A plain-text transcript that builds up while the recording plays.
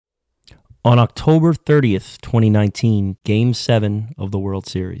On October 30th, 2019, Game 7 of the World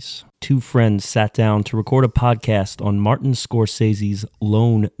Series, two friends sat down to record a podcast on Martin Scorsese's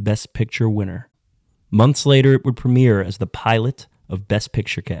lone Best Picture winner. Months later, it would premiere as the pilot of Best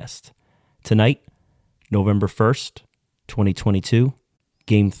Picture Cast. Tonight, November 1st, 2022,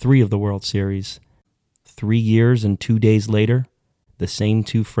 Game 3 of the World Series. 3 years and 2 days later, the same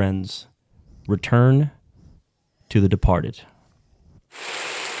two friends return to The Departed.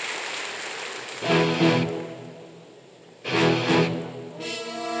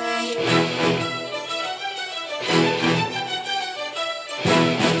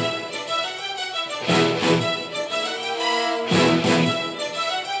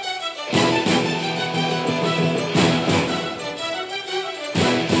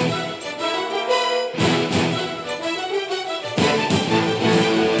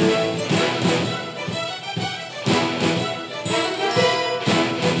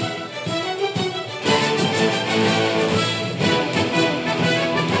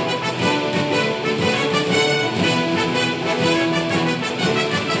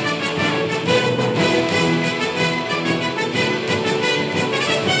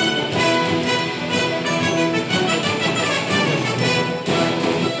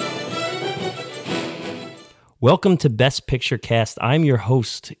 Welcome to Best Picture Cast. I'm your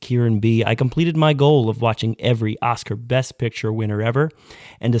host, Kieran B. I completed my goal of watching every Oscar Best Picture winner ever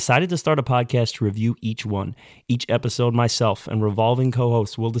and decided to start a podcast to review each one. Each episode, myself and revolving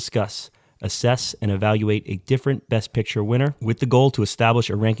co-hosts will discuss, assess, and evaluate a different Best Picture winner with the goal to establish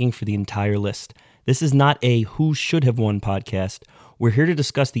a ranking for the entire list. This is not a who should have won podcast. We're here to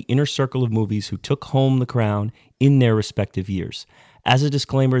discuss the inner circle of movies who took home the crown in their respective years. As a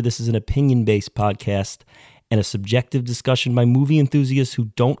disclaimer, this is an opinion-based podcast and a subjective discussion by movie enthusiasts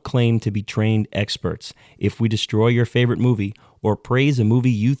who don't claim to be trained experts. If we destroy your favorite movie or praise a movie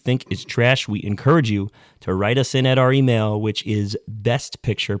you think is trash, we encourage you to write us in at our email, which is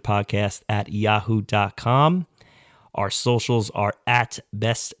bestpicturepodcast@yahoo.com. Our socials are at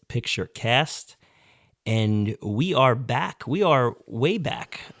bestpicturecast. And we are back. We are way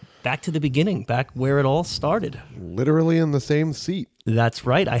back. Back to the beginning, back where it all started. Literally in the same seat. That's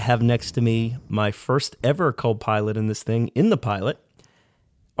right. I have next to me my first ever co-pilot in this thing, in the pilot,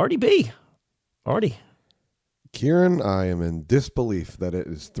 Artie B. Artie. Kieran, I am in disbelief that it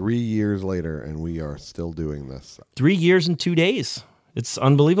is 3 years later and we are still doing this. 3 years and 2 days. It's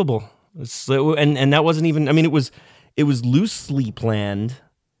unbelievable. And that wasn't even, I mean, it was loosely planned,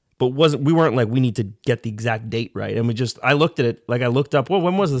 but we weren't like, we need to get the exact date right. And I looked at it, like I looked up, well,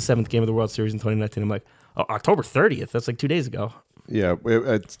 when was the 7th game of the World Series in 2019? I'm like, oh, October 30th. That's like 2 days ago. Yeah,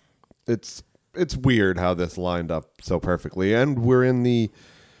 it's weird how this lined up so perfectly. And we're in the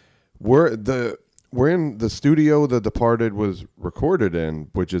studio The Departed was recorded in,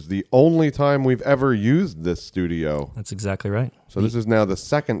 which is the only time we've ever used this studio. That's exactly right. So this is now the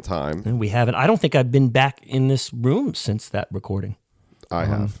second time. And we haven't, I don't think I've been back in this room since that recording. I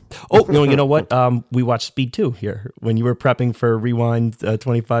have. Oh, no, you know what? We watched Speed 2 here. When you were prepping for Rewind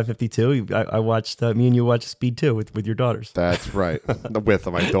 2552, I watched, me and you watched Speed 2 with your daughters. That's right. With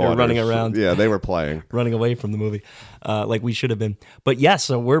my daughters. They were running around. Yeah, they were playing. Running away from the movie, like we should have been. But yeah,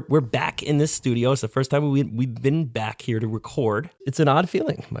 so we're back in this studio. It's the first time we've been back here to record. It's an odd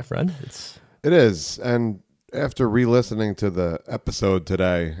feeling, my friend. It is, and after re-listening to the episode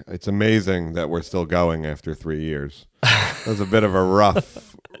today, it's amazing that we're still going after 3 years. It was a bit of a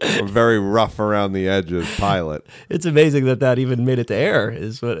very rough around the edges pilot. It's amazing that even made it to air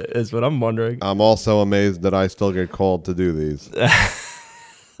is what I'm wondering. I'm also amazed that I still get called to do these.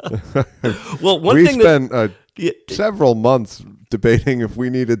 Well, we spent several months debating if we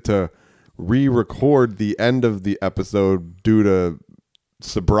needed to re-record the end of the episode due to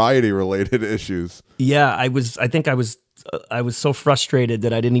sobriety-related issues. Yeah, I think I was so frustrated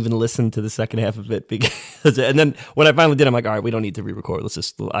that I didn't even listen to the second half of it and then when I finally did, I'm like, all right, we don't need to re-record.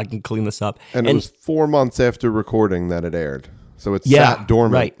 I can clean this up. And it was 4 months after recording that it aired, so it sat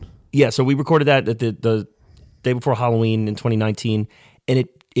dormant. Right. Yeah, so we recorded that at the day before Halloween in 2019, and it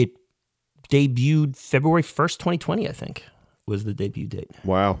debuted February 1st, 2020. I think was the debut date.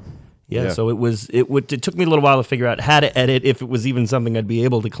 Wow. Yeah, so it took me a little while to figure out how to edit, if it was even something I'd be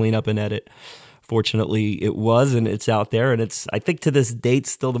able to clean up and edit. Fortunately, it was, and it's out there, and it's, I think to this date,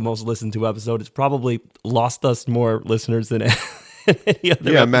 still the most listened to episode. It's probably lost us more listeners than any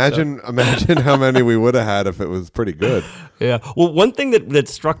other episode. Imagine how many we would have had if it was pretty good. Yeah. Well, one thing that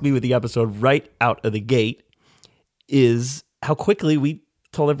struck me with the episode right out of the gate is how quickly we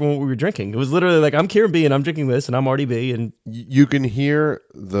told everyone what we were drinking. It was literally like, I'm Kieran B, and I'm drinking this, and I'm Artie B, and you can hear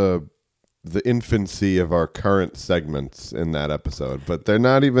the the infancy of our current segments in that episode, but they're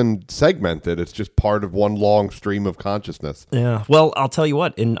not even segmented. It's just part of one long stream of consciousness. Yeah. Well, I'll tell you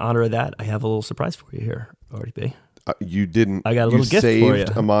what. In honor of that, I have a little surprise for you here, RDB. You didn't. I got a little gift for you.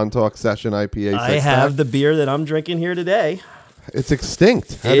 Saved a Montauk Session IPA. I have the beer that I'm drinking here today. It's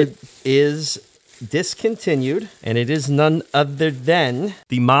extinct. It is discontinued, and it is none other than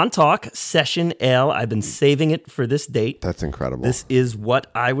the Montauk Session Ale. I've been saving it for this date. That's incredible. This is what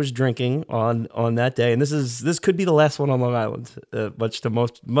I was drinking on that day, and this could be the last one on Long Island,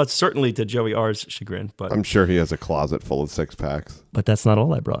 much certainly to Joey R's chagrin. But I'm sure he has a closet full of 6-packs. But that's not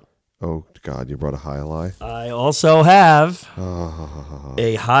all I brought. Oh God, you brought a High Lie. I also have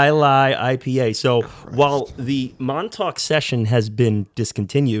a High Lie IPA. So while the Montauk Session has been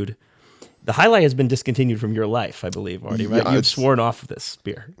discontinued, the High Lie has been discontinued from your life, I believe, Artie, right? Yeah, You've sworn off of this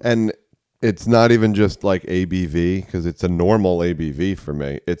beer. And it's not even just like ABV, because it's a normal ABV for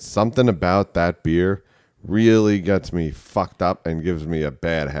me. It's something about that beer really gets me fucked up and gives me a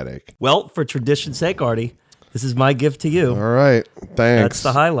bad headache. Well, for tradition's sake, Artie, this is my gift to you. All right. Thanks. That's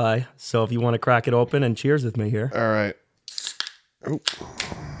the High Lie. So if you want to crack it open and cheers with me here. All right. Oh,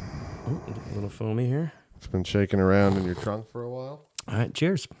 a little foamy here. It's been shaking around in your trunk for a while. All right,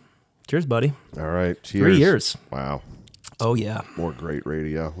 cheers. Cheers, buddy. All right. Cheers. 3 years. Wow. Oh, yeah. More great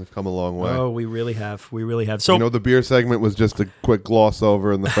radio. We've come a long way. Oh, we really have. We really have. So, the beer segment was just a quick gloss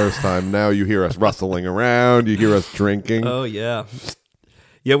over in the first time. Now you hear us rustling around. You hear us drinking. Oh, yeah.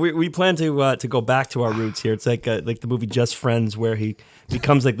 Yeah, we plan to go back to our roots here. It's like the movie Just Friends, where he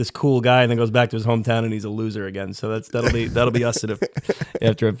becomes like this cool guy and then goes back to his hometown and he's a loser again. So that'll be us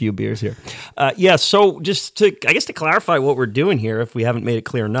after a few beers here. Yeah. So just to clarify what we're doing here, if we haven't made it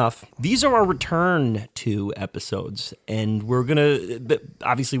clear enough, these are our return to episodes, and we're gonna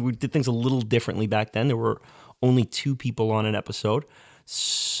obviously we did things a little differently back then. There were only 2 people on an episode.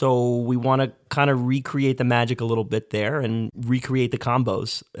 So we want to kind of recreate the magic a little bit there and recreate the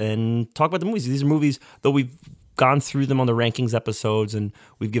combos and talk about the movies. These are movies, though we've gone through them on the rankings episodes and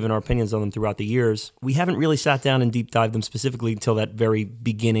we've given our opinions on them throughout the years, we haven't really sat down and deep dived them specifically until that very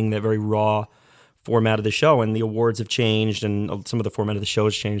beginning, that very raw format of the show. And the awards have changed and some of the format of the show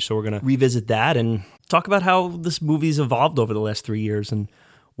has changed. So we're going to revisit that and talk about how this movie's evolved over the last 3 years and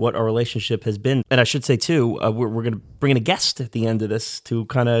what our relationship has been. And I should say, too, we're going to bring in a guest at the end of this to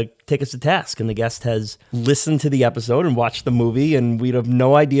kind of take us to task. And the guest has listened to the episode and watched the movie, and we have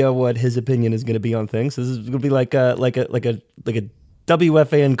no idea what his opinion is going to be on things. This is going to be like a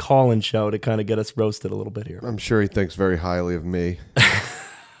WFAN call-in show to kind of get us roasted a little bit here. I'm sure he thinks very highly of me.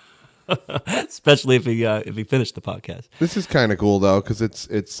 Especially if he finished the podcast. This is kind of cool, though, because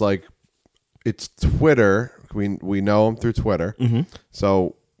it's Twitter. We know him through Twitter. Mm-hmm.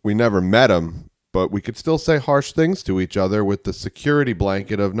 So we never met him, but we could still say harsh things to each other with the security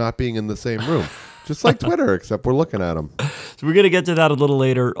blanket of not being in the same room. Just like Twitter, except we're looking at him. So we're going to get to that a little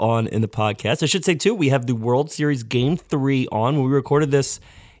later on in the podcast. I should say, too, we have the World Series Game 3 on. When we recorded this,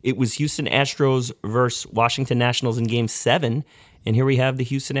 it was Houston Astros versus Washington Nationals in Game 7. And here we have the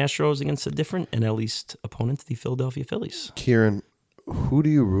Houston Astros against a different NL East opponent, the Philadelphia Phillies. Kieran, who do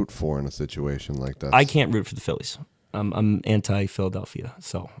you root for in a situation like this? I can't root for the Phillies. I'm anti-Philadelphia.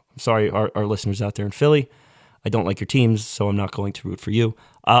 So I'm sorry, our listeners out there in Philly. I don't like your teams, so I'm not going to root for you.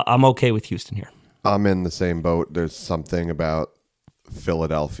 I'm okay with Houston here. I'm in the same boat. There's something about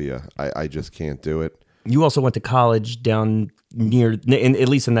Philadelphia. I just can't do it. You also went to college down near, at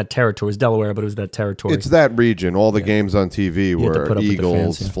least in that territory. It was Delaware, but it was that territory. It's that region. All the games on TV were fans,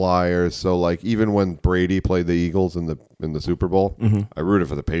 Eagles, yeah. Flyers. So like even when Brady played the Eagles in the Super Bowl, Mm-hmm. I rooted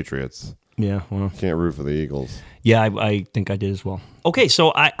for the Patriots. Yeah, well. Can't root for the Eagles. Yeah, I think I did as well. Okay,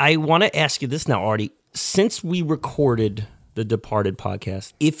 so I want to ask you this now, Artie. Since we recorded the Departed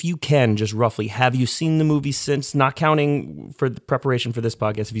podcast, if you can, just roughly, have you seen the movie since? Not counting for the preparation for this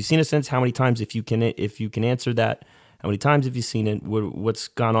podcast, have you seen it since? How many times? If you can answer that, how many times have you seen it? What's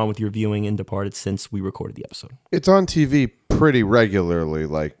gone on with your viewing in Departed since we recorded the episode? It's on TV pretty regularly,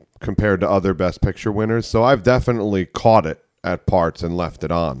 like compared to other Best Picture winners. So I've definitely caught it at parts and left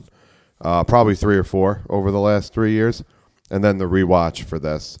it on. Probably 3 or 4 over the last 3 years. And then the rewatch for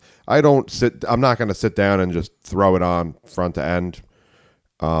this. I'm not going to sit down and just throw it on front to end,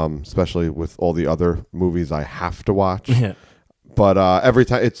 especially with all the other movies I have to watch. Yeah. But every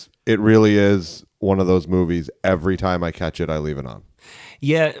time, it really is one of those movies. Every time I catch it, I leave it on.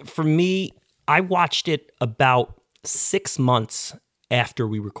 Yeah, for me, I watched it about 6 months after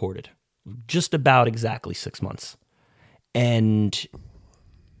we recorded. Just about exactly 6 months. And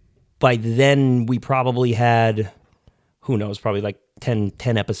by then, we probably had, who knows, probably like 10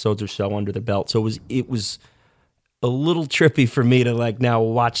 episodes or so under the belt. So it was a little trippy for me to like now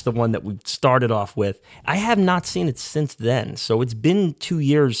watch the one that we started off with. I have not seen it since then. So it's been 2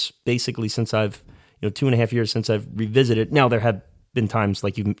 years basically since I've, 2.5 years since I've revisited. Now there have been times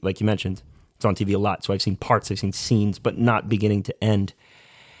like you mentioned, it's on TV a lot. So I've seen parts, I've seen scenes, but not beginning to end.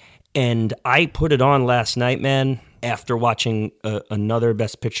 And I put it on last night, man, after watching another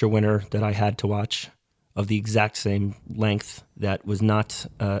Best Picture winner that I had to watch of the exact same length that was not,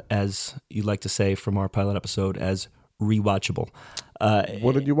 as you like to say from our pilot episode, as rewatchable.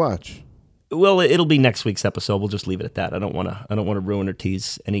 What did you watch? Well, it'll be next week's episode. We'll just leave it at that. I don't want to ruin or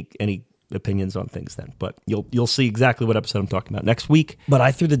tease any opinions on things then. But you'll see exactly what episode I'm talking about next week. But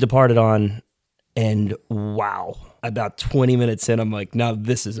I threw The Departed on, and wow. About 20 minutes in, I'm like, now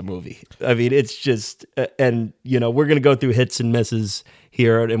this is a movie. I mean, it's just, and we're going to go through hits and misses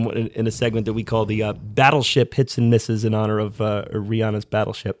here in a segment that we call the Battleship Hits and Misses in honor of Rihanna's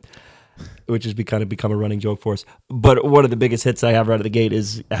Battleship, which has kind of become a running joke for us. But one of the biggest hits I have right out of the gate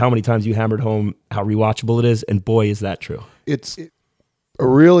is how many times you hammered home how rewatchable it is, and boy, is that true. It's a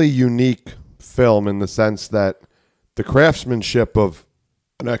really unique film in the sense that the craftsmanship of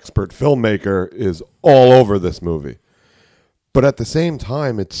an expert filmmaker is all over this movie. But at the same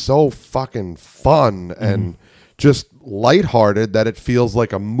time, it's so fucking fun and just lighthearted that it feels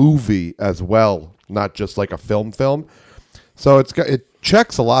like a movie as well, not just like a film. So it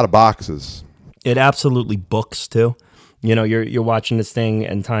checks a lot of boxes. It absolutely books too. You're watching this thing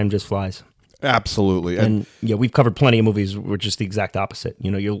and time just flies. Absolutely. And we've covered plenty of movies where just the exact opposite.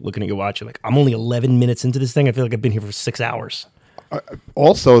 You're looking at your watch, you're like, I'm only 11 minutes into this thing. I feel like I've been here for 6 hours.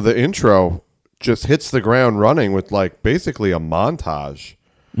 Also, the intro just hits the ground running with like basically a montage.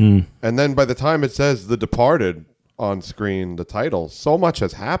 And then by the time it says The Departed on screen, the title, so much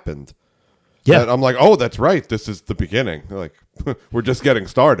has happened. Yeah. That I'm like, oh, that's right. This is the beginning. Like, we're just getting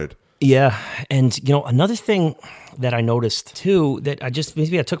started. Yeah. And, another thing that I noticed too that I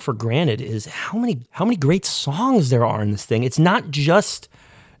took for granted is how many great songs there are in this thing. It's not just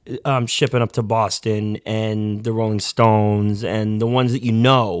Shipping Up to Boston and the Rolling Stones and the ones that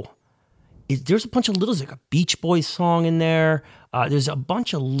there's a bunch of little, there's like a Beach Boys song in there. There's a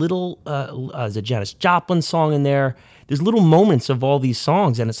bunch of little, there's a Janis Joplin song in there. There's little moments of all these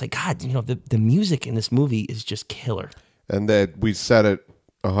songs, and it's like, God, the music in this movie is just killer. And that we said it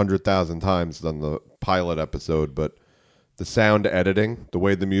 100,000 times on the pilot episode, but the sound editing, the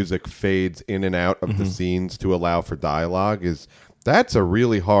way the music fades in and out of the scenes to allow for dialogue that's a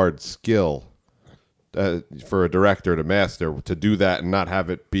really hard skill for a director to master, to do that and not have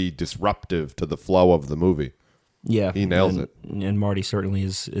it be disruptive to the flow of the movie. Yeah. He nails it. And Marty certainly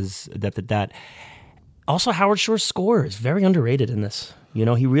is adept at that. Also, Howard Shore's score is very underrated in this.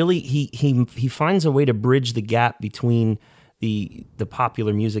 He really he finds a way to bridge the gap between the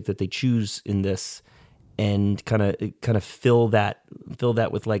popular music that they choose in this and kind of fill that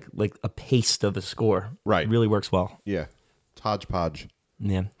with like a paste of a score. Right. It really works well. Yeah. Hodgepodge.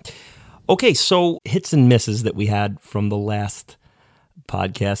 Yeah. Okay, so hits and misses that we had from the last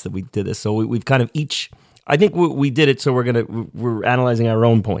podcast that we did this. So we've kind of each, I think we did it so we're analyzing our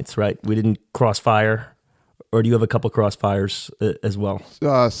own points, right? We didn't crossfire, or do you have a couple crossfires as well?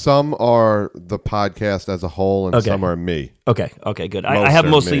 Some are the podcast as a whole, and some are me. Okay, good. I have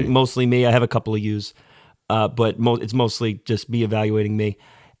mostly me. I have a couple of yous, but it's mostly just me evaluating me.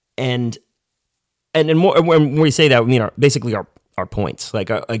 And more, when we say that, we mean basically our points.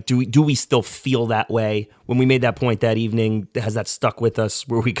 Like do we still feel that way when we made that point that evening? Has that stuck with us?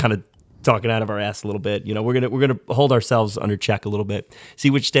 Were we kind of talking out of our ass a little bit? We're gonna hold ourselves under check a little bit. See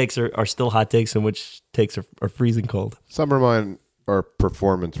which takes are still hot takes and which takes are freezing cold. Some of mine are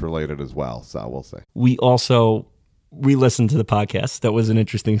performance related as well. So we'll see. We also re-listened to the podcast. That was an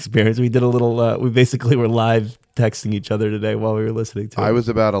interesting experience. We did a little. We basically were live texting each other today while we were listening to it. I was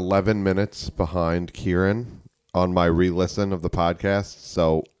about 11 minutes behind Kieran on my re-listen of the podcast,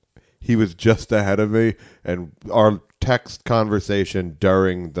 so he was just ahead of me, and our text conversation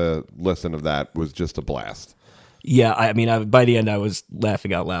during the listen of that was just a blast. Yeah, I mean, by the end, I was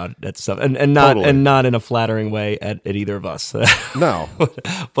laughing out loud at stuff, and not totally. And not in a flattering way at either of us. No,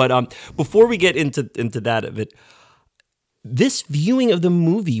 but before we get into that of it, this viewing of the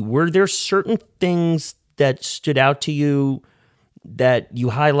movie, were there certain things that stood out to you that you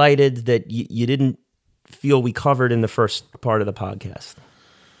highlighted that you didn't feel we covered in the first part of the podcast?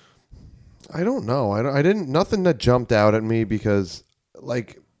 I don't know. I didn't. Nothing that jumped out at me because,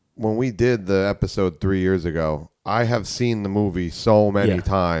 like, when we did the episode 3 years ago, I have seen the movie so many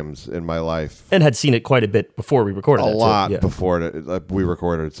times in my life, and had seen it quite a bit before we recorded. Before we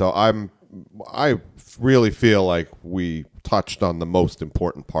recorded. So I really feel like we touched on the most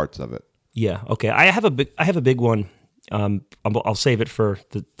important parts of it. Yeah. Okay. I have a big one. I'll save it for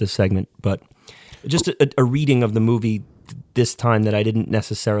the segment, but just a reading of the movie this time that I didn't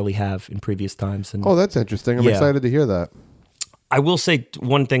necessarily have in previous times. And Oh, that's interesting. I'm Yeah. excited to hear that. I will say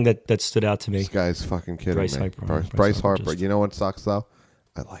one thing that stood out to me. This guy's fucking kidding Bryce me. Harper. Bryce Bryce Harper. Harper, You know what sucks though?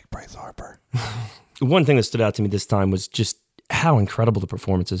 I like Bryce Harper. One thing that stood out to me this time was just how incredible the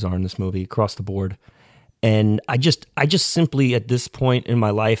performances are in this movie across the board. And I just simply at this point in my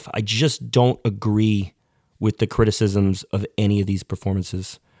life, I just don't agree with the criticisms of any of these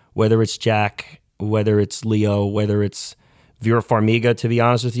performances. Whether it's Jack, whether it's Leo, whether it's Vera Farmiga, to be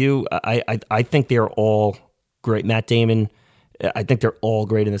honest with you, I think they're all great. Matt Damon, I think they're all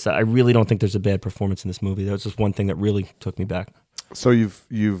great in this. I really don't think there's a bad performance in this movie. That was just one thing that really took me back. So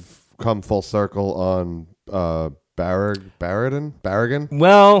you've come full circle on Barrigan?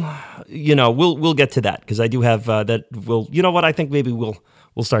 Well, we'll get to that because I do have that. You know what? I think maybe we'll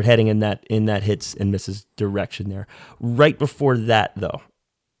start heading in that hits and misses direction there. Right before that, though,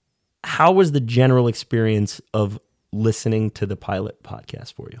 how was the general experience of listening to the pilot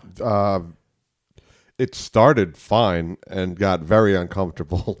podcast for you? It started fine and got very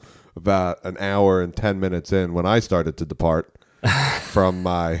uncomfortable about an hour and 10 minutes in when I started to depart from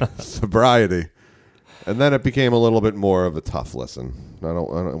my sobriety. And then it became a little bit more of a tough listen. I don't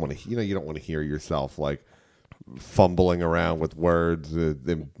want to, you don't want to hear yourself like fumbling around with words,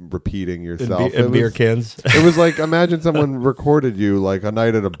 and repeating yourself. And beer cans. It was like, imagine someone recorded you like a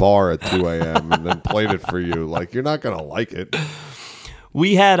night at a bar at 2 a.m. and then played it for you. Like, you're not going to like it.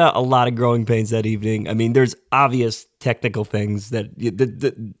 We had a lot of growing pains that evening. I mean, there's obvious technical things that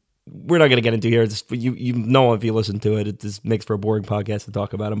we're not going to get into here. You know, if you listen to it, it just makes for a boring podcast to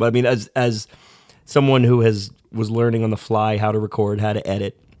talk about them. But I mean, as someone who was learning on the fly how to record, how to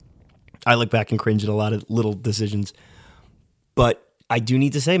edit, I look back and cringe at a lot of little decisions. But I do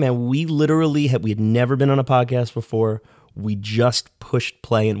need to say, man, we had never been on a podcast before. We just pushed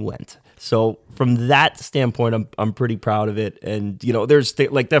play and went. So from that standpoint, I'm pretty proud of it. And there's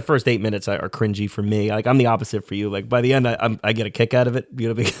like that first 8 minutes are cringy for me. Like I'm the opposite for you. Like by the end, I get a kick out of it.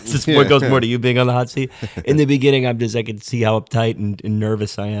 Because it goes more to you being on the hot seat. In the beginning, I could see how uptight and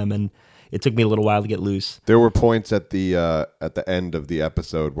nervous I am, and it took me a little while to get loose. There were points at the end of the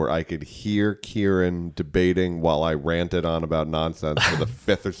episode where I could hear Kieran debating while I ranted on about nonsense for the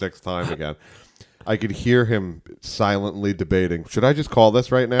fifth or sixth time again. I could hear him silently debating. Should I just call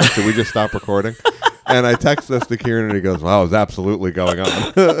this right now? Should we just stop recording? And I text this to Kieran, and he goes, "Wow, it's absolutely going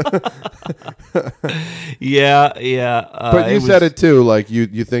on." Yeah. But you said it too. Like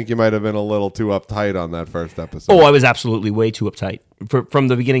you think you might have been a little too uptight on that first episode. Oh, I was absolutely way too uptight from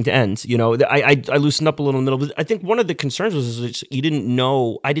the beginning to end. I loosened up a little in the middle. But I think one of the concerns was I didn't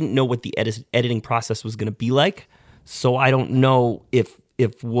know what the editing process was going to be like. So I don't know if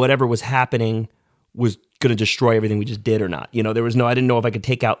whatever was happening was going to destroy everything we just did or not. I didn't know if I could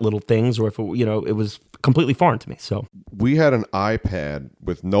take out little things or if it was completely foreign to me. So we had an iPad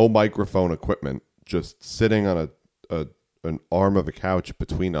with no microphone equipment just sitting on an arm of a couch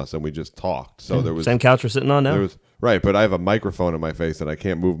between us, and we just talked. So there was same couch we're sitting on now. Right, but I have a microphone in my face and I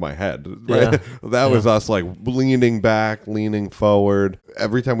can't move my head. Right? Yeah. That was us like leaning back, leaning forward.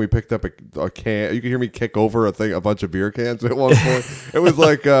 Every time we picked up a can, you could hear me kick over a bunch of beer cans at one point. It was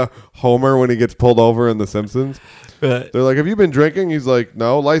like Homer when he gets pulled over in The Simpsons. They're like, "Have you been drinking?" He's like,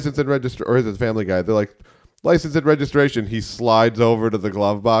 "No, license and registration." Or is it Family Guy? They're like, "License and registration." He slides over to the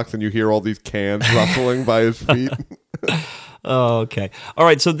glove box and you hear all these cans rustling by his feet. Oh, okay. All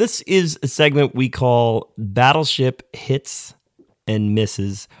right. So this is a segment we call Battleship Hits and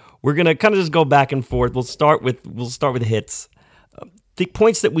Misses. We're gonna kind of just go back and forth. We'll start with the hits. The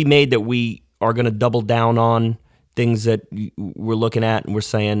points that we made that we are gonna double down on, things that we're looking at and we're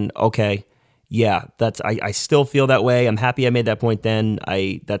saying, okay, yeah, I still feel that way. I'm happy I made that point then.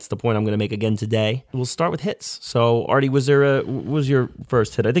 That's the point I'm gonna make again today. We'll start with hits. So Artie, what was your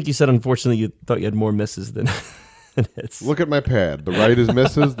first hit? I think you said unfortunately you thought you had more misses than. Hits. Look at my pad. The right is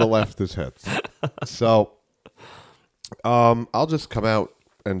misses, the left is hits. So, I'll just come out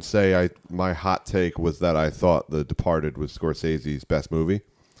and say my hot take was that I thought The Departed was Scorsese's best movie.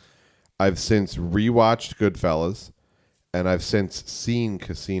 I've since rewatched Goodfellas, and I've since seen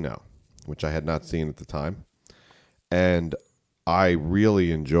Casino, which I had not seen at the time, and I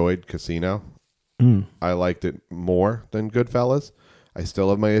really enjoyed Casino. I liked it more than Goodfellas. I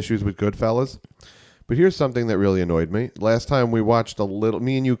still have my issues with Goodfellas. But here's something that really annoyed me. Last time we watched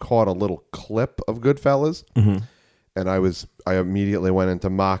me and you caught a little clip of Goodfellas, and I immediately went into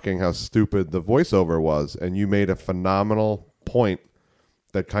mocking how stupid the voiceover was, and you made a phenomenal point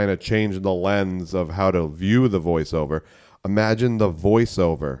that kind of changed the lens of how to view the voiceover. Imagine the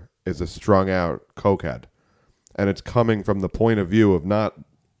voiceover is a strung out cokehead. And it's coming from the point of view of not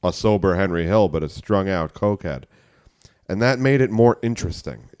a sober Henry Hill, but a strung out cokehead. And that made it more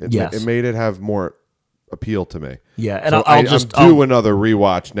interesting. It made it have more appeal to me. Yeah, and so I'll do another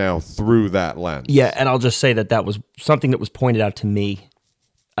rewatch now through that lens. Yeah, and I'll just say that was something that was pointed out to me.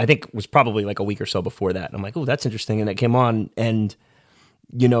 I think it was probably like a week or so before that. And I'm like, oh, that's interesting. And it came on, and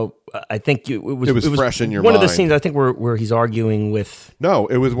I think it was fresh in your mind. One of the scenes I think where he's arguing with. No,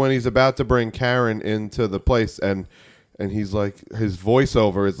 it was when he's about to bring Karen into the place, and he's like, his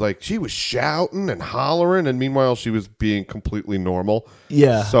voiceover is like, she was shouting and hollering, and meanwhile she was being completely normal.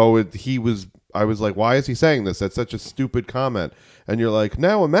 Yeah. So I was like, why is he saying this? That's such a stupid comment. And you're like,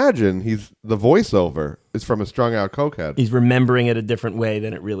 now imagine the voiceover is from a strung out cokehead. He's remembering it a different way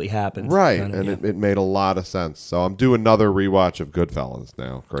than it really happened. Right. It made a lot of sense. So I'm doing another rewatch of Goodfellas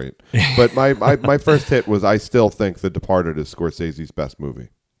now. Great. But my first hit was, I still think The Departed is Scorsese's best movie.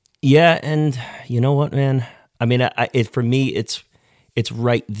 Yeah. And you know what, man? I mean, for me, it's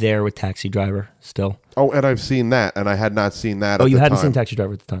right there with Taxi Driver still. Oh, and I've seen that, and I had not seen that at the time. Oh, you hadn't seen Taxi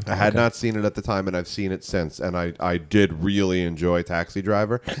Driver at the time? I had not seen it at the time, and I've seen it since, and I did really enjoy Taxi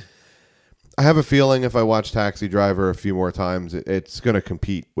Driver. I have a feeling if I watch Taxi Driver a few more times, it's going to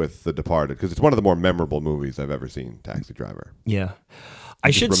compete with The Departed, because it's one of the more memorable movies I've ever seen, Taxi Driver. Yeah.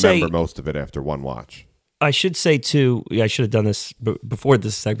 I should remember most of it after one watch. I should say, too, I should have done this before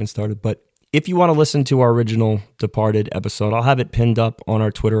this segment started, but if you want to listen to our original Departed episode, I'll have it pinned up on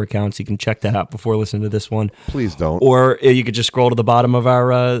our Twitter accounts. You can check that out before listening to this one. Please don't. Or you could just scroll to the bottom of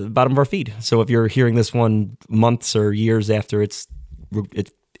our feed. So if you're hearing this one months or years after it's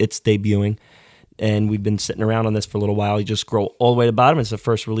debuting, and we've been sitting around on this for a little while, you just scroll all the way to the bottom. It's the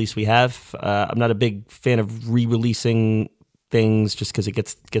first release we have. I'm not a big fan of re-releasing things just because it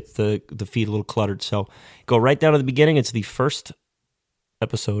gets the feed a little cluttered. So go right down to the beginning. It's the first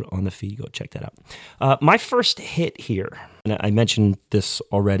episode on the feed. Go check that out. My first hit here, and I mentioned this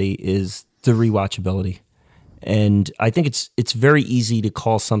already, is the rewatchability. And I think it's very easy to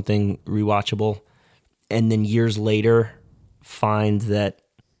call something rewatchable and then years later find that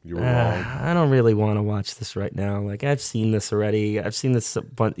you were wrong. I don't really want to watch this right now. Like, I've seen this already. I've seen this,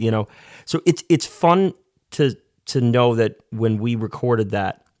 but so it's fun to know that when we recorded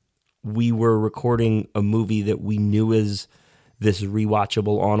that, we were recording a movie that we knew is this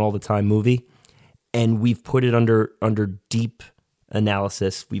rewatchable on all the time movie, and we've put it under deep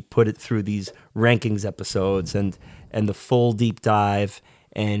analysis. We put it through these rankings episodes and the full deep dive,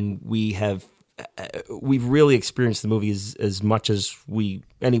 and we've really experienced the movie as much as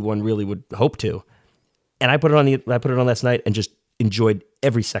anyone really would hope to. And I put it on last night and just enjoyed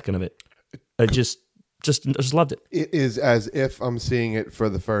every second of it. I just loved it. It is as if I'm seeing it for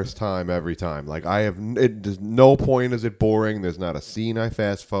the first time every time. Like, there's no point is it boring. There's not a scene I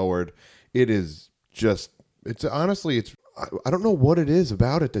fast forward. It is just, honestly, I don't know what it is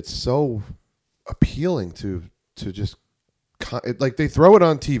about it that's so appealing to just, like, they throw it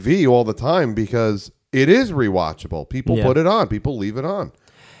on TV all the time because it is rewatchable. People put it on. People leave it on.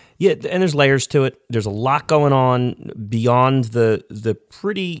 Yeah, and there's layers to it. There's a lot going on beyond the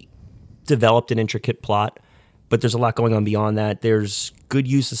pretty developed and intricate plot, but there's a lot going on beyond that. There's good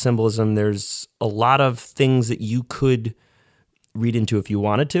use of symbolism. There's a lot of things that you could read into if you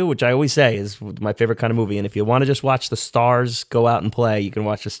wanted to, which I always say is my favorite kind of movie. And if you want to just watch the stars go out and play, you can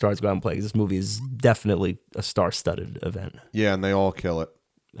watch the stars go out and play. This movie is definitely a star-studded event. Yeah, and they all kill it.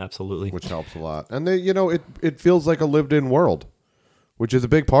 Absolutely. Which helps a lot. And they, it feels like a lived-in world, which is a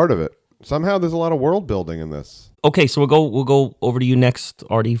big part of it. Somehow there's a lot of world building in this. Okay, so we'll go over to you next,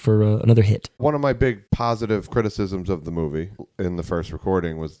 Artie, for another hit. One of my big positive criticisms of the movie in the first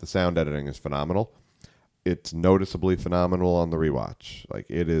recording was the sound editing is phenomenal. It's noticeably phenomenal on the rewatch. Like,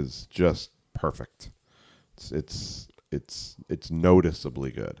 it is just perfect. It's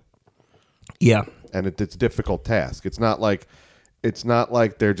noticeably good. Yeah, and it's a difficult task. It's not like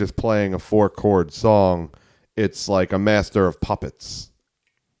they're just playing a 4-chord song. It's like a master of puppets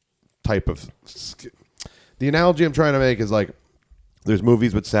type of. The analogy I'm trying to make is like, there's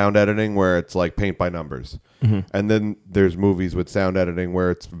movies with sound editing where it's like paint by numbers. Mm-hmm. And then there's movies with sound editing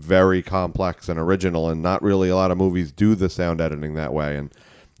where it's very complex and original, and not really a lot of movies do the sound editing that way. And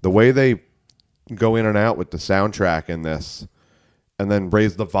the way they go in and out with the soundtrack in this, and then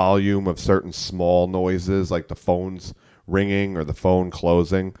raise the volume of certain small noises like the phone's ringing or the phone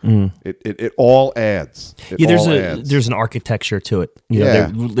closing, it all adds. There's an architecture to it.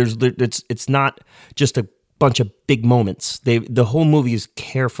 It's not just a bunch of big moments. The whole movie is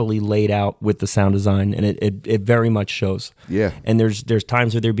carefully laid out with the sound design, and it very much shows. Yeah. And there's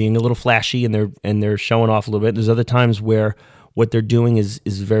times where they're being a little flashy and they're showing off a little bit. There's other times where what they're doing is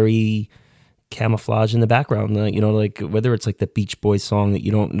very camouflage in the background. Like whether it's like the Beach Boys song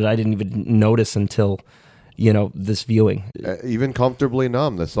that I didn't even notice until this viewing. Even Comfortably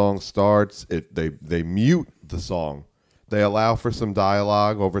Numb, the song starts. They mute the song. They allow for some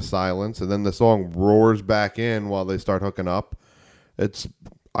dialogue over silence, and then the song roars back in while they start hooking up.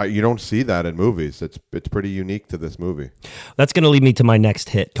 You don't see that in movies. It's pretty unique to this movie. That's going to lead me to my next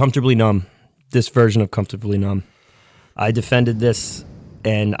hit, Comfortably Numb. This version of Comfortably Numb. I defended this,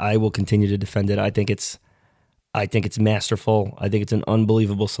 and I will continue to defend it. I think it's masterful. I think it's an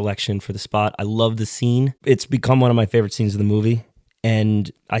unbelievable selection for the spot. I love the scene. It's become one of my favorite scenes of the movie,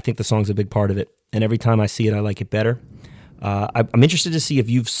 and I think the song's a big part of it. And every time I see it, I like it better. I'm interested to see if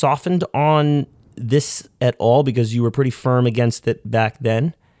you've softened on this at all, because you were pretty firm against it back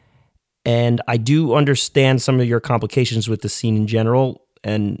then. And I do understand some of your complications with the scene in general,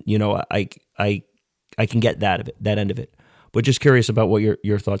 and I can get that end of it. But just curious about what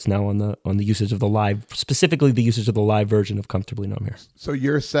your thoughts now on the usage of the live, specifically the usage of the live version of Comfortably Numb here. So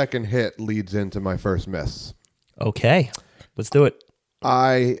your second hit leads into my first miss. Okay, let's do it.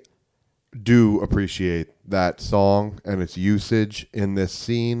 I do appreciate that song and its usage in this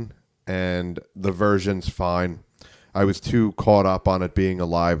scene, and the version's fine. I was too caught up on it being a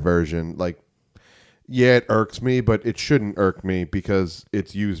live version. It irks me, but it shouldn't irk me because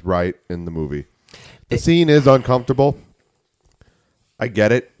it's used right in the movie. The scene is uncomfortable. I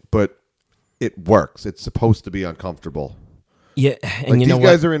get it, but it works. It's supposed to be uncomfortable. Yeah, and these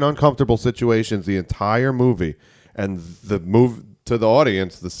guys are in uncomfortable situations the entire movie, and to the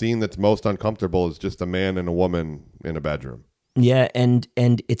audience, the scene that's most uncomfortable is just a man and a woman in a bedroom. Yeah, and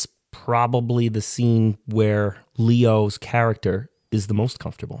it's probably the scene where Leo's character is the most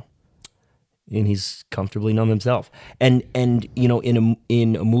comfortable, and he's comfortably numb himself. And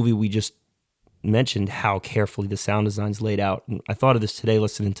in a movie we just mentioned how carefully the sound design's laid out. And I thought of this today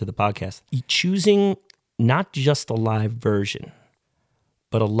listening to the podcast. Choosing not just a live version,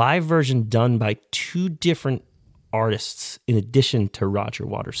 but a live version done by two different artists in addition to Roger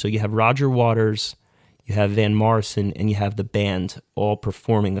Waters. So you have Roger Waters, you have Van Morrison, and you have the band all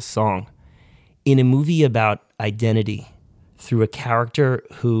performing a song in a movie about identity through a character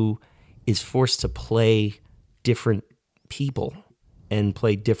who is forced to play different people and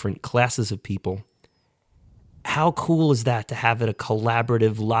play different classes of people. How cool is that to have it a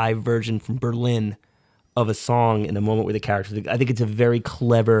collaborative live version from Berlin of a song in a moment with a character? I think it's a very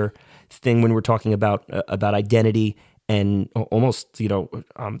clever thing when we're talking about identity and almost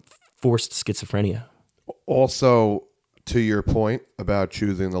forced schizophrenia. Also, to your point about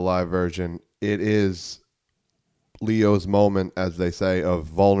choosing the live version, it is Leo's moment, as they say, of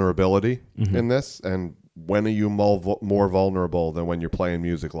vulnerability in this. And when are you more vulnerable than when you're playing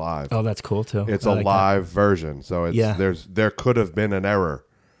music live? Oh, that's cool too. It's a live version, so there could have been an error.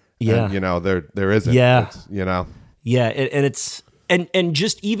 Yeah, and, there isn't. Yeah, Yeah, and it's and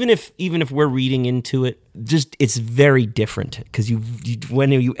just even if we're reading into it, just it's very different because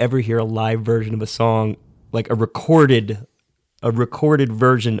when you ever hear a live version of a song, like a recorded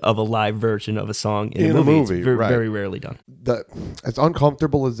version of a live version of a song in a movie, it's very rarely done. As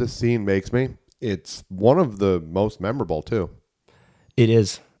uncomfortable as this scene makes me, it's one of the most memorable too. It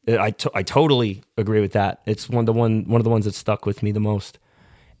is. I totally agree with that. It's one of the ones that stuck with me the most.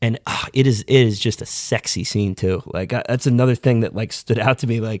 And it is just a sexy scene too. Like that's another thing that like stood out to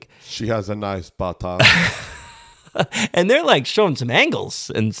me. Like she has a nice buttock, and they're like showing some angles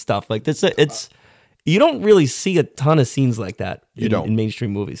and stuff. Like it's you don't really see a ton of scenes like that in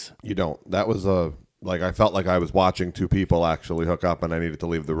mainstream movies. You don't. That was I felt like I was watching two people actually hook up, and I needed to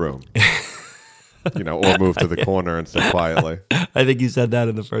leave the room. Or move to the corner and sit quietly. I think you said that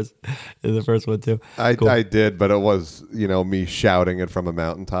in the first one too. Cool. I did, but it was, me shouting it from a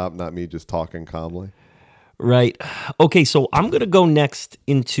mountaintop, not me just talking calmly. Right. Okay, so I'm going to go next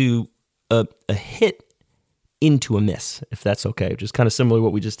into a hit into a miss, if that's okay. Just kind of similar to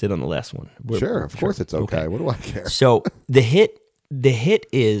what we just did on the last one. Sure, of course it's okay. What do I care? So the hit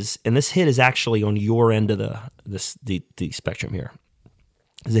is, and this hit is actually on your end of the spectrum here.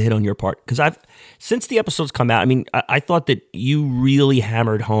 Is a hit on your part, because since the episode's come out, I mean, I thought that you really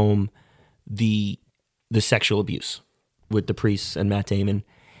hammered home the sexual abuse with the priests and Matt Damon,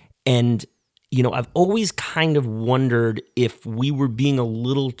 and I've always kind of wondered if we were being a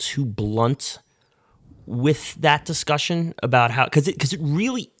little too blunt with that discussion about how, because it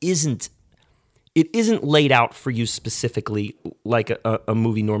really isn't. It isn't laid out for you specifically like a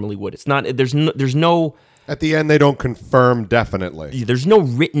movie normally would. It's not. There's no. At the end, they don't confirm definitely. There's no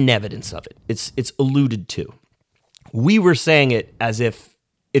written evidence of it. It's alluded to. We were saying it as if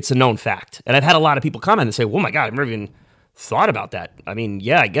it's a known fact. And I've had a lot of people comment and say, oh my God, I never even thought about that. I mean,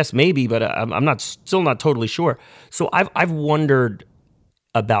 yeah, I guess maybe, but I'm still not totally sure. So I've wondered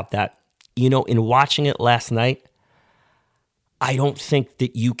about that. In watching it last night, I don't think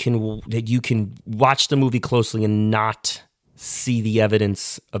that you can watch the movie closely and not see the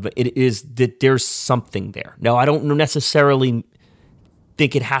evidence of it. It is that there's something there. Now, I don't necessarily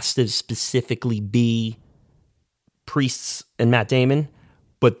think it has to specifically be priests and Matt Damon,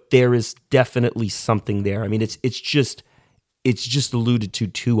 but there is definitely something there. I mean, it's just alluded to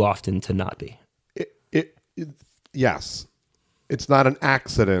too often to not be. Yes. It's not an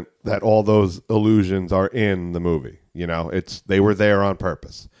accident that all those illusions are in the movie. They were there on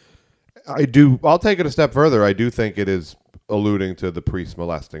purpose. I'll take it a step further. I do think it is alluding to the priest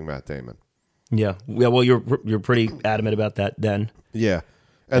molesting Matt Damon. Yeah. Well, you're pretty adamant about that then. Yeah.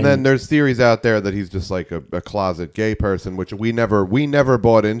 And then there's theories out there that he's just like a closet gay person, which we never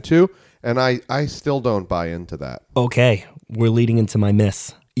bought into, and I still don't buy into that. Okay, we're leading into my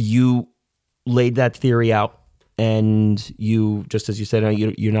miss. You laid that theory out, and you, just as you said,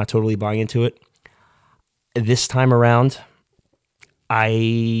 you're not totally buying into it. This time around,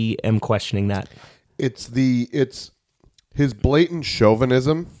 I am questioning that. It's his blatant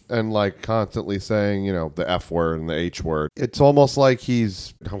chauvinism and like constantly saying, the F word and the H word. It's almost like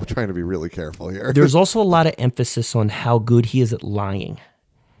I'm trying to be really careful here. There's also a lot of emphasis on how good he is at lying.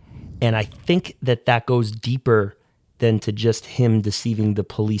 And I think that goes deeper than to just him deceiving the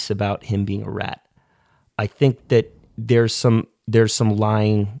police about him being a rat. I think that there's some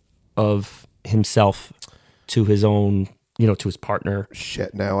lying of himself to his own, to his partner.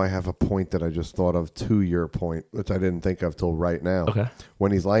 Shit, now I have a point that I just thought of to your point, which I didn't think of till right now. Okay.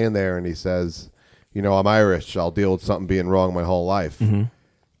 When he's laying there and he says, I'm Irish, I'll deal with something being wrong my whole life. Mm-hmm.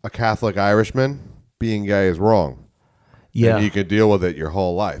 A Catholic Irishman, being gay is wrong. Yeah. And you can deal with it your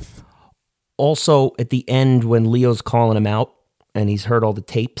whole life. Also, at the end, when Leo's calling him out and he's heard all the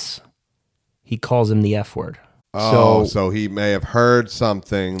tapes, he calls him the F word. Oh, so he may have heard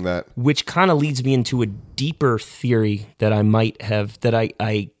something that... Which kind of leads me into a deeper theory that I might have, that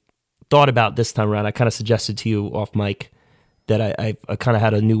I thought about this time around. I kind of suggested to you off mic that I kind of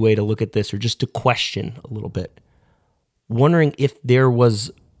had a new way to look at this, or just to question a little bit. Wondering if there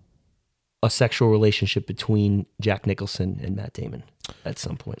was a sexual relationship between Jack Nicholson and Matt Damon at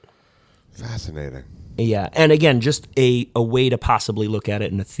some point. Fascinating. Yeah, and again, just a way to possibly look at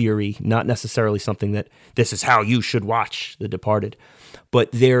it in a theory, not necessarily something that this is how you should watch The Departed.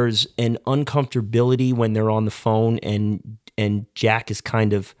 But there's an uncomfortability when they're on the phone and Jack is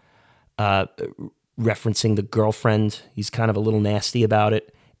kind of referencing the girlfriend. He's kind of a little nasty about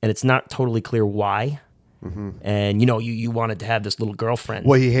it, and it's not totally clear why. Mm-hmm. And you wanted to have this little girlfriend.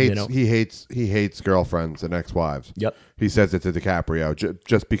 Well, he hates girlfriends and ex-wives. Yep. He says it to DiCaprio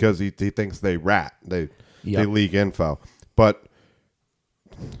just because he thinks they rat. They leak info. But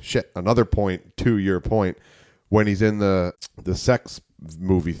shit, another point to your point, when he's in the sex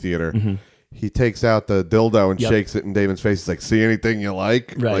movie theater, mm-hmm. he takes out the dildo and shakes it in Damon's face. He's like, "See anything you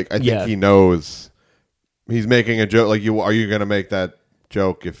like?" Right. Like I think he knows he's making a joke. Like, are you going to make that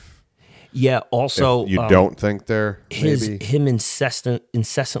joke if? Yeah. Also, if you don't think they're him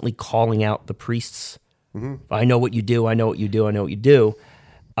incessantly calling out the priests. Mm-hmm. I know what you do. I know what you do. I know what you do.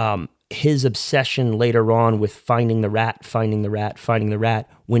 His obsession later on with finding the rat,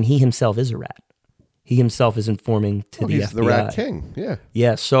 when he himself is a rat. He himself is informing to the FBI. He's the Rat King. Yeah.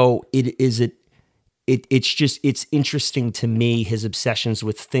 Yeah. So it's interesting to me, his obsessions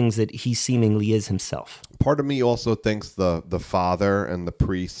with things that he seemingly is himself. Part of me also thinks the father and the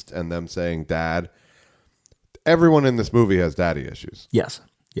priest and them saying dad, everyone in this movie has daddy issues. Yes.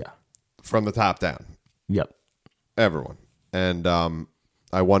 Yeah. From the top down. Yep. Everyone. And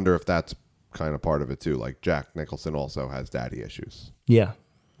I wonder if that's kind of part of it too. Like Jack Nicholson also has daddy issues. Yeah.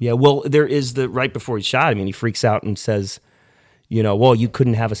 Yeah. Well, there is right before he's shot, he freaks out and says, well, you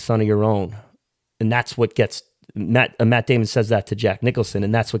couldn't have a son of your own. And that's what gets Matt Damon says that to Jack Nicholson,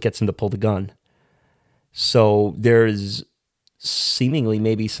 and that's what gets him to pull the gun. So there's seemingly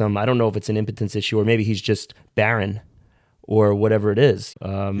maybe some, I don't know if it's an impotence issue or maybe he's just barren or whatever it is.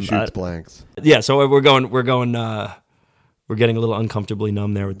 He shoots blanks. Yeah, so we're getting a little uncomfortably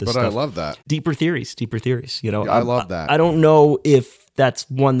numb there with this stuff. But I love that. Deeper theories. Yeah, I love that. I don't know if that's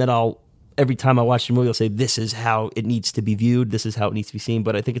one that every time I watch the movie, I'll say, this is how it needs to be viewed. This is how it needs to be seen.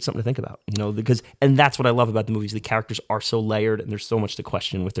 But I think it's something to think about, and that's what I love about the movies. The characters are so layered and there's so much to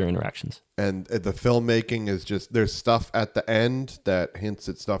question with their interactions. And the filmmaking is just, there's stuff at the end that hints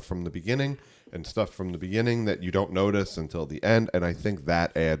at stuff from the beginning and stuff from the beginning that you don't notice until the end. And I think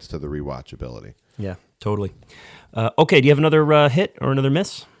that adds to the rewatchability. Yeah, totally. Okay. Do you have another hit or another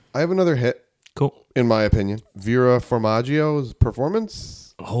miss? I have another hit. Cool. in my opinion. Vera Farmiga's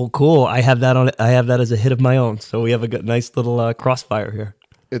performance. Oh, cool. I have that on. I have that as a hit of my own. So we have a nice little crossfire here.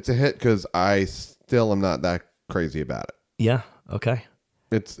 It's a hit because I still am not that crazy about it. Yeah. Okay.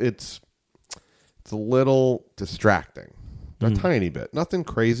 It's a little distracting, a tiny bit. Nothing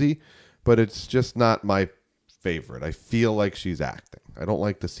crazy, but it's just not my favorite. I feel like she's acting. I don't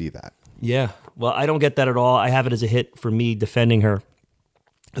like to see that. Yeah. Well, I don't get that at all. I have it as a hit for me defending her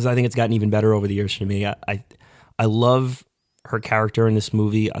because I think it's gotten even better over the years for me. I love her character in this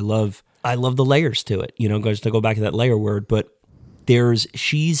movie. I love the layers to it. You know, just to go back to that layer word, but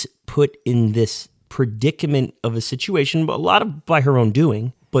she's put in this predicament of a situation, but a lot of by her own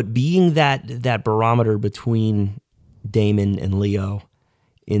doing, but being that barometer between Damon and Leo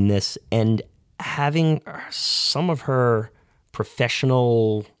in this, and having some of her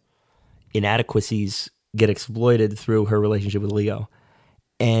professional inadequacies get exploited through her relationship with Leo,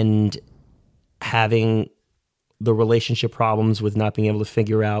 and having the relationship problems with not being able to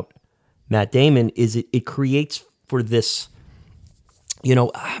figure out Matt Damon, it creates for this, you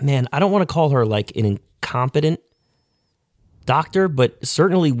know, man, I don't want to call her like an incompetent doctor, but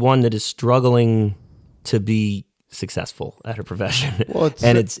certainly one that is struggling to be successful at her profession. Well,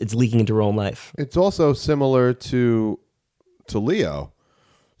 it's leaking into her own life. It's also similar to Leo.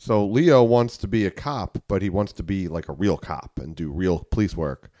 So Leo wants to be a cop, but he wants to be like a real cop and do real police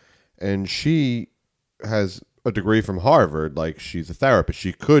work. And she has a degree from Harvard, like she's a therapist.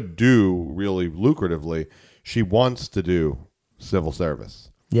 She could do really lucratively. She wants to do civil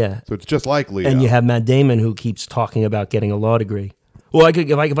service. Yeah. So it's just like Leo. And you have Matt Damon who keeps talking about getting a law degree. Well, I could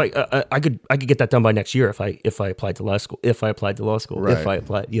get that done by next year if I applied to law school. If I applied to law school. Right. If I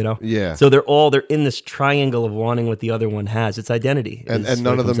applied, you know. Yeah. So they're in this triangle of wanting what the other one has. It's identity, and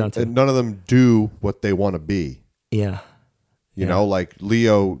none of them do what they want to be. Yeah. You know, like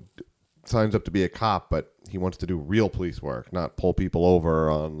Leo signs up to be a cop, but he wants to do real police work, not pull people over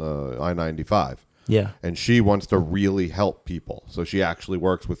on I-95. Yeah. And she wants to really help people. So she actually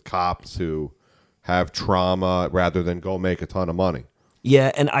works with cops who have trauma rather than go make a ton of money.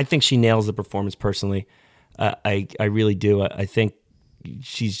 Yeah, and I think she nails the performance personally. I really do. I think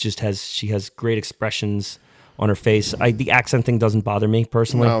she has great expressions on her face. The accent thing doesn't bother me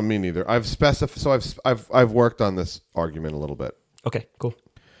personally. No, me neither. I've worked on this argument a little bit. Okay, cool.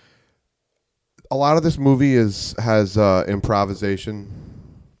 A lot of this movie has improvisation,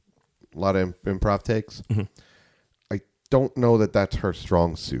 a lot of improv takes. Mm-hmm. I don't know that that's her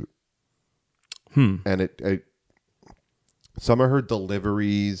strong suit. And some of her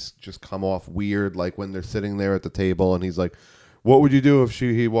deliveries just come off weird, like when they're sitting there at the table and he's like, what would you do if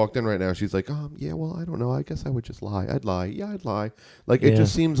he walked in right now? She's like, yeah, well, I don't know. I guess I would just lie. I'd lie. Yeah, I'd lie. Like, it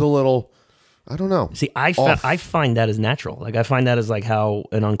just seems a little, I don't know. See, I find that as natural. Like, I find that as like how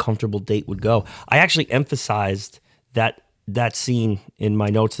an uncomfortable date would go. I actually emphasized that scene in my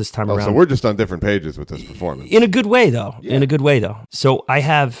notes this time around. So we're just on different pages with this performance. In a good way, though. Yeah. In a good way, though. So I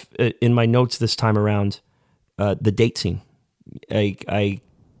have in my notes this time around the date scene. I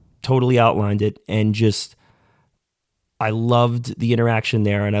totally outlined it, and just I loved the interaction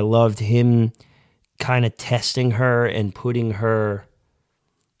there, and I loved him kind of testing her and putting her.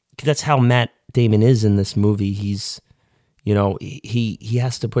 That's how Matt Damon is in this movie. He's, you know, he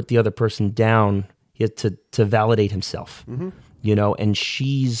has to put the other person down. He has to validate himself, you know, and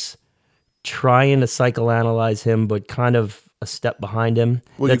she's trying to psychoanalyze him, but kind of a step behind him.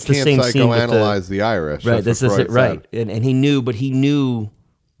 Well, that's you can't psychoanalyze the Irish. Right, that's it, right. And he knew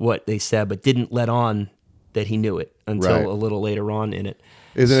what they said, but didn't let on that he knew it until a little later on in it.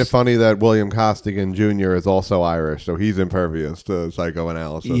 Isn't it funny that William Costigan Jr. is also Irish, so he's impervious to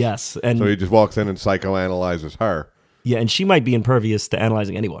psychoanalysis? Yes. And so he just walks in and psychoanalyzes her. Yeah, and she might be impervious to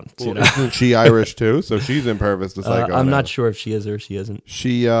analyzing anyone. Well, you know? Isn't she Irish too? So she's impervious to psychoanalysis. I'm not sure if she is or she isn't.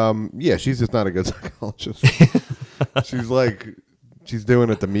 She's just not a good psychologist. She's doing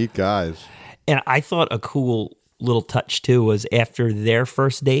it to meet guys. And I thought a cool little touch too was after their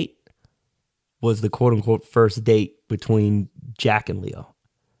first date was the quote unquote first date between Jack and Leo,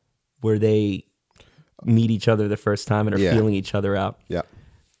 where they meet each other the first time and are feeling each other out. Yeah.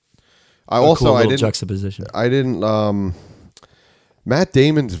 I didn't juxtaposition. I didn't. Matt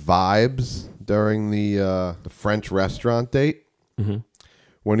Damon's vibes during the French restaurant date,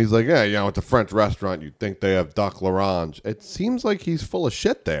 when he's like, "Yeah, you know, at the French restaurant, you'd think they have duck l'orange." It seems like he's full of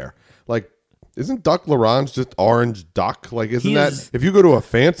shit there. Like, isn't duck l'orange just orange duck? Like, isn't that if you go to a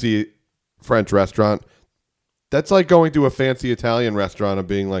fancy French restaurant, that's like going to a fancy Italian restaurant and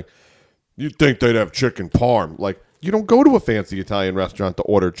being like, "You'd think they'd have chicken parm." Like, you don't go to a fancy Italian restaurant to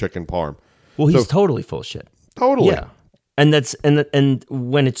order chicken parm. Well, he's totally full of shit. Totally. Yeah. And that's and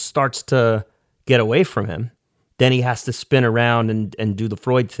when it starts to get away from him, then he has to spin around and do the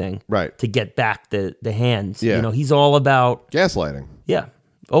Freud thing, Right. to get back the hands. Yeah. You know, he's all about Gaslighting. yeah.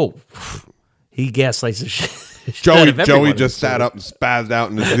 Oh, he gaslights the shit. Joey just sat up and spazzed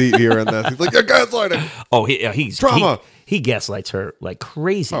out in his seat here and this. He's like, "You're gaslighting." Oh, he's Trauma. He gaslights her like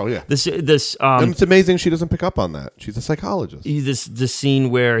crazy. Oh, yeah. This And it's amazing she doesn't pick up on that. She's a psychologist. this scene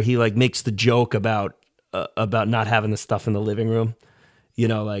where he like makes the joke about not having the stuff in the living room. You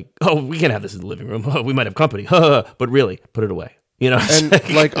know, like, oh, we can't have this in the living room. Oh, we might have company. But really, put it away. You know, And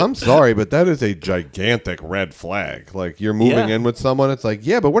like, I'm sorry, but that is a gigantic red flag. Like, you're moving Yeah. in with someone. It's like,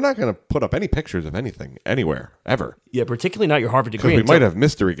 yeah, but we're not going to put up any pictures of anything anywhere ever yeah, particularly not your Harvard degree. because we might have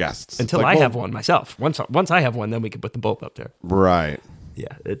mystery guests. until It's I like, well, have one myself. Once I have one, then we can put them both up there. Right. Yeah,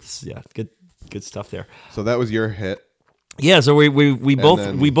 it's good stuff there. So that was your hit. Yeah, so we both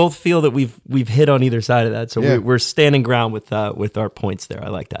then- we both feel that we've hit on either side of that. So Yeah. we're standing ground with our points there. I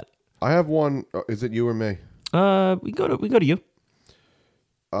like that. I have one. Is it you or me? We go to you.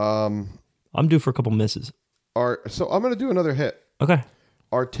 I'm due for a couple misses. So I'm going to do another hit. Okay.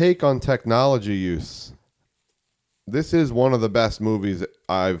 Our take on technology use. This is one of the best movies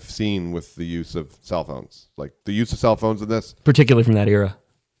I've seen with the use of cell phones. Like, the use of cell phones in this Particularly from that era.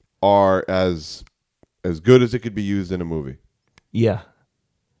 are as good as it could be used in a movie. Yeah.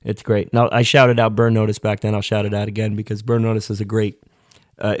 It's great. Now, I shouted out Burn Notice back then. I'll shout it out again because Burn Notice is a great...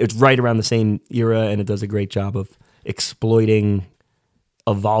 it's right around the same era, and it does a great job of exploiting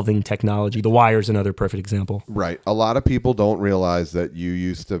evolving technology. The Wire's another perfect example. Right. A lot of people don't realize that you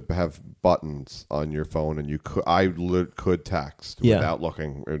used to have buttons on your phone, and I could text Yeah. without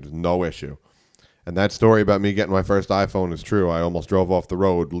looking. It was no issue. And that story about me getting my first iPhone is true. I almost drove off the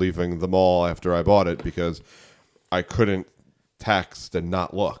road leaving the mall after I bought it because I couldn't text and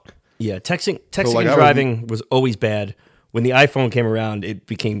not look. Yeah, texting like, and driving was always bad. When the iPhone came around, it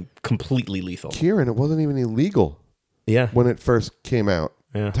became completely lethal. Kieran, it wasn't even illegal Yeah. when it first came out.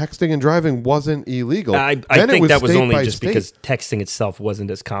 Yeah. Texting and driving wasn't illegal. I Then it think that was state only by just state. because texting itself wasn't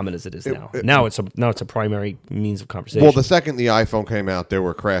as common as it is now. Now it's a primary means of conversation. Well, the second the iPhone came out, there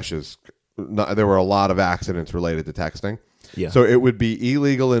were crashes. There were a lot of accidents related to texting. Yeah. So it would be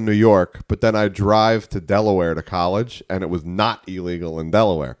illegal in New York, but then I'd drive to Delaware to college, and it was not illegal in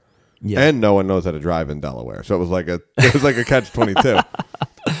Delaware. Yeah. And no one knows how to drive in Delaware. So it was like a catch-22.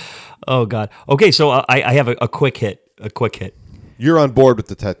 Oh God. Okay, so I have a quick hit. You're on board with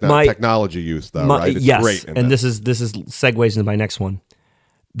the My- technology use, though, right? It's yes, great. and this is segues into my next one.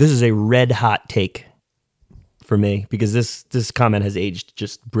 This is a red hot take for me because this comment has aged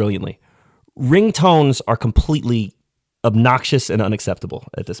just brilliantly. Ringtones are completely obnoxious and unacceptable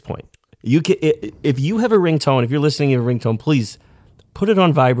at this point. You can, if you have a ringtone, if you're listening to a ringtone, please put it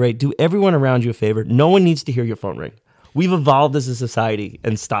on vibrate. Do everyone around you a favor. No one needs to hear your phone ring. We've evolved as a society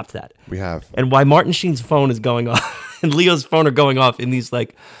and stopped that. We have. And why Martin Sheen's phone is going off and Leo's phone are going off in these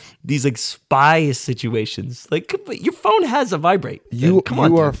spy situations. Like, your phone has a vibrate. You Come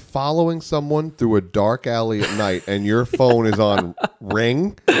on, are dude. following someone through a dark alley at night, and your phone is on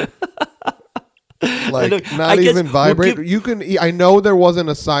ring. Like, know. not I guess even we'll vibrate. give- You can. I know there wasn't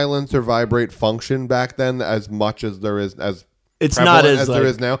a silence or vibrate function back then, as much as there is as It's prevalent not as, there like,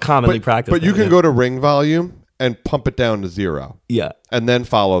 is now. commonly practiced But you now, can yeah. go to ring volume and pump it down to 0, Yeah, and then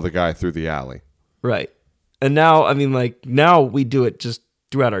follow the guy through the alley. right. And now, I mean, like, now we do it just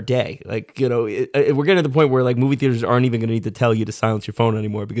throughout our day. Like, you know, we're getting to the point where, like, movie theaters aren't even going to need to tell you to silence your phone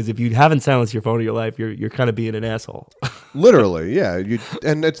anymore because if you haven't silenced your phone in your life, you're kind of being an asshole. Literally, yeah.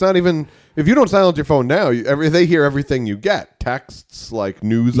 And it's not even if you don't silence your phone now. They hear everything you get: texts, like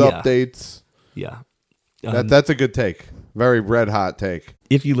news Yeah. updates. Yeah. That's a good take. Very red hot take.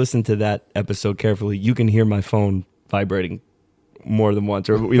 If you listen to that episode carefully, you can hear my phone vibrating more than once,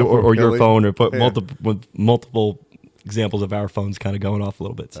 or your Really? phone, or put Yeah. multiple examples of our phones kind of going off a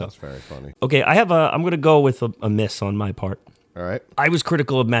little bit. So, That's very funny. okay, I'm going to go with a miss on my part. All right. I was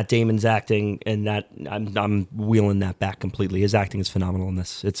critical of Matt Damon's acting, and that I'm wheeling that back completely. His acting is phenomenal in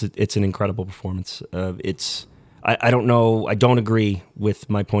this. It's an incredible performance. I don't know. I don't agree with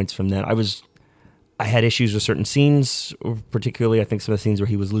my points from that. I had issues with certain scenes, particularly I think some of the scenes where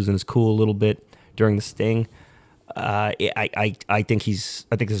he was losing his cool a little bit during the sting. I think this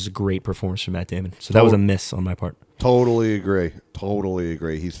is a great performance from Matt Damon. So that was a miss on my part. Totally agree.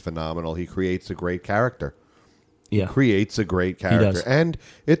 He's phenomenal. He creates a great character. Yeah. Creates a great character. does. And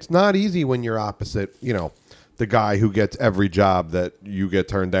it's not easy when you're opposite, the guy who gets every job that you get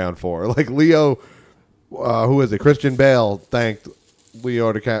turned down for. Like Leo, who is it? Christian Bale thanked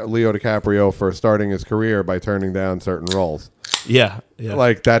Leo DiCaprio for starting his career by turning down certain roles. Yeah.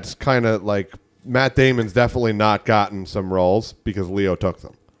 Like, that's kind of like Matt Damon's definitely not gotten some roles because Leo took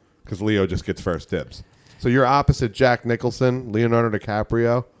them. because Leo just gets first dibs. So you're opposite Jack Nicholson, Leonardo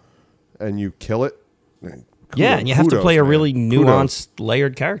DiCaprio, and you kill it. Yeah, and you have to play a really nuanced, Kudos.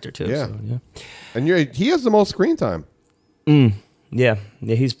 layered character too. Yeah. So, yeah. And he has the most screen time. Yeah,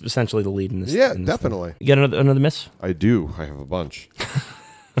 he's essentially the lead in this. Yeah, in this definitely. thing. You got another miss? I do. I have a bunch.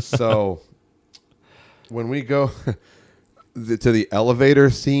 So when we go to the elevator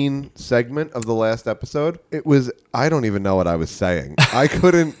scene segment of the last episode, I don't even know what I was saying. I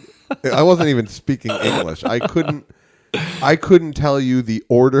wasn't even speaking English. I couldn't tell you the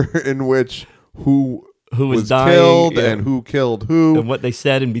order in which who was dying, killed yeah. and who killed who. And what they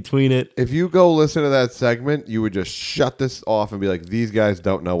said in between it. If you go listen to that segment, you would just shut this off and be like, these guys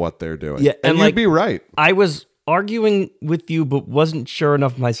don't know what they're doing. Yeah, and you'd be right. I was arguing with you, but wasn't sure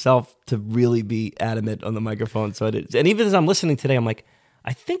enough myself to really be adamant on the microphone. So and even as I'm listening today, I'm like,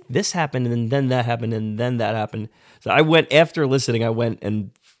 I think this happened, and then that happened, and then that happened. So I went, after listening, I went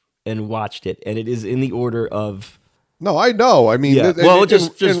and watched it, and it is in the order of... No, I know. I mean, Yeah. Well, in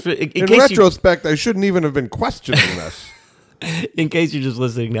case retrospect, I shouldn't even have been questioning this. In case you're just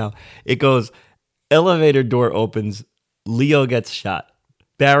listening now, it goes, elevator door opens, Leo gets shot,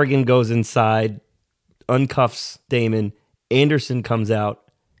 Barrigan goes inside, uncuffs Damon, Anderson comes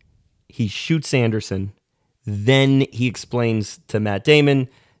out, he shoots Anderson, then he explains to Matt Damon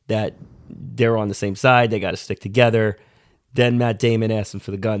that they're on the same side, they got to stick together. Then Matt Damon asks him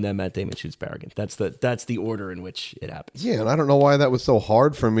for the gun. Then Matt Damon shoots Barrigan. That's the order in which it happens. Yeah, and I don't know why that was so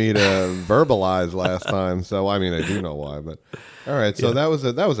hard for me to verbalize last time. So I mean, I do know why, but all right. So that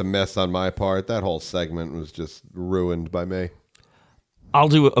was a mess on my part. That whole segment was just ruined by me. I'll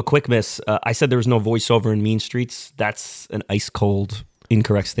do a quick miss. I said there was no voiceover in Mean Streets. That's an ice cold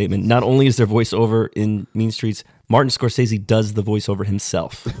incorrect statement. Not only is there voiceover in Mean Streets, Martin Scorsese does the voiceover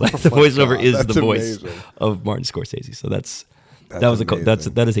himself. Like the voiceover is the voice of Martin Scorsese. So that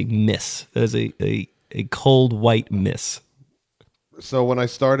is a miss. That is a cold white miss. So when I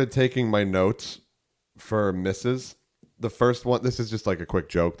started taking my notes for misses, the first one, this is just like a quick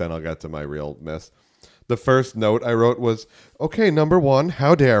joke, then I'll get to my real miss. The first note I wrote was, okay, number one,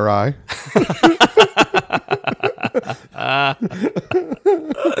 how dare I?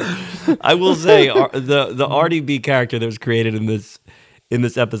 I will say the RDB character that was created in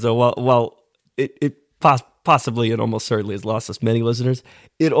this episode, while it possibly and almost certainly has lost us many listeners,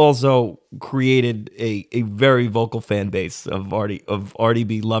 it also created a very vocal fan base of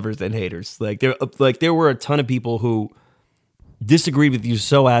RDB lovers and haters. Like there were a ton of people who disagreed with you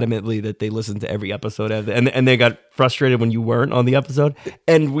so adamantly that they listened to every episode and they got frustrated when you weren't on the episode.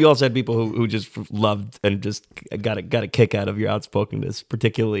 And we also had people who just loved and just got a kick out of your outspokenness,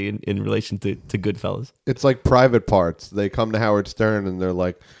 particularly in relation to Goodfellas. It's like Private Parts. They come to Howard Stern and they're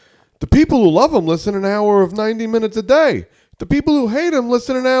like, the people who love him listen an hour of 90 minutes a day. The people who hate him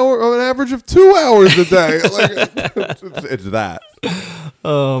listen an average of 2 hours a day. Like, it's that.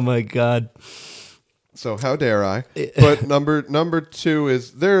 Oh my God. So how dare I? But number two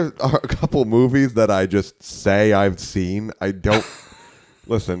is there are a couple movies that I just say I've seen. I don't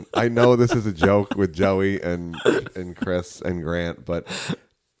listen. I know this is a joke with Joey and Chris and Grant, but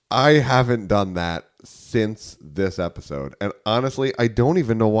I haven't done that since this episode. And honestly, I don't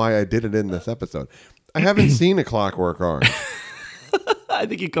even know why I did it in this episode. I haven't seen A Clockwork Orange. I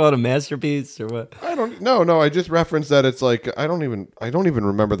think you call it a masterpiece or what? I don't. No. I just referenced that. It's like I don't even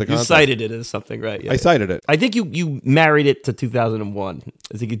remember the context. You cited it as something, right? Yeah, I cited it. I think you married it to 2001.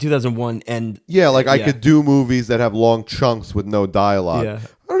 I think in 2001 and I could do movies that have long chunks with no dialogue. Yeah.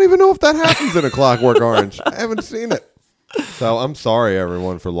 I don't even know if that happens in A Clockwork Orange. I haven't seen it, so I'm sorry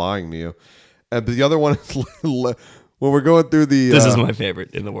everyone for lying to you. But the other one is when we're going through the. This is my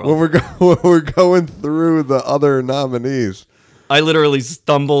favorite in the world. When we're going through the other nominees. I literally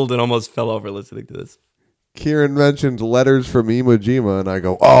stumbled and almost fell over listening to this. Kieran mentioned Letters from Iwo Jima, and I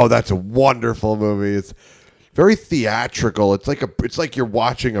go, "Oh, that's a wonderful movie. It's very theatrical. It's like you're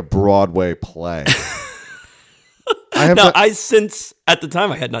watching a Broadway play." Since at the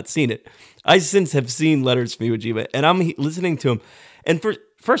time I had not seen it. I since have seen Letters from Iwo Jima, and I'm listening to him, and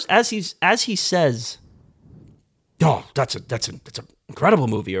first as he says, "Oh, that's an incredible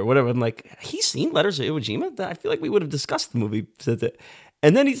movie," or whatever. I'm like, he's seen Letters of Iwo Jima? I feel like we would have discussed the movie since it.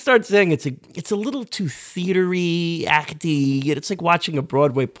 And then he starts saying it's a little too theatery, acty. It's like watching a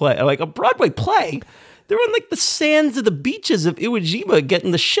Broadway play. I'm like, a Broadway play? They're on like the sands of the beaches of Iwo Jima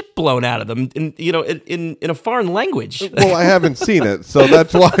getting the shit blown out of them in a foreign language. Well, I haven't seen it, so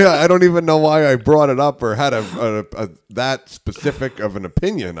that's why I don't even know why I brought it up or had a that specific of an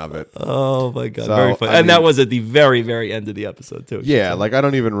opinion of it. Oh my God, very funny. That was at the very, very end of the episode too. Yeah, like I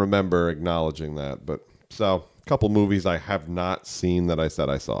don't even remember acknowledging that, but so A couple movies I have not seen that I said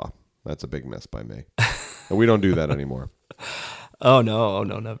I saw. That's a big miss by me. And we don't do that anymore. Oh no,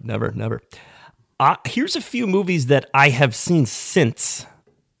 never. Here's a few movies that I have seen since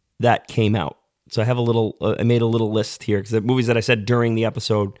that came out. So I have I made a little list here because the movies that I said during the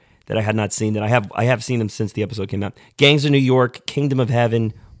episode that I had not seen, that I have seen them since the episode came out. Gangs of New York, Kingdom of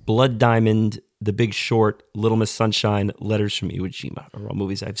Heaven, Blood Diamond, The Big Short, Little Miss Sunshine, Letters from Iwo Jima are all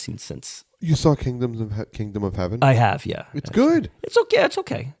movies I've seen since. You saw Kingdom of Heaven? I have, yeah. It's good. It's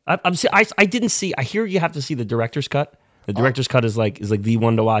okay. I didn't see. I hear you have to see the director's cut. The director's cut is like the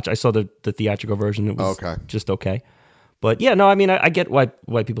one to watch. I saw the theatrical version. It was just okay. But yeah, no, I mean I get why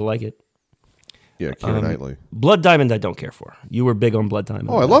people like it. Yeah, Keira Knightley. Blood Diamond I don't care for. You were big on Blood Diamond.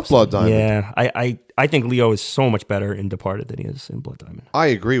 Oh, I love Blood Diamond. Yeah, I think Leo is so much better in Departed than he is in Blood Diamond. I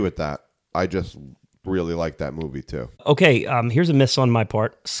agree with that. I just really like that movie too. Okay, here's a miss on my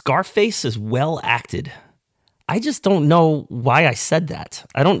part. Scarface is well acted. I just don't know why I said that.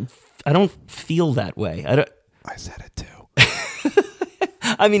 I don't feel that way. I said it too.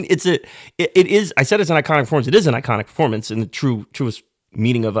 I mean, it is. I said it's an iconic performance. It is an iconic performance in the truest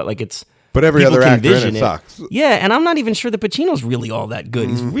meaning of it. Like it's. But every other actor in it sucks. Yeah, and I'm not even sure that Pacino's really all that good.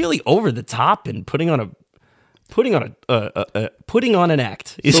 He's really over the top and putting on an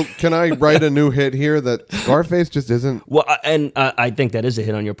act. So can I write a new hit here that Scarface just isn't? Well, and I think that is a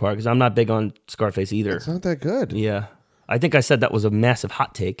hit on your part because I'm not big on Scarface either. It's not that good. Yeah, I think I said that was a massive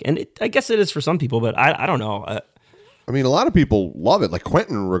hot take, and I guess it is for some people, but I don't know. I mean, a lot of people love it. Like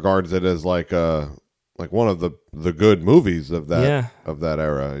Quentin regards it as like one of the good movies of that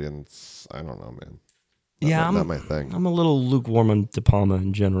era, and I don't know, man. Not my thing. I'm a little lukewarm on De Palma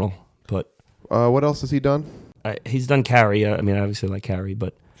in general, but what else has he done? He's done Carrie. I mean, I obviously like Carrie,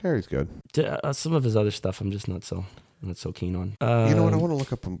 but Carrie's good. Some of his other stuff, I'm just not so keen on. You know what? I want to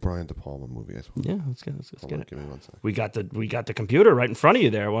look up a Brian De Palma movie. Yeah, let's get it. Give me 1 second. We got the computer right in front of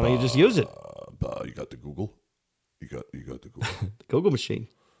you there. Why don't you just use it? You got the Google. You got the Google. The Google machine.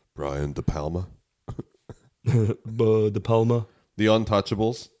 Brian De Palma. De Palma. The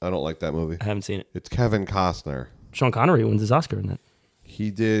Untouchables. I don't like that movie. I haven't seen it. It's Kevin Costner. Sean Connery wins his Oscar in that. He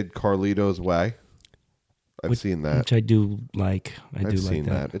did Carlito's Way. I've seen that. Which I do like. I've seen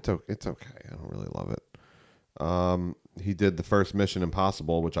that. It's okay. I don't really love it. He did the first Mission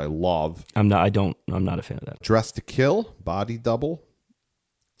Impossible, which I love. I'm not a fan of that. Dress to Kill, Body Double,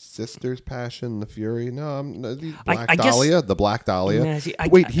 Sister's Passion, The Fury. No, Black Dahlia. The Black Dahlia. Yeah, see,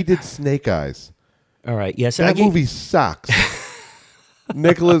 he did Snake Eyes. All right. Yes. That movie sucks.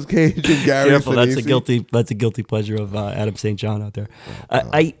 Nicolas Cage and Gary Careful, Sinise. that's a guilty pleasure of Adam St. John out there.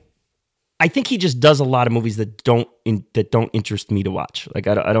 I think he just does a lot of movies that don't interest me to watch. Like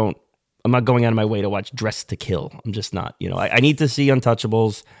I'm not going out of my way to watch Dress to Kill. I'm just not. I need to see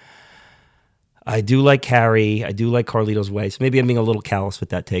Untouchables. I do like Carrie. I do like Carlito's Way. So maybe I'm being a little callous with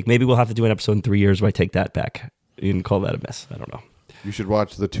that take. Maybe we'll have to do an episode in 3 years where I take that back. You can call that a mess. I don't know. You should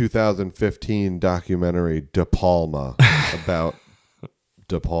watch the 2015 documentary De Palma about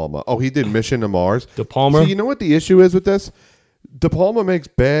De Palma. Oh, he did Mission to Mars. De Palma. So you know what the issue is with this? De Palma makes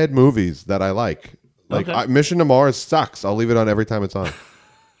bad movies that I like. Mission to Mars sucks. I'll leave it on every time it's on.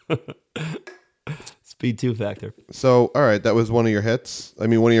 Speed 2 factor. So, all right, that was one of your hits. I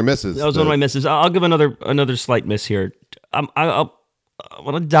mean, one of your misses. That was one of my misses. I'll give another slight miss here. I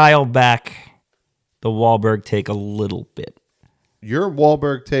want to dial back the Wahlberg take a little bit. Your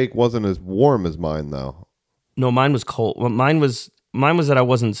Wahlberg take wasn't as warm as mine, though. No, mine was cold. Well, mine was that I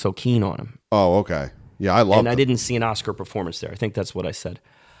wasn't so keen on him. Oh, okay. Yeah, I love it. And I didn't see an Oscar performance there. I think that's what I said.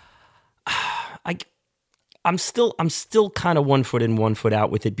 I'm still kind of 1 foot in, 1 foot out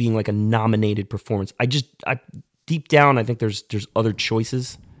with it being like a nominated performance. I deep down, I think there's other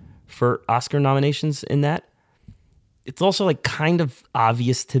choices for Oscar nominations in that. It's also like kind of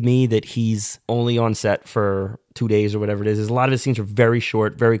obvious to me that he's only on set for 2 days or whatever it is. A lot of his scenes are very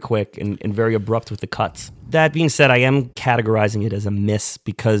short, very quick, and very abrupt with the cuts. That being said, I am categorizing it as a miss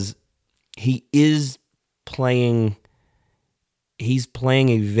because he's playing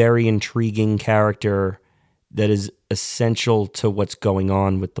a very intriguing character that is essential to what's going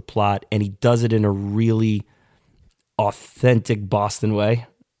on with the plot, and he does it in a really authentic Boston way.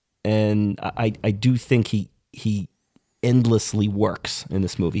 And I do think he endlessly works in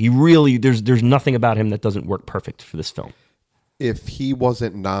this movie. He really there's nothing about him that doesn't work perfect for this film. If he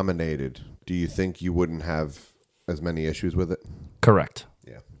wasn't nominated, do you think you wouldn't have as many issues with it? Correct.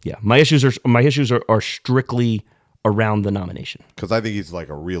 Yeah. My issues are strictly around the nomination. Because I think he's like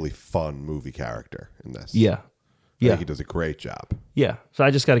a really fun movie character in this. Yeah. I think he does a great job. Yeah. So I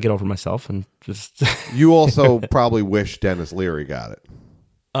just got to get over myself and just. You also probably wish Dennis Leary got it.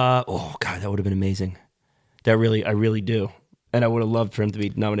 Oh God, that would have been amazing. I really do. And I would have loved for him to be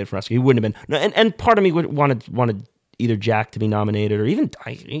nominated for an Oscar. He wouldn't have been. No, and part of me would wanted either Jack to be nominated or even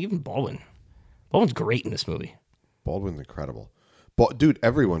Baldwin. Baldwin's great in this movie. Baldwin's incredible. Dude,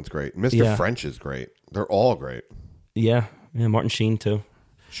 everyone's great. Mr. French is great. They're all great. Yeah, Martin Sheen too.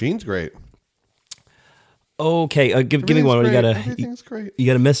 Sheen's great. Okay, give me one. Everything's great. You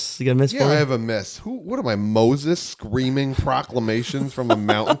got a miss. You got a miss. Yeah, I have a miss. What am I, Moses, screaming proclamations from a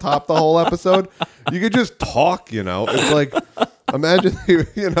mountaintop the whole episode? You could just talk. It's like imagine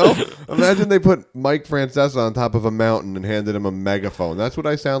they put Mike Francesa on top of a mountain and handed him a megaphone. That's what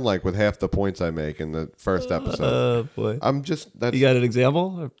I sound like with half the points I make in the first episode. Oh boy, You got an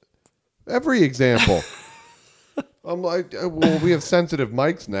example? Every example. I'm like, well, we have sensitive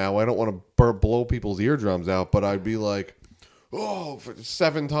mics now. I don't want to blow people's eardrums out, but I'd be like, for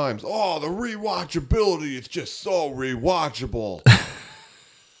 7 times. Oh, the rewatchability, it's just so rewatchable.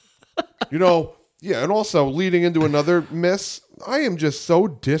 Yeah, and also leading into another miss, I am just so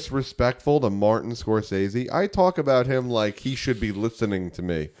disrespectful to Martin Scorsese. I talk about him like he should be listening to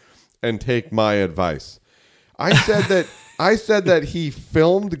me and take my advice. I said that he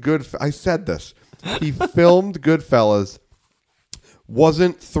filmed I said this. He filmed Goodfellas,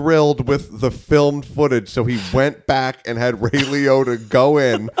 wasn't thrilled with the filmed footage, so he went back and had Ray Liotta go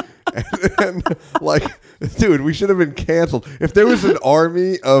in and dude, we should have been canceled. If there was an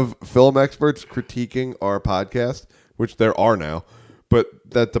army of film experts critiquing our podcast, which there are now, but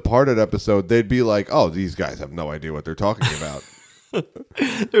that Departed episode, they'd be like, oh, these guys have no idea what they're talking about.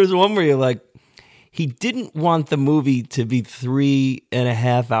 There's one where you're like, he didn't want the movie to be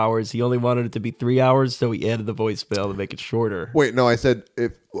 3.5 hours. He only wanted it to be 3 hours, so he added the voicemail to make it shorter. Wait, no, I said,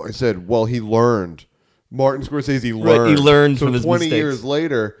 well, he learned. Martin Scorsese learned. Right, he learned from his 20 mistakes. years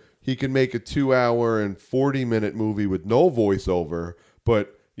later, he can make a 2-hour and 40-minute movie with no voiceover,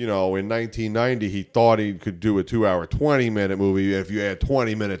 but, in 1990, he thought he could do a 2-hour, 20-minute movie if you add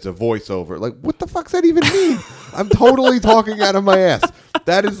 20 minutes of voiceover. Like, what the fuck's that even mean? I'm totally talking out of my ass.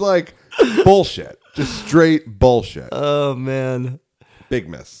 That is like bullshit. Just straight bullshit. Oh, man. Big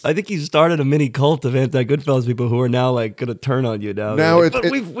miss. I think you started a mini cult of anti-Goodfellas people who are now like going to turn on you now.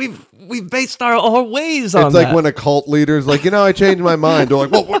 We've based our ways on that. It's like when a cult leader's like, I changed my mind. They're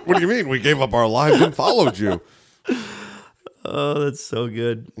like, well, what do you mean? We gave up our lives and followed you. Oh, that's so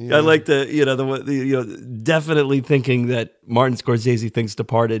good. Yeah. I like definitely thinking that Martin Scorsese thinks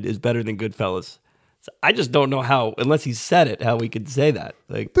Departed is better than Goodfellas. So I just don't know how, unless he said it, how we could say that.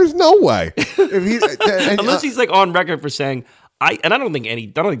 Like, there's no way. Unless he's like on record for saying, I don't think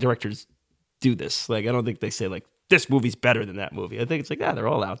directors do this. Like, I don't think they say like this movie's better than that movie. I think it's like, they're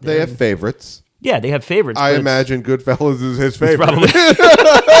all out there. They have favorites. Yeah, they have favorites. I imagine Goodfellas is his favorite.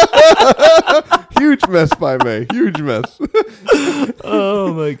 Huge mess by me. Huge mess.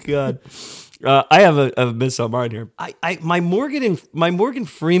 Oh my God. I have a miss on mine here. My Morgan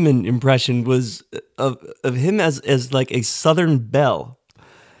Freeman impression was of him as like a Southern belle.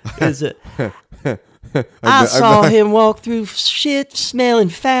 Is it? I saw him walk through shit smelling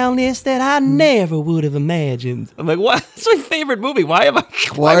foulness that I never would have imagined. I'm like, what? It's my favorite movie. Why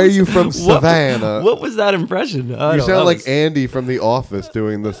are you from Savannah? What was that impression? You sound like Andy from The Office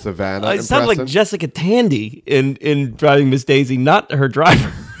doing the Savannah impression. I sound like Jessica Tandy in Driving Miss Daisy, not her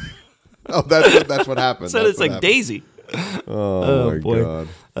driver. Oh, that's what happened. So it's like happened. Daisy. Oh my boy. God.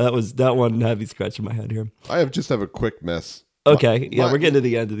 That one had me scratching my head here. I just have a quick miss. Okay, we're getting to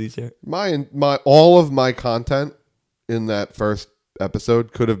the end of these here. All of my content in that first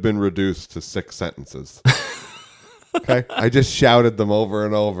episode could have been reduced to 6 sentences. Okay, I just shouted them over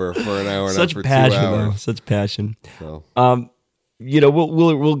and over for an hour and a half, for 2 hours. Such passion. So.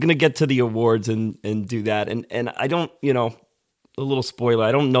 We're gonna get to the awards and do that, and I don't, a little spoiler,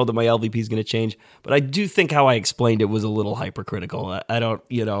 I don't know that my LVP is going to change, but I do think how I explained it was a little hypercritical. I don't,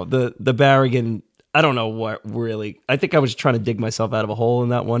 the Barrigan, I don't know what really. I think I was trying to dig myself out of a hole in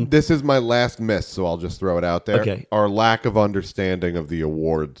that one. This is my last miss, so I'll just throw it out there. Okay. Our lack of understanding of the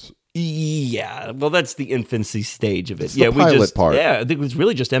awards. Yeah, well, that's the infancy stage of it. It's the pilot part. Yeah, I think it was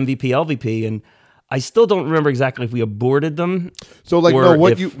really just MVP, LVP, and I still don't remember exactly if we aborted them. So,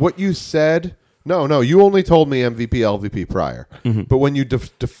 what you said. No, you only told me MVP, LVP prior. Mm-hmm. But when you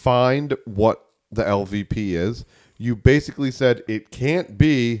defined what the LVP is, you basically said it can't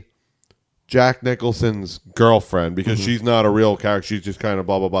be Jack Nicholson's girlfriend because she's not a real character. She's just kind of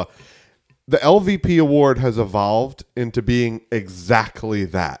blah, blah, blah. The LVP award has evolved into being exactly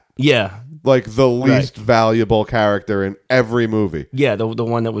that. Yeah. Like the least valuable character in every movie. Yeah, the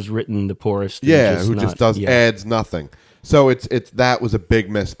one that was written the poorest. Yeah, who just adds nothing. So it's that was a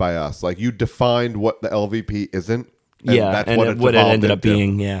big miss by us. Like you defined what the LVP isn't. And that's what it ended up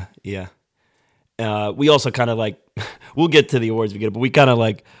being. Yeah. We also kind of like, we'll get to the awards we get, but we kind of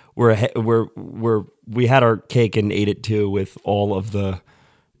like we had our cake and ate it too with all of the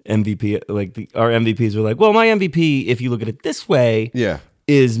MVP. Like our MVPs were like, well, my MVP, if you look at it this way, Yeah.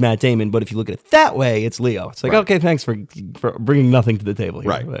 is Matt Damon, but if you look at it that way, it's Leo. It's like, Right. okay, thanks for bringing nothing to the table here.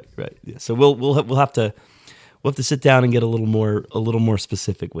 Right. Yeah. So we'll have to sit down and get a little more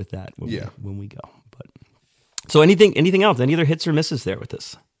specific with that when we go. But so anything else? Any other hits or misses there with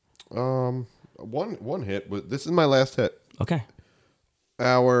this? One hit. This is my last hit. Okay.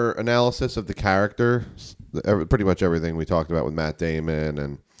 Our analysis of the character, pretty much everything we talked about with Matt Damon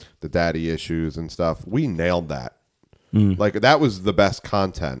and the daddy issues and stuff, we nailed that. Like, that was the best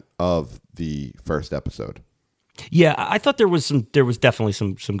content of the first episode. Yeah, I thought there was definitely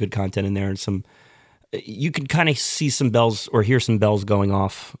some good content in there, and some you could kind of see some bells or hear some bells going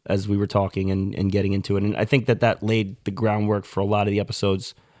off as we were talking and getting into it. And I think that laid the groundwork for a lot of the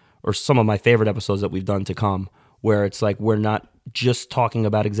episodes, or some of my favorite episodes that we've done to come, where it's like we're not just talking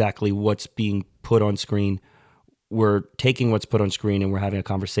about exactly what's being put on screen. We're taking what's put on screen and we're having a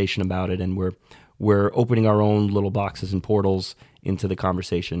conversation about it, and we're opening our own little boxes and portals into the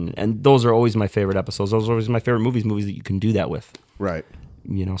conversation. And those are always my favorite episodes. Those are always my favorite movies that you can do that with. Right.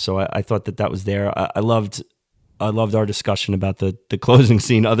 So I thought that was there. I loved our discussion about the closing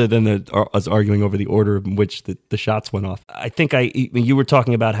scene, other than us arguing over the order in which the shots went off. I think you were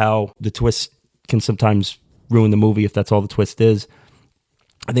talking about how the twist can sometimes ruin the movie if that's all the twist is.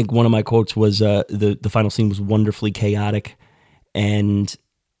 I think one of my quotes was the final scene was wonderfully chaotic, and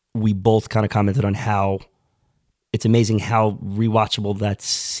we both kind of commented on how it's amazing how rewatchable that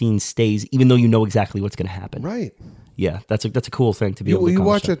scene stays, even though you know exactly what's going to happen. Right. Yeah, that's a cool thing to be able to You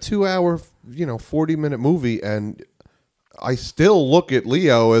watch a 2-hour, 40-minute movie, and I still look at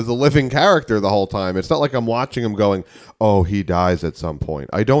Leo as a living character the whole time. It's not like I'm watching him going, oh, he dies at some point.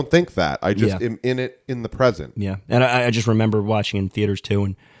 I don't think that. I just am in it in the present. Yeah, and I just remember watching in theaters too,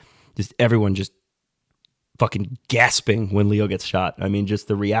 and just everyone just fucking gasping when Leo gets shot. I mean, just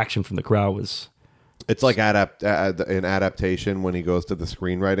the reaction from the crowd was... It's like an adaptation when he goes to the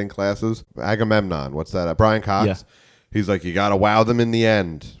screenwriting classes. Agamemnon, what's that? Brian Cox. Yeah. He's like, you got to wow them in the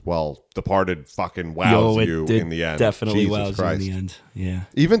end. Well, Departed fucking wows you in the end. Definitely Jesus wows Christ. you in the end. Yeah.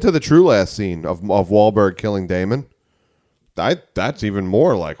 Even to the true last scene of Wahlberg killing Damon. That's even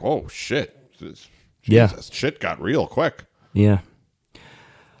more like, oh, shit. Jesus, shit got real quick. Yeah.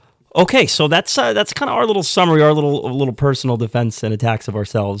 Okay, so that's kind of our little summary, our little personal defense and attacks of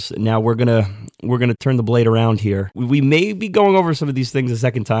ourselves. Now we're gonna turn the blade around here. We may be going over some of these things a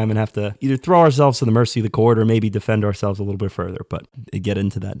second time and have to either throw ourselves to the mercy of the court or maybe defend ourselves a little bit further. But get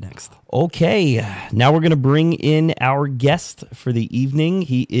into that next. Okay, now we're gonna bring in our guest for the evening.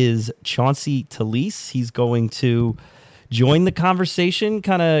 He is Chauncey Talese. He's going to join the conversation,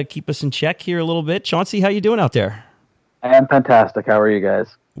 kind of keep us in check here a little bit. Chauncey, how you doing out there? I am fantastic. How are you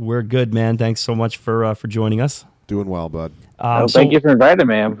guys? We're good, man. Thanks so much for joining us. Doing well, bud. Thank you for inviting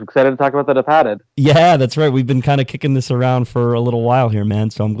me. I'm excited to talk about The Departed. Yeah, that's right. We've been kind of kicking this around for a little while here, man.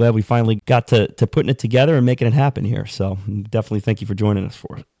 So I'm glad we finally got to putting it together and making it happen here. So definitely thank you for joining us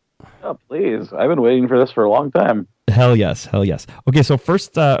for it. Oh, please. I've been waiting for this for a long time. Hell yes. Okay, so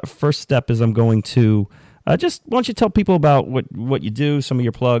first step is I'm going to just why don't you tell people about what you do, some of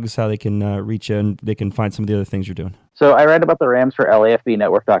your plugs, how they can reach you, and they can find some of the other things you're doing. So I write about the Rams for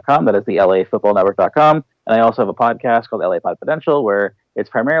LAFBnetwork.com. That is the LAFootballNetwork.com. And I also have a podcast called LA Podfidential, where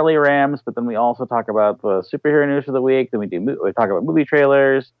it's primarily Rams, but then we also talk about the superhero news for the week. Then we talk about movie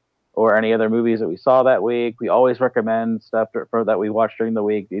trailers or any other movies that we saw that week. We always recommend stuff that we watched during the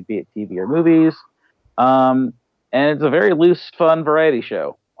week, be it TV or movies. And it's a very loose, fun variety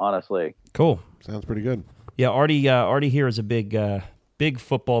show, honestly. Cool. Sounds pretty good. Yeah, Artie here is a big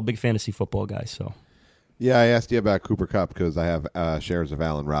fantasy football guy. So. Yeah, I asked you about Cooper Kupp because I have shares of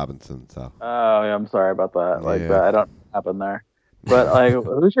Allen Robinson. So. Oh, yeah, I'm sorry about that. That I don't happen there. But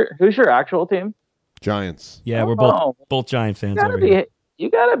who's your actual team? Giants. Yeah, we're both Giant fans over here.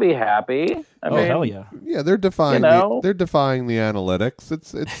 You gotta be happy. I mean, hell yeah. Yeah, they're defying they're defying the analytics.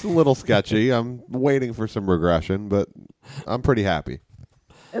 It's a little sketchy. I'm waiting for some regression, but I'm pretty happy.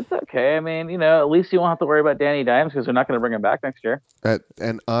 It's okay. I mean, at least you won't have to worry about Danny Dimes because they're not going to bring him back next year.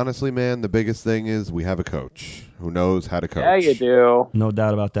 And honestly, man, the biggest thing is we have a coach who knows how to coach. Yeah, you do. No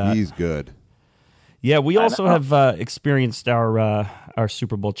doubt about that. He's good. Yeah, we also have experienced our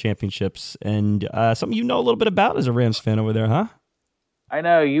Super Bowl championships, and something a little bit about as a Rams fan over there, huh? I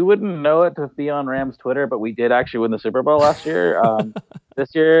know. You wouldn't know it to be on Rams Twitter, but we did actually win the Super Bowl last year.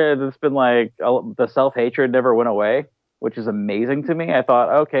 This year, it's been like the self-hatred never went away, which is amazing to me. I thought,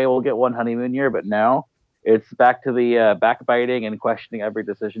 okay, we'll get one honeymoon year, but no. It's back to the backbiting and questioning every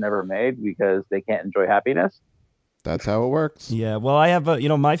decision ever made because they can't enjoy happiness. That's how it works. Yeah, well, I have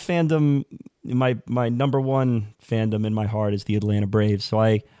my fandom, my number one fandom in my heart is the Atlanta Braves. So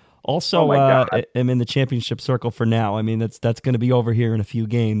I also am in the championship circle for now. I mean, that's going to be over here in a few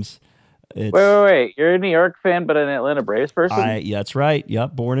games. Wait! You're a New York fan, but an Atlanta Braves person? Yeah, that's right.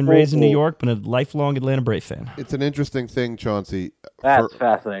 Yep, born and raised in New York, but a lifelong Atlanta Brave fan. It's an interesting thing, Chauncey. That's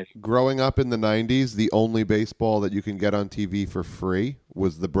fascinating. Growing up in the 90s, the only baseball that you can get on TV for free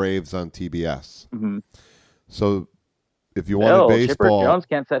was the Braves on TBS. Mm-hmm. So if you wanted baseball, Chipper Jones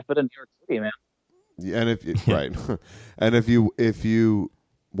can't set foot in New York City, man. And right, and if you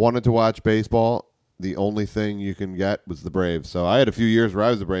wanted to watch baseball, the only thing you can get was the Braves. So I had a few years where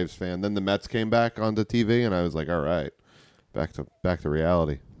I was a Braves fan. Then the Mets came back onto TV, and I was like, all right, back to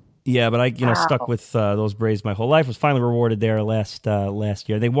reality. Yeah, but I stuck with those Braves my whole life. Was finally rewarded there last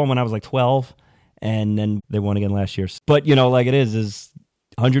year. They won when I was like 12, and then they won again last year. But like it is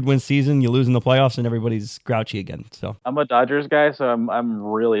 100-win season, you lose in the playoffs, and everybody's grouchy again. So I'm a Dodgers guy, so I'm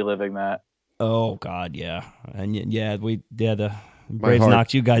really living that. Oh God, yeah, and the Braves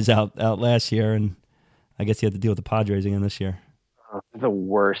knocked you guys out last year, and I guess you had to deal with the Padres again this year. The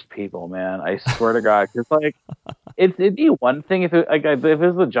worst people, man. I swear to God, because like it'd be one thing if it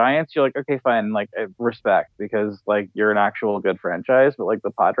was the Giants, you're like, okay, fine, like respect because like you're an actual good franchise, but like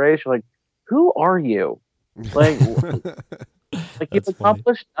the Padres, you're like, who are you? Like, you've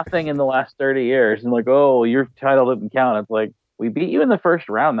accomplished nothing in the last 30 years, and like, oh, your title didn't count. It's like we beat you in the first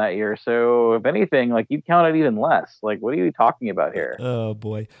round that year, so if anything, like you counted even less. Like, what are you talking about here? Oh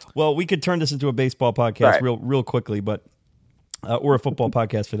boy. Well, we could turn this into a baseball podcast real quickly, but. Or a football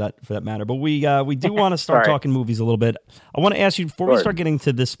podcast for that matter. But we do want to start talking movies a little bit. I want to ask you, before we start getting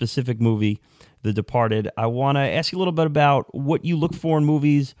to this specific movie, The Departed, I want to ask you a little bit about what you look for in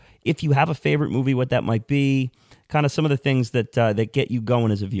movies, if you have a favorite movie, what that might be, kind of some of the things that get you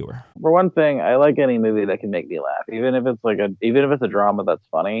going as a viewer. For one thing, I like any movie that can make me laugh, even if it's a drama that's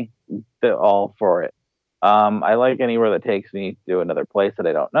funny. All for it. I like anywhere that takes me to another place that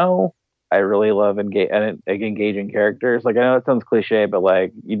I don't know. I really love engaging characters. Like, I know it sounds cliche, but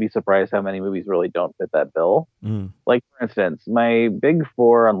like you'd be surprised how many movies really don't fit that bill. Like, for instance, my big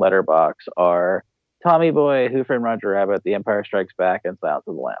four on Letterboxd are Tommy Boy, Who Framed Roger Rabbit, The Empire Strikes Back, and Silence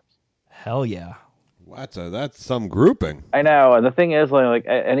of the Lambs. Hell yeah. That's some grouping. I know. And the thing is, like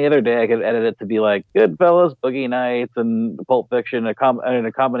any other day, I could edit it to be like Goodfellas, Boogie Nights, and Pulp Fiction, a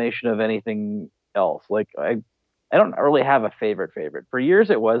combination of anything else. Like, I don't really have a favorite. For years,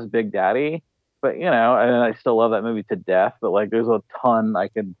 it was Big Daddy, but and I still love that movie to death. But like, there's a ton I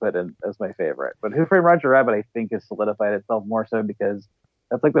could put in as my favorite. But Who Framed Roger Rabbit, I think, has solidified itself more so because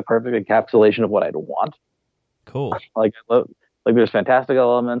that's like the perfect encapsulation of what I'd want. Cool. Like, there's fantastic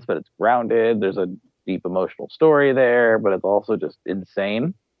elements, but it's grounded. There's a deep emotional story there, but it's also just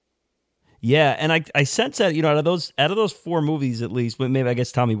insane. Yeah, and I sense that out of those four movies at least, but maybe I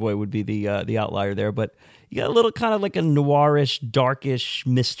guess Tommy Boy would be the outlier there, but you got a little kind of like a noirish, darkish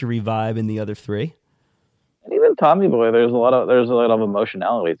mystery vibe in the other three. And even Tommy Boy, there's a lot of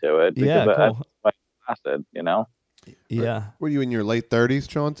emotionality to it. Yeah, cool. I lasted, Yeah. Were you in your late 30s,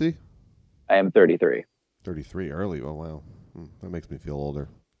 Chauncey? I am 33. 33, early. Oh wow, that makes me feel older.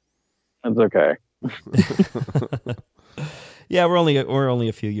 It's okay. Yeah, we're only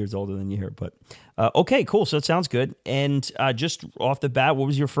a few years older than you here, but okay, cool. So it sounds good. And just off the bat, what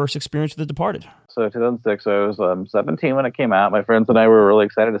was your first experience with The Departed? So 2006, I was 17 when it came out. My friends and I were really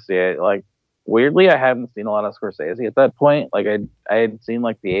excited to see it. Like, weirdly, I hadn't seen a lot of Scorsese at that point. Like, I had seen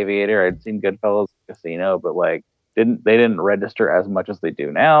like The Aviator, I'd seen Goodfellas, Casino, but like they didn't register as much as they do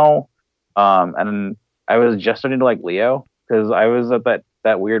now. And I was just starting to like Leo because I was at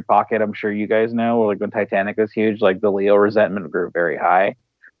that weird pocket, I'm sure you guys know, where like when Titanic was huge, like the Leo resentment grew very high.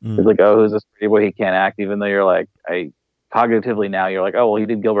 It's like, oh, who's this pretty boy? He can't act, even though you're like, cognitively now you're like, oh, well, he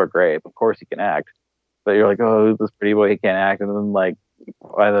did Gilbert Grape, of course he can act. But you're like, oh, who's this pretty boy? He can't act. And then like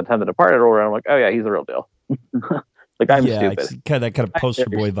by the time The Departed rolled around, I'm like, oh yeah, he's the real deal. Like, I'm stupid. That kind of poster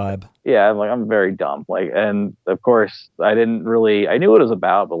boy vibe. Yeah, I'm very dumb. Like, and of course, I knew what it was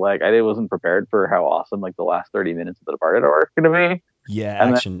about, but like, I wasn't prepared for how awesome like the last 30 minutes of The Departed are going to be.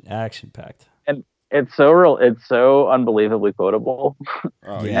 Yeah, action packed. And it's so real. It's so unbelievably quotable.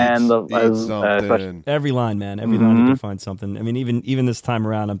 Oh, yeah. And every line, man, every line you can find something. I mean, even this time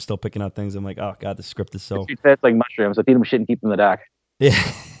around, I'm still picking out things. I'm like, oh god, the script is so. It's like mushrooms. So feed them shit and keep them in the dark. Yeah.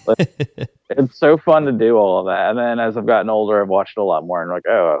 It's so fun to do all of that. And then as I've gotten older, I've watched a lot more and like,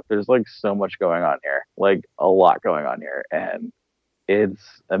 oh, there's like so much going on here, like a lot going on here, and it's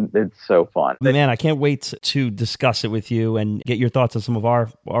so fun. Man, I can't wait to discuss it with you and get your thoughts on some of our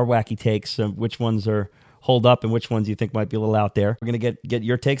wacky takes. Which ones are hold up and which ones you think might be a little out there. We're going to get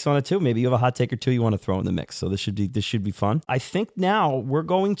your takes on it too. Maybe you have a hot take or two you want to throw in the mix. So this should be fun. I think now we're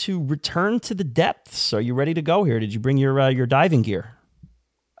going to return to the depths. Are you ready to go here? Did you bring your diving gear?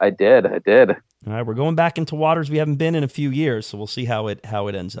 I did. All right, we're going back into waters we haven't been in a few years, so we'll see how it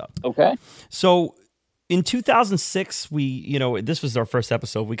ends up. Okay. So in 2006, this was our first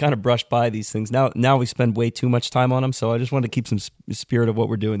episode. We kind of brushed by these things. Now we spend way too much time on them, so I just wanted to keep some spirit of what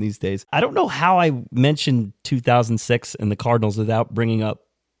we're doing these days. I don't know how I mentioned 2006 and the Cardinals without bringing up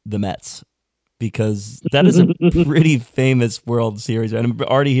the Mets, because that is a pretty famous World Series. And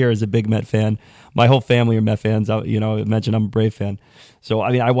Artie here is a big Met fan. My whole family are Met fans. I mentioned I'm a Brave fan. So,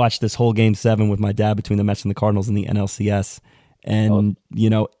 I mean, I watched this whole Game 7 with my dad between the Mets and the Cardinals in the NLCS. And,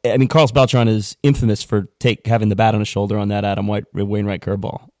 Carlos Beltran is infamous for having the bat on his shoulder on that Adam Wainwright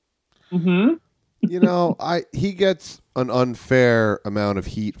curveball. Mm-hmm. He gets an unfair amount of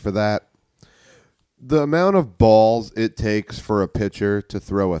heat for that. The amount of balls it takes for a pitcher to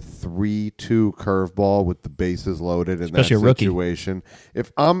throw a 3-2 curveball with the bases loaded in Especially that situation.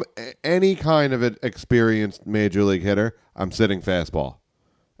 If I'm any kind of an experienced major league hitter, I'm sitting fastball,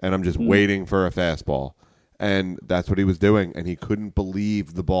 and I'm just waiting for a fastball. And that's what he was doing, and he couldn't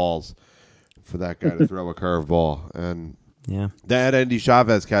believe the balls for that guy to throw a curveball. And that Andy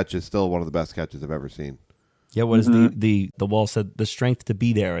Chavez catch is still one of the best catches I've ever seen. Yeah, what is the wall said? The strength to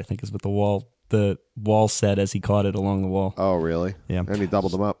be there, I think, is what the wall said as he caught it along the wall. Oh, really? Yeah. And he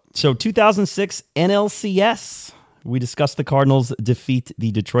doubled them up. So 2006 NLCS. We discussed the Cardinals defeat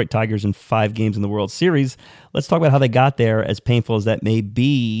the Detroit Tigers in 5 games in the World Series. Let's talk about how they got there, as painful as that may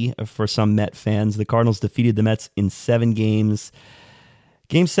be for some Met fans. The Cardinals defeated the Mets in 7 games.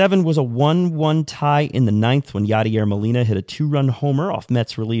 Game 7 was a 1-1 tie in the 9th when Yadier Molina hit a 2-run homer off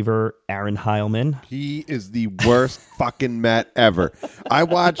Mets reliever Aaron Heilman. He is the worst fucking Met ever. I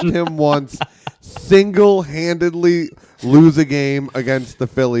watched him once single-handedly lose a game against the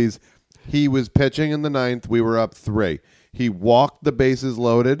Phillies. He was pitching in the 9th. We were up 3. He walked the bases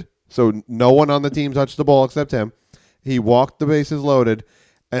loaded, so no one on the team touched the ball except him. He walked the bases loaded,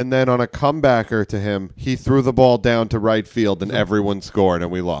 and then on a comebacker to him, he threw the ball down to right field, and everyone scored, and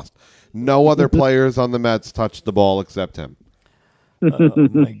we lost. No other players on the Mets touched the ball except him. Oh,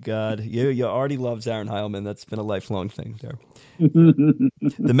 my God. You already loves Aaron Heilman. That's been a lifelong thing there.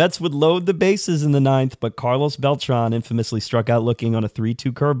 The Mets would load the bases in the 9th, but Carlos Beltran infamously struck out looking on a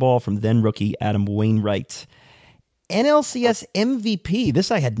 3-2 curveball from then-rookie Adam Wainwright. NLCS MVP.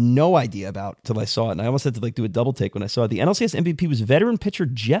 This I had no idea about until I saw it, and I almost had to do a double take when I saw it. The NLCS MVP was veteran pitcher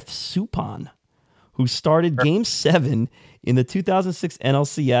Jeff Suppan, who started Game 7 in the 2006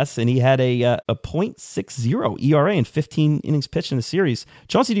 NLCS, and he had a .60 ERA in 15 innings pitched in the series.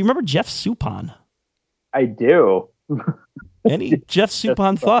 Chauncey, do you remember Jeff Suppan? I do. Any Jeff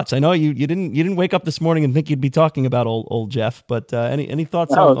Suppan thoughts? I know you didn't wake up this morning and think you'd be talking about old Jeff, but any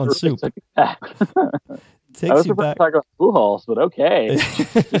thoughts on Soup? I was supposed to talk about Pujols, but okay.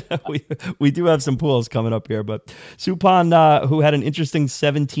 we do have some Pujols coming up here, but Suppan, who had an interesting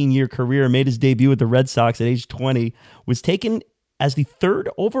 17-year career, made his debut with the Red Sox at age 20, was taken as the 3rd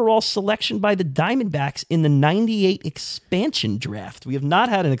overall selection by the Diamondbacks in the 98 expansion draft. We have not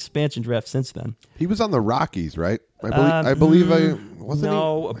had an expansion draft since then. He was on the Rockies, right? I believe wasn't he?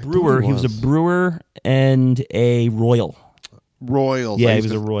 No, a Brewer. He was a Brewer and a Royal. Royals. Yeah, he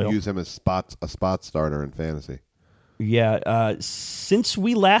was a Royal. Use him as a spot starter in fantasy. Yeah. Since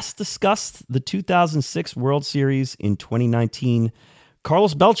we last discussed the 2006 World Series in 2019,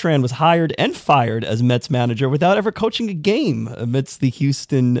 Carlos Beltran was hired and fired as Mets manager without ever coaching a game amidst the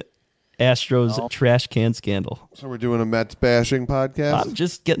Houston Astros trash can scandal. So we're doing a Mets bashing podcast? I'm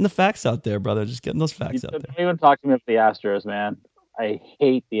just getting the facts out there, brother. Just getting those facts out there. Don't even talk to me about the Astros, man. I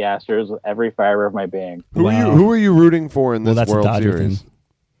hate the Astros with every fiber of my being. Who are you rooting for in this World Series? Thing.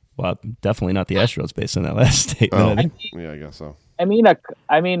 Well, definitely not the Astros based on that last statement. Yeah, I guess so. I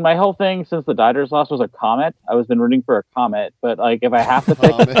mean, my whole thing since the Dodgers lost was a Comet. I was been rooting for a Comet, but if I have to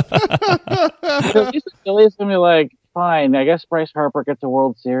pick, at least the Phillies gonna be like, fine. I guess Bryce Harper gets a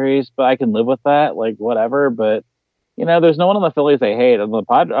World Series, but I can live with that. Whatever. But there's no one on the Phillies I hate. On the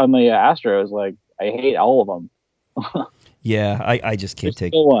Astros, I hate all of them. Yeah, I just can't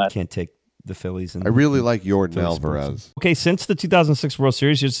take the Phillies. I really like Yordan Alvarez. Okay, since the 2006 World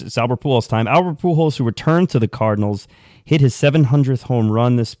Series, it's Albert Pujols' time. Albert Pujols, who returned to the Cardinals, hit his 700th home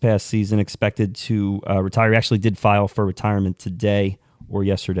run this past season, expected to retire. He actually did file for retirement today or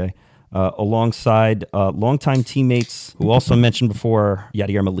yesterday, alongside longtime teammates who also mentioned before,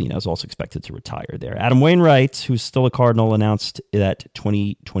 Yadier Molina is also expected to retire there. Adam Wainwright, who's still a Cardinal, announced that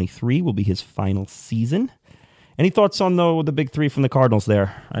 2023 will be his final season. Any thoughts on the big three from the Cardinals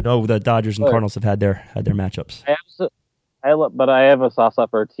there? I know the Dodgers and Cardinals have had their matchups. But I have a soft spot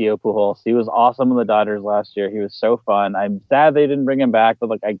for Tio Pujols. He was awesome in the Dodgers last year. He was so fun. I'm sad they didn't bring him back, but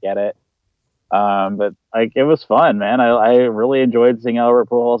like I get it. But like it was fun, man. I really enjoyed seeing Albert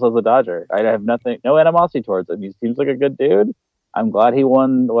Pujols as a Dodger. I have no animosity towards him. He seems like a good dude. I'm glad he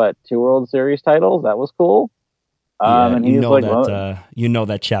won 2 World Series titles. That was cool. And he's you know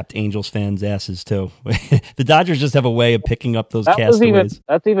that chapped Angels fans' asses too. The Dodgers just have a way of picking up those castaways.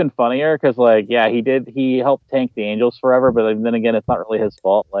 That's even funnier because, he helped tank the Angels forever, but then again, it's not really his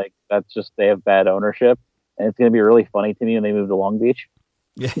fault. Like that's just they have bad ownership, and it's going to be really funny to me when they move to Long Beach.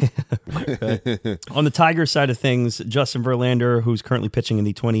 On the Tigers side of things, Justin Verlander, who's currently pitching in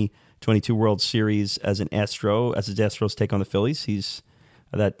the 2022 World Series as his Astros take on the Phillies.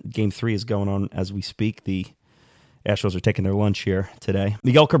 That Game 3 is going on as we speak. The Astros are taking their lunch here today.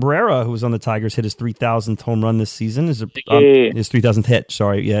 Miguel Cabrera, who was on the Tigers, hit his 3,000th home run this season. His 3,000th hit,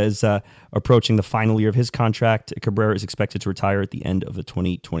 is approaching the final year of his contract. Cabrera is expected to retire at the end of the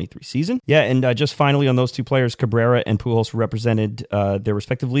 2023 season. Yeah, and just finally on those two players, Cabrera and Pujols represented their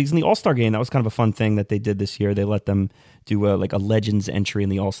respective leagues in the All-Star Game. That was kind of a fun thing that they did this year. They let them do a Legends entry in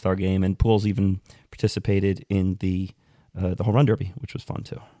the All-Star Game, and Pujols even participated in the Home Run Derby, which was fun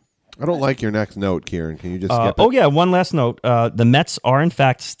too. I don't like your next note, Kieran. Can you just skip it? Oh, yeah, one last note. The Mets are, in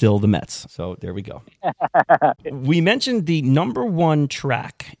fact, still the Mets. So there we go. We mentioned the number one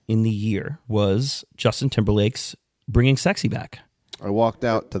track in the year was Justin Timberlake's Bringing Sexy Back. I walked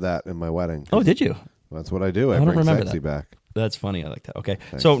out to that in my wedding. Oh, did you? That's what I do. I bring Sexy back. That's funny. I like that. Okay.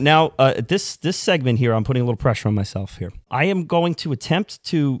 Thanks. So now this segment here, I'm putting a little pressure on myself here. I am going to attempt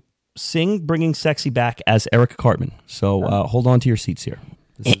to sing Bringing Sexy Back as Eric Cartman. So hold on to your seats here.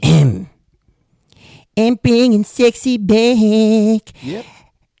 And bringing sexy back. Yep.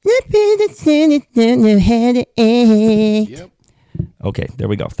 Yep. Okay, there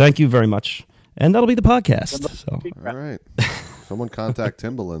we go. Thank you very much. And that'll be the podcast. So. All right. Someone contact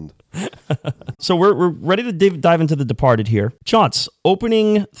Timbaland. So we're ready to dive into The Departed here. Chance,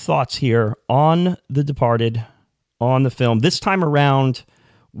 opening thoughts here on The Departed, on the film. This time around,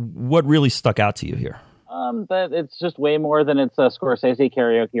 what really stuck out to you here? That it's just way more than its Scorsese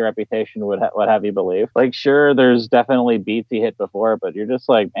karaoke reputation would have you believe. Like, sure, there's definitely beats he hit before, but you're just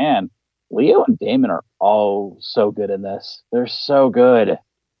like, man, Leo and Damon are all so good in this. They're so good.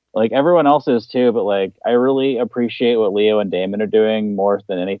 Like, everyone else is too, but like, I really appreciate what Leo and Damon are doing more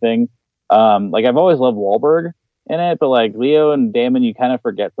than anything. I've always loved Wahlberg in it, but like Leo and Damon, you kind of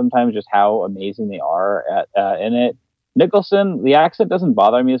forget sometimes just how amazing they are in it. Nicholson, the accent doesn't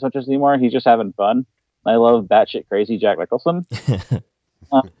bother me as much as anymore. He's just having fun. I love batshit crazy Jack Nicholson.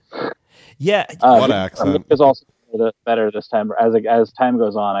 Yeah, what accent? Is also better this time. As time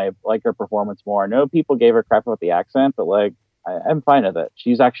goes on, I like her performance more. I know people gave her crap about the accent, but like I'm fine with it.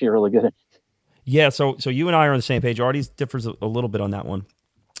 She's actually really good. Yeah, so you and I are on the same page. Artie differs a little bit on that one.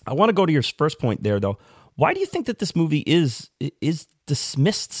 I want to go to your first point there, though. Why do you think that this movie is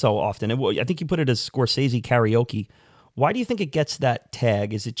dismissed so often? I think you put it as Scorsese karaoke. Why do you think it gets that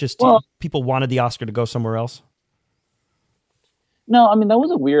tag? Is it just people wanted the Oscar to go somewhere else? No, I mean, that was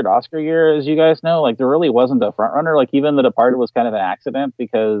a weird Oscar year, as you guys know. Like, there really wasn't a front runner. Like, even The Departed was kind of an accident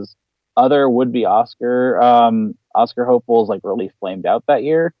because other would-be Oscar hopefuls like really flamed out that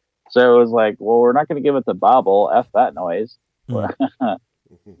year. So it was like, well, we're not going to give it to Babel. F that noise. I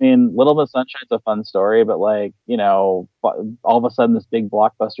mean, Little Miss Sunshine's a fun story, but like, you know, all of a sudden this big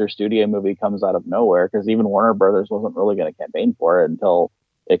blockbuster studio movie comes out of nowhere because even Warner Brothers wasn't really going to campaign for it until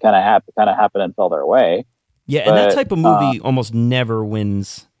it kind of happened and fell their way. Yeah, and that type of movie almost never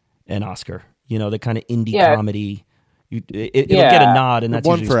wins an Oscar. You know, the kind of indie comedy. It'll get a nod, and that's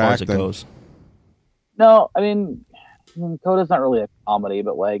usually as far as it goes. No, I mean, Coda's not really a comedy,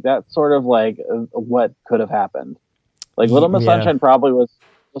 but like that's sort of like what could have happened. Like Little Miss Sunshine probably was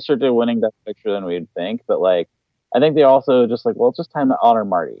closer to winning Best Picture than we'd think, but like I think they also just like, well, it's just time to honor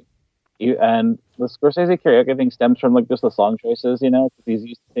Marty. And the Scorsese karaoke thing stems from like just the song choices, you know, because he's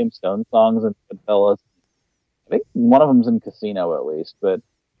used the same Stone songs and Goodfellas. I think one of them's in Casino at least, but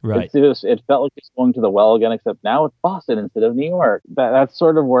right. It felt like it's going to the well again, except now it's Boston instead of New York. That's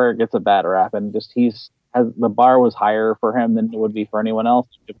sort of where it gets a bad rap, and just the bar was higher for him than it would be for anyone else.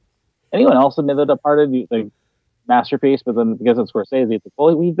 If anyone else in The Departed, like masterpiece, but then because it's Scorsese, it's like,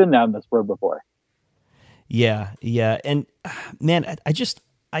 well, we've been down this road before. Yeah, and man, I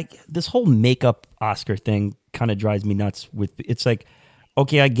this whole makeup Oscar thing kind of drives me nuts. It's like,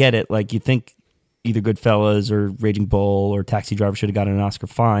 okay, I get it. Like you think either Goodfellas or Raging Bull or Taxi Driver should have gotten an Oscar,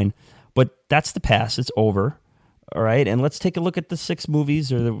 fine, but that's the past. It's over. All right, and let's take a look at the 6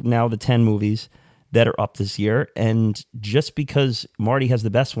 movies or now the 10 movies that are up this year. And just because Marty has the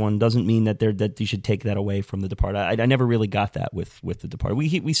best one doesn't mean that you should take that away from The Departed. I nenever really got that with The Departed.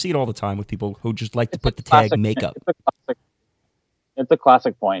 We see it all the time with people who just like to put the tag makeup. It's a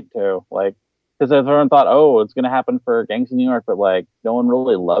classic point too. Like, because everyone thought, oh, it's going to happen for Gangs of New York, but like no one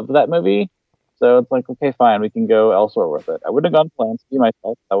really loved that movie. So it's like, okay, fine, we can go elsewhere with it. I wouldn't have gone Polanski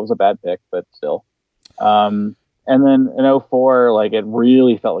myself. That was a bad pick, but still. And then in 2004, like it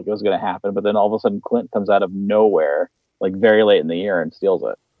really felt like it was going to happen, but then all of a sudden Clint comes out of nowhere, like very late in the year, and steals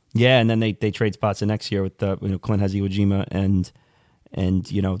it. Yeah, and then they trade spots the next year with Clint has Iwo Jima, and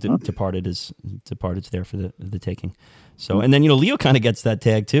Departed's there for the taking. So and then Leo kind of gets that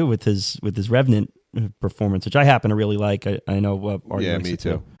tag too with his Revenant performance, which I happen to really like. I know. Yeah, me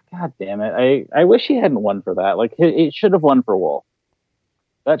too. God damn it! I wish he hadn't won for that. Like it should have won for Wolf.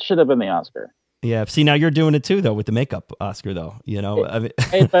 That should have been the Oscar. Yeah. See, now you're doing it too, though, with the makeup Oscar, though. I mean,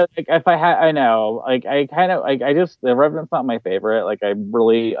 but like, if I had, I know, like, I kind of, like, The Revenant's not my favorite. Like, I'm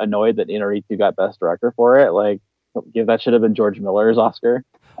really annoyed that Inarritu got Best Director for it. Like, that should have been George Miller's Oscar.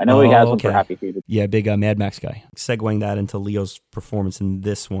 I know he has one for Happy Feet. Yeah, big Mad Max guy. Segueing that into Leo's performance in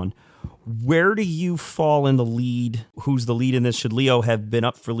this one, where do you fall in the lead? Who's the lead in this? Should Leo have been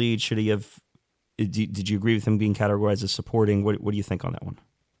up for lead? Should he have? Did you agree with him being categorized as supporting? What do you think on that one?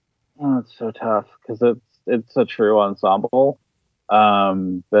 Oh, it's so tough because it's a true ensemble.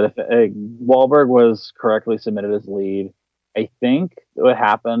 But if Wahlberg was correctly submitted as lead, I think what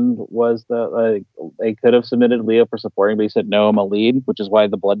happened was that they could have submitted Leo for supporting, but he said no, I'm a lead, which is why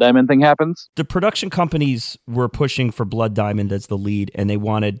the Blood Diamond thing happens. The production companies were pushing for Blood Diamond as the lead, and they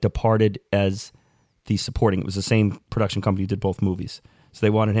wanted Departed as the supporting. It was the same production company who did both movies, so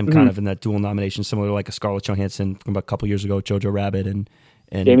they wanted him kind of in that dual nomination, similar to like a Scarlett Johansson from a couple years ago, Jojo Rabbit and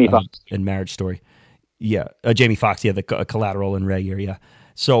Jamie Foxx and Marriage Story. Yeah, Jamie Foxx, yeah, the Collateral and Ray, yeah.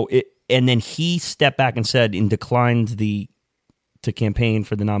 So and then he stepped back and said and declined to campaign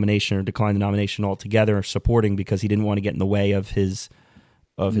for the nomination or declined the nomination altogether, supporting because he didn't want to get in the way of his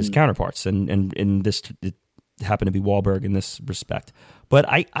counterparts. And this it happened to be Wahlberg in this respect. But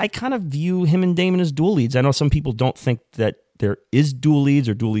I kind of view him and Damon as dual leads. I know some people don't think that there is dual leads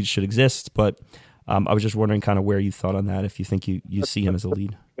or dual leads should exist, but I was just wondering kind of where you thought on that, if you think you see him as a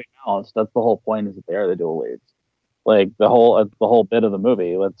lead. That's the whole point, is that they are the dual leads. Like the whole bit of the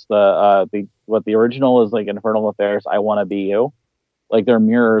movie. That's what the original is, like Infernal Affairs, I Want to Be You. Like they're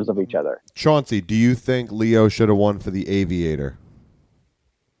mirrors of each other. Chauncey, do you think Leo should have won for The Aviator?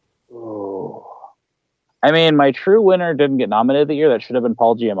 Ooh. I mean, my true winner didn't get nominated the year. That should have been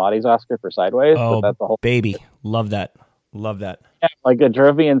Paul Giamatti's Oscar for Sideways. Oh, but that's the whole baby. Love that. Love that. Yeah, like it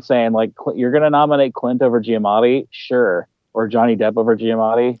drove me insane. Like, you're going to nominate Clint over Giamatti? Sure. Or Johnny Depp over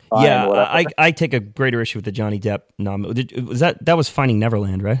Giamatti? Fine, yeah, whatever. I take a greater issue with the Johnny Depp nom. That was Finding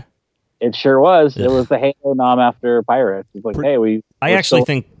Neverland, right? It sure was. Yeah. It was the Halo nom after Pirates. It's like, I actually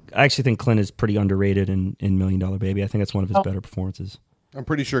think Clint is pretty underrated in $1 Million Baby. I think that's one of his better performances. I'm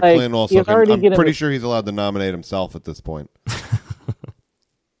pretty sure Clint also. I'm pretty sure he's allowed to nominate himself at this point.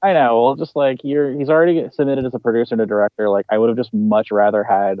 I know. Well, just like he's already submitted as a producer and a director. Like, I would have just much rather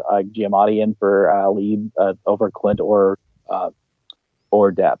had Giamatti in for lead over Clint or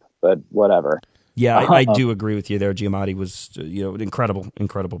Depp. But whatever. Yeah, I do agree with you there. Giamatti was,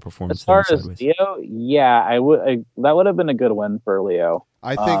 incredible performance. As far as Leo, yeah, that would have been a good win for Leo.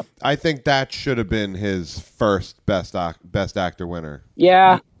 I think that should have been his first best actor winner.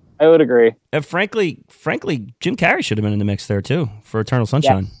 Yeah, I would agree. Frankly, Jim Carrey should have been in the mix there too for Eternal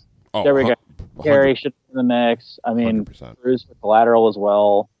Sunshine. Yes. Oh, there we go. Carrey should be in the mix. I mean, 100%. Cruise for Collateral as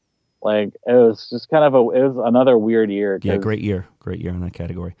well. Like, it was just kind of it was another weird year. Yeah, great year in that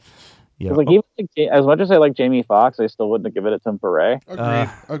category. Yeah, even as much as I like Jamie Foxx, I still wouldn't have given it to him for Ray.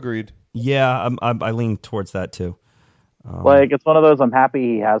 Agreed. Yeah, I lean towards that too. Like, it's one of those. I'm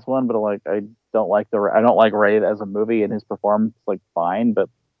happy he has one, but like I don't like Ray as a movie, and his performance like fine, but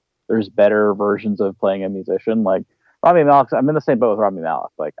there's better versions of playing a musician. Like Rami Malek, I'm in the same boat with Rami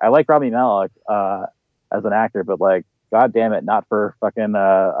Malek. Like, I like Rami Malek as an actor, but like, god damn it, not for fucking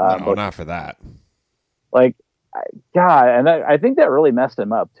no, not for that. Like, God, and I think that really messed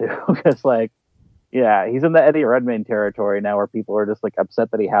him up too, because like, yeah, he's in the Eddie Redmayne territory now, where people are just like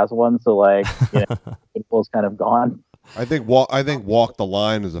upset that he has one. So like, Pitbull's kind of gone. I think Walk the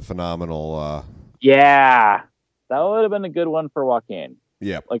Line is a phenomenal. Yeah, that would have been a good one for Joaquin.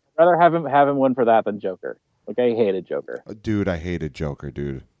 Yeah, like, I'd rather have him win for that than Joker. Like, I hated Joker. Dude, I hated Joker,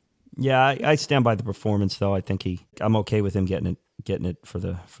 dude. Yeah, I stand by the performance though. I think I'm okay with him getting it for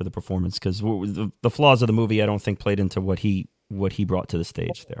the performance, because the flaws of the movie I don't think played into what he brought to the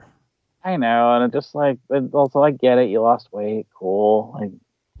stage there. I know, and it just like, also, I get it. You lost weight, cool.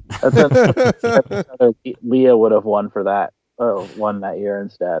 Like, Leah would have won for that. Won that year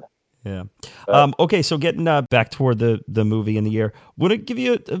instead. Yeah. Okay, so getting back toward the movie in the year, would it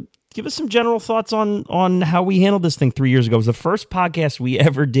give us some general thoughts on how we handled this thing 3 years ago? It was the first podcast we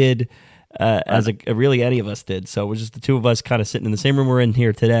ever did, really any of us did. So it was just the two of us kind of sitting in the same room we're in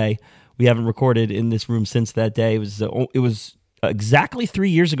here today. We haven't recorded in this room since that day. It was exactly 3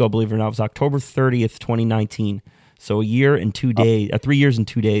 years ago, believe it or not. It was October 30th, 2019. So 3 years and 2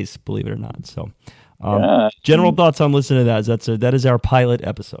 days, believe it or not. So general thoughts on listening to that. That is our pilot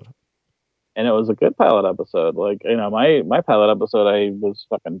episode. And it was a good pilot episode. Like, my pilot episode, I was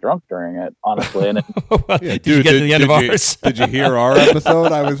fucking drunk during it, honestly. And did you get to the end of ours? Did you hear our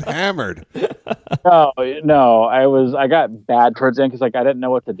episode? I was hammered. No, I got bad towards the end because I didn't know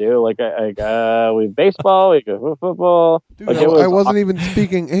what to do. We baseball, we go football. Dude, I wasn't even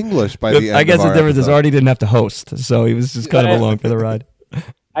speaking English by the end. I guess of the our difference is episode. Artie didn't have to host, so he was just kind of along for the ride.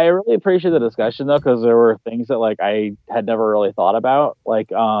 I really appreciate the discussion though, because there were things that I had never really thought about, the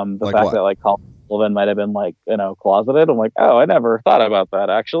fact that Colin Sullivan might have been closeted. I'm like, oh, I never thought about that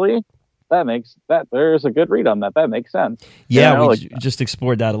actually. There's a good read on that. That makes sense. Yeah, we just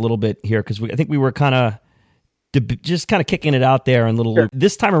explored that a little bit here because I think we were kind of just kicking it out there and Sure.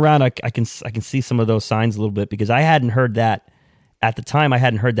 This time around, I can see some of those signs a little bit because I hadn't heard that. At the time, I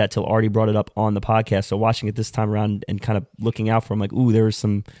hadn't heard that till Artie brought it up on the podcast. So watching it this time around and kind of looking out for him, like, ooh, there's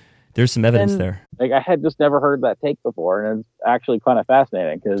some evidence there. I had just never heard that take before, and it's actually kind of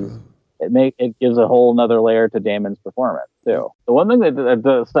fascinating because it gives a whole another layer to Damon's performance too. The one thing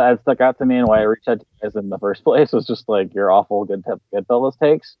that stuck out to me and why I reached out to you guys in the first place was just your awful Goodfellas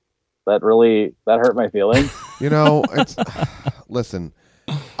takes. That hurt my feelings. Listen.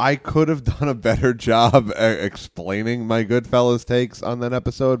 I could have done a better job explaining my Goodfellas takes on that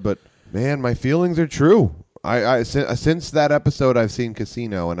episode, but man, my feelings are true. Since that episode, I've seen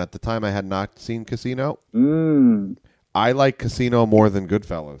Casino, and at the time, I had not seen Casino. I like Casino more than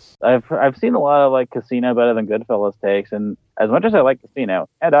Goodfellas. I've seen a lot of Casino better than Goodfellas takes, and as much as I like Casino,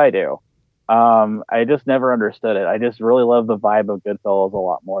 and I do, I just never understood it. I just really love the vibe of Goodfellas a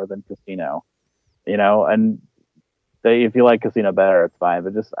lot more than Casino, and. If you like Casino better, it's fine.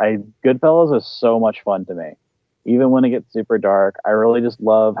 But Goodfellas is so much fun to me. Even when it gets super dark, I really just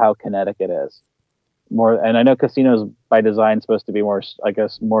love how kinetic it is. And I know Casino is by design supposed to be more, I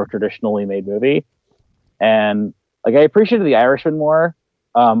guess, more traditionally made movie. And I appreciated The Irishman more.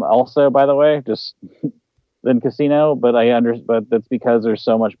 Also, by the way, just than Casino. But but that's because there's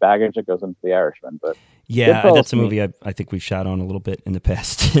so much baggage that goes into The Irishman. But yeah, Goodfellas that's a movie I think we've shot on a little bit in the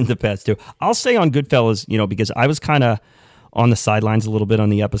past. Too. I'll say on Goodfellas, because I was kind of on the sidelines a little bit on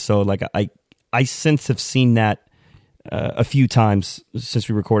the episode. I since have seen that a few times since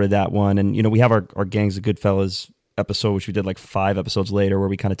we recorded that one, and we have our Gangs of Goodfellas episode, which we did 5 episodes later, where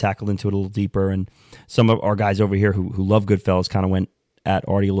we kind of tackled into it a little deeper. And some of our guys over here who love Goodfellas kind of went at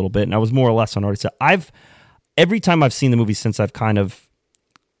Artie a little bit, and I was more or less on Artie's side. Every time I've seen the movie since, I've kind of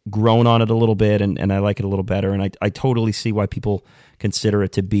grown on it a little bit, and I like it a little better, and I totally see why people consider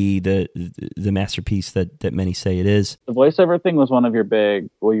it to be the masterpiece that many say it is. The voiceover thing was one of your big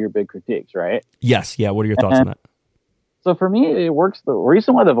critiques, right? Yes, yeah. What are your thoughts on that? So for me, it works. The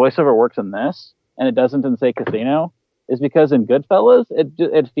reason why the voiceover works in this and it doesn't in say Casino is because in Goodfellas,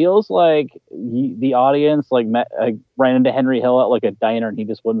 it feels like the audience ran into Henry Hill at a diner and he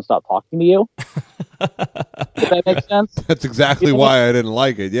just wouldn't stop talking to you. Does that make sense? That's exactly why I didn't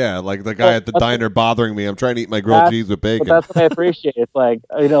like it. Yeah, the guy at the diner bothering me. I'm trying to eat my grilled cheese with bacon. But that's what I appreciate. It's the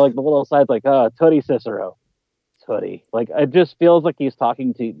little sides Tootie Cicero. Tootie. It just feels like he's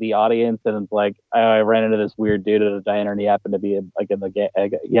talking to the audience, and it's I ran into this weird dude at a diner, and he happened to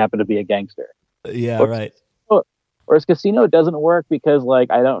be a gangster. Yeah, right. Whereas Casino doesn't work because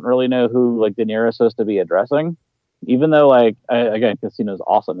I don't really know who De Niro is supposed to be addressing, even though again Casino is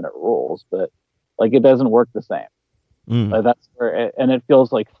awesome and it rules, but it doesn't work the same. That's where and it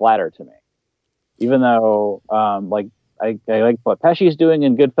feels flatter to me, even though I like what Pesci's doing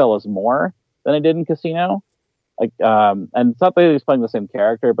in Goodfellas more than I did in Casino. And it's not that he's playing the same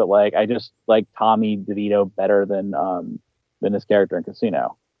character, but I just like Tommy DeVito better than his character in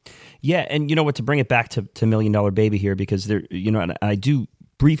Casino. Yeah, and to bring it back to $1 Million Baby here, because there, and I do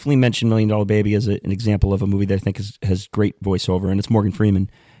briefly mention $1 Million Baby as an example of a movie that I think has great voiceover, and it's Morgan Freeman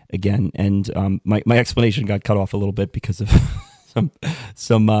again. And my explanation got cut off a little bit because of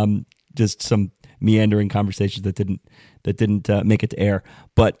some meandering conversations that didn't make it to air.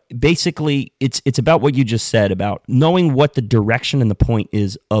 But basically, it's about what you just said about knowing what the direction and the point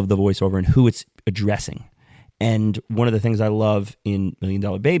is of the voiceover and who it's addressing. And one of the things I love in $1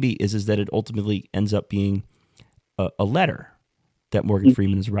 Million Baby is that it ultimately ends up being a letter that Morgan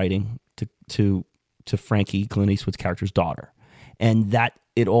Freeman is writing to Frankie, Clint Eastwood's character's daughter, and that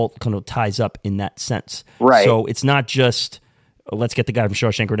it all kind of ties up in that sense. Right. So it's not just let's get the guy from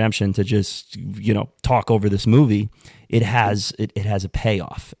Shawshank Redemption to just talk over this movie. It has a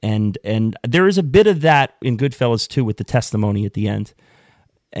payoff, and there is a bit of that in Goodfellas too, with the testimony at the end.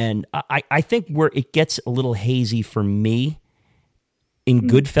 And I think where it gets a little hazy for me in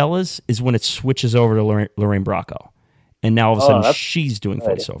Goodfellas is when it switches over to Lorraine Bracco, and now all of a sudden she's doing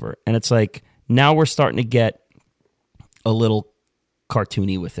voiceover, and it's like now we're starting to get a little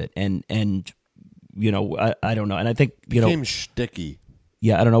cartoony with it, and I don't know, and I think became sticky.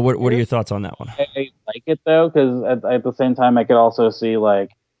 Yeah, I don't know. What are your thoughts on that one? I like it though, because at the same time, I could also see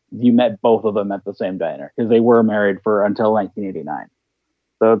like you met both of them at the same diner because they were married until 1989.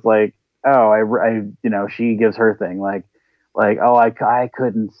 So it's like, oh, I she gives her thing like, oh, I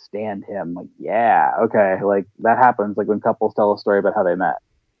couldn't stand him. Like, yeah, okay, like that happens. Like when couples tell a story about how they met.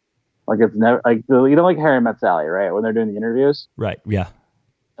 Like it's never like like Harry Met Sally, right? When they're doing the interviews, right? Yeah,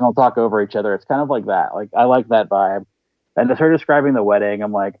 and they'll talk over each other. It's kind of like that. Like I like that vibe. And just her describing the wedding,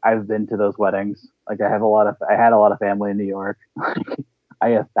 I'm like, I've been to those weddings. Like I had a lot of family in New York. I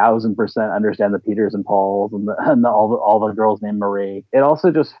 1,000% understand the Peters and Pauls and all the girls named Marie. It also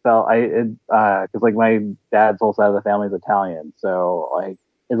just felt because like my dad's whole side of the family is Italian, so like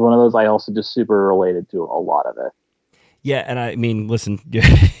it's one of those I also just super related to a lot of it. Yeah, and I mean, listen,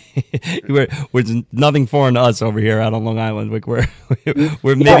 we're nothing foreign to us over here out on Long Island. Like we're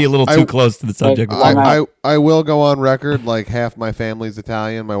maybe a little too close to the subject. I will go on record. Like half my family's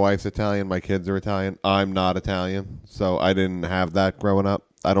Italian. My wife's Italian. My kids are Italian. I'm not Italian, so I didn't have that growing up.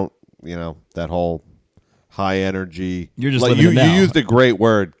 I don't, that whole high energy. You're just living it now. You used a great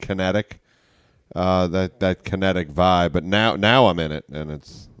word, kinetic. That kinetic vibe. But now I'm in it, and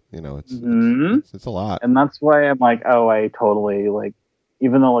it's. It's a lot, and that's why I'm like, oh, I totally like,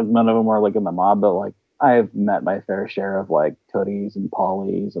 even though like none of them are like in the mob, but like I've met my fair share of like Tooties and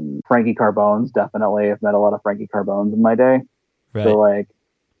Paulies and Frankie Carbones. Definitely, I've met a lot of Frankie Carbones in my day. Right. So like,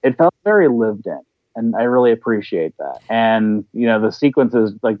 it felt very lived in, and I really appreciate that. And the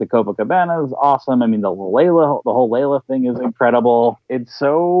sequences like the Copacabana is awesome. I mean, the whole Layla thing is incredible. It's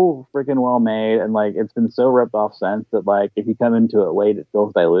so freaking well made, and like it's been so ripped off since that like if you come into it late, it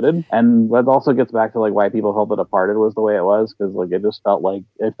feels diluted. And that also gets back to like why people felt The Departed was the way it was, because like it just felt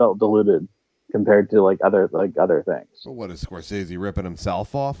diluted compared to like other things. So what is Scorsese ripping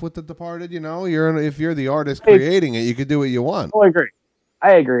himself off with The Departed? If you're the artist creating it, you could do what you want. Oh,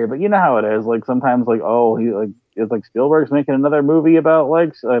 I agree, but you know how it is. Like sometimes, like it's like Spielberg's making another movie about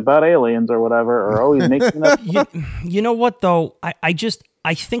aliens or whatever, or he's making another. You know what though? I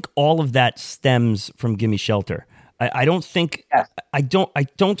think all of that stems from Gimme Shelter. I don't think I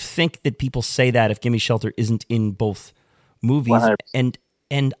don't think that people say that if Gimme Shelter isn't in both movies, 100%.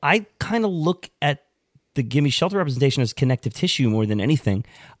 and I kind of look at the Gimme Shelter representation as connective tissue more than anything,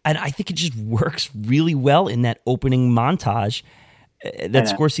 and I think it just works really well in that opening montage that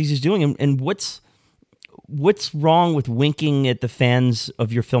Scorsese's doing. And what's wrong with winking at the fans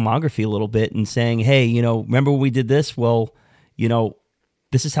of your filmography a little bit and saying, hey, remember when we did this? Well,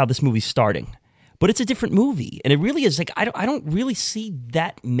 this is how this movie's starting. But it's a different movie. And it really is like, I don't really see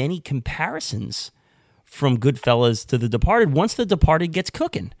that many comparisons from Goodfellas to The Departed once The Departed gets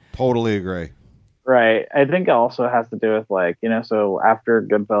cooking. Totally agree. Right. I think it also has to do with like, so after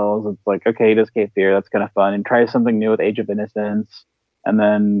Goodfellas, it's like, okay, he does Cape Fear. That's kind of fun. And tries something new with Age of Innocence. And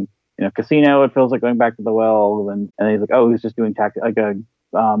then, Casino, it feels like going back to the well. And he's like, oh, he's just doing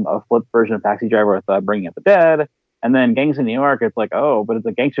a flip version of Taxi Driver with Bringing Up the Dead. And then Gangs in New York, it's like, oh, but it's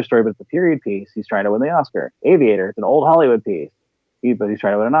a gangster story, but it's a period piece. He's trying to win the Oscar. Aviator, it's an old Hollywood piece. But he's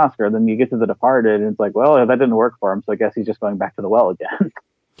trying to win an Oscar. And then you get to The Departed, and it's like, well, that didn't work for him, so I guess he's just going back to the well again.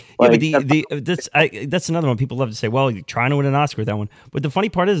 That's another one. People love to say, well, you're trying to win an Oscar with that one. But the funny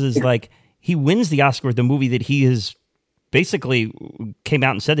part is like, he wins the Oscar with the movie that he has basically came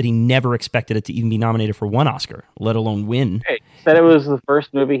out and said that he never expected it to even be nominated for one Oscar, let alone win. He said it was the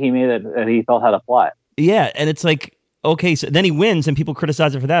first movie he made that he felt had a plot. Yeah, and it's like, okay, so then he wins and people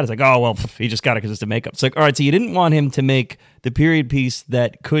criticize it for that. It's like, oh, well, he just got it because it's the makeup. It's like, all right, so you didn't want him to make the period piece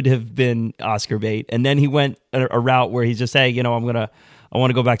that could have been Oscar bait, and then he went a route where he's just saying, I want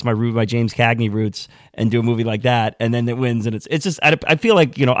to go back to my James Cagney roots and do a movie like that, and then it wins, and it's just I feel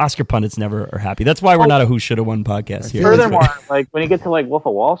like Oscar pundits never are happy. That's why we're not a Who Shoulda Won podcast here. Furthermore, like when you get to like Wolf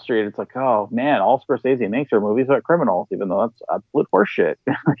of Wall Street, it's like, oh man, all Scorsese makes are movies about criminals, even though that's absolute horseshit.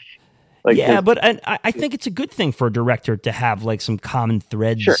 But I think it's a good thing for a director to have like some common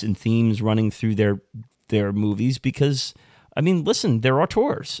threads and themes running through their movies, because I mean, listen, there are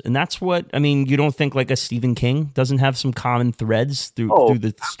auteurs, and that's what I mean. You don't think like a Stephen King doesn't have some common threads through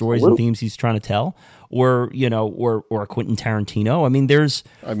the stories and themes he's trying to tell, or or a Quentin Tarantino. I mean, there's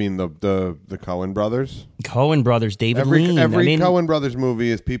the Coen brothers. David Lean. Every Coen brothers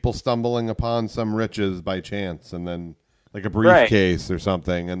movie is people stumbling upon some riches by chance, and then like a briefcase or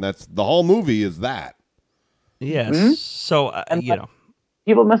something, and that's the whole movie is that. Yes. Mm-hmm. So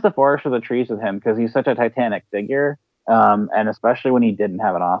people miss the forest for the trees with him because he's such a titanic figure. And especially when he didn't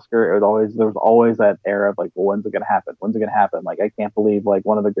have an Oscar, there was always that era of like, well, when's it gonna happen? When's it gonna happen? Like, I can't believe like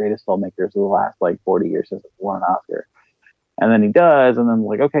one of the greatest filmmakers of the last like 40 years has won an Oscar. And then he does, and then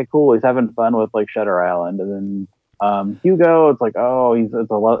like, okay, cool, he's having fun with like Shutter Island, and then Hugo, it's like, oh,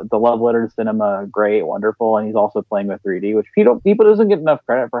 it's a love letter to cinema, great, wonderful, and he's also playing with 3D, which people doesn't get enough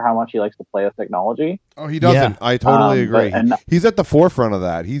credit for how much he likes to play with technology. Oh, he doesn't. Yeah. I totally agree. He's at the forefront of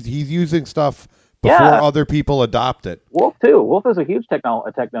that. He's using stuff before other people adopt it. Wolf too. Wolf is a huge techno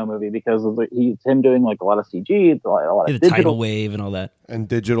movie because he's him doing like a lot of CG, a lot of the tidal wave and all that, and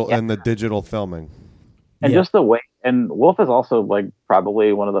digital and the digital filming, and just the way. And Wolf is also like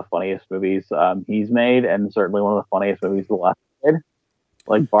probably one of the funniest movies he's made, and certainly one of the funniest movies the last made,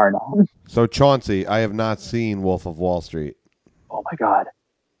 like bar none. So Chauncey, I have not seen Wolf of Wall Street. Oh my god.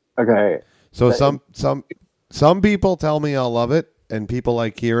 Okay. So some people tell me I'll love it. And people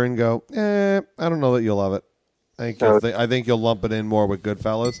like Kieran go, I don't know that you'll love it. I think you'll lump it in more with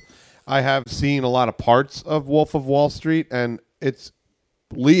Goodfellas. I have seen a lot of parts of Wolf of Wall Street, and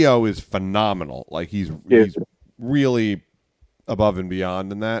Leo is phenomenal. Like he's really above and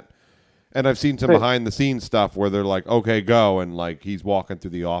beyond in that. And I've seen some behind the scenes stuff where they're like, okay, go, and like he's walking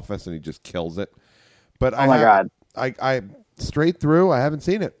through the office and he just kills it. But God, I straight through, I haven't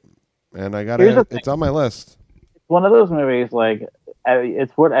seen it, and it's on my list. One of those movies, like,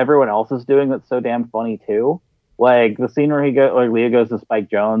 it's what everyone else is doing that's so damn funny too. Like the scene where Leo goes to Spike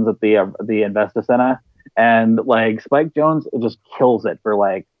Jonze at the Investa Center, and like Spike Jonze just kills it for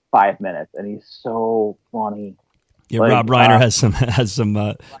like 5 minutes, and he's so funny. Yeah, like, Rob Reiner has some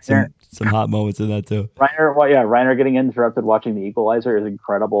hot moments in that too. Reiner getting interrupted watching The Equalizer is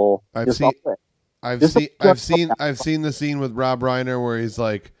incredible. I've seen the scene with Rob Reiner where he's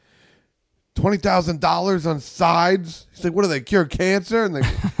like, $20,000 on sides. He's like, what do they cure cancer? And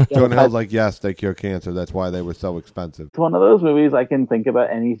Jonah Hill's like, yes, they cure cancer. That's why they were so expensive. It's one of those movies I can think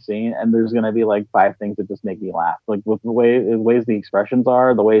about any scene, and there's going to be like 5 things that just make me laugh. Like with the ways the expressions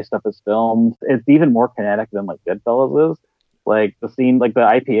are, the way stuff is filmed. It's even more kinetic than like Goodfellas is. Like the scene, like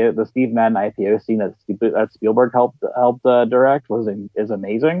the Steve Madden IPO scene that Spielberg helped direct is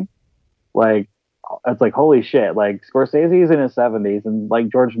amazing. Like, it's like, holy shit, like Scorsese's in his 70s, and like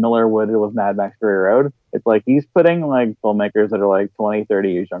George Miller would with Mad Max Fury Road. It's like he's putting like filmmakers that are like 20,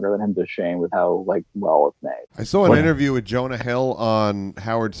 30 years younger than him to shame with how like well it's made. I saw an interview with Jonah Hill on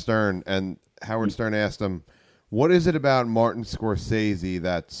Howard Stern, and Howard Stern asked him, what is it about Martin Scorsese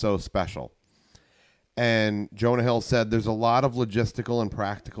that's so special? And Jonah Hill said there's a lot of logistical and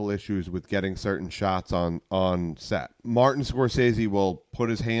practical issues with getting certain shots on set. Martin Scorsese will put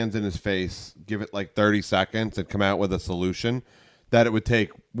his hands in his face, give it like 30 seconds, and come out with a solution that it would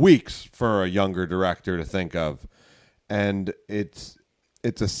take weeks for a younger director to think of. And it's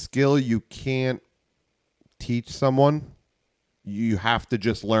a skill you can't teach someone. You have to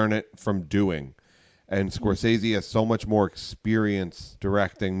just learn it from doing. And Scorsese has so much more experience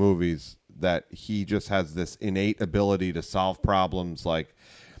directing movies that he just has this innate ability to solve problems. Like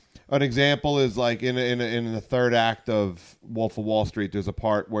an example is like in the third act of Wolf of Wall Street, there's a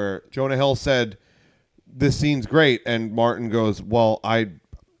part where Jonah Hill said, this scene's great. And Martin goes, well,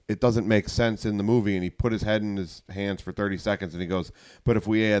 it doesn't make sense in the movie. And he put his head in his hands for 30 seconds and he goes, but if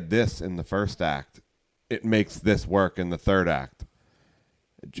we add this in the first act, it makes this work in the third act.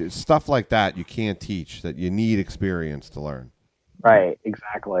 Just stuff like that you can't teach, that you need experience to learn. Right,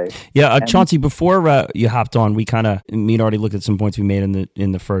 exactly. Yeah, Chauncey, before you hopped on, me already looked at some points we made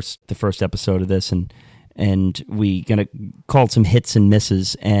in the first episode of this, and we kind of called some hits and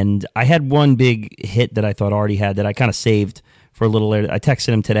misses. And I had one big hit that I thought Artie had that I kind of saved for a little later. I texted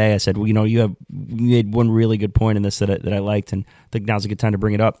him today. I said, well, you made one really good point in this that I liked, and I think now's a good time to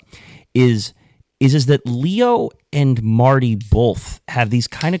bring it up. Is that Leo and Marty both have these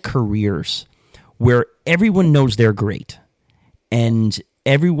kind of careers where everyone knows they're great. And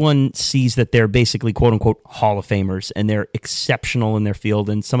everyone sees that they're basically, quote unquote, Hall of Famers, and they're exceptional in their field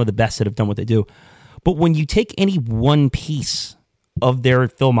and some of the best that have done what they do. But when you take any one piece of their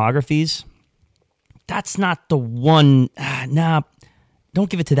filmographies, that's not the one. Don't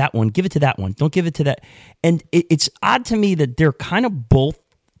give it to that one. Give it to that one. Don't give it to that. And it's odd to me that they're kind of both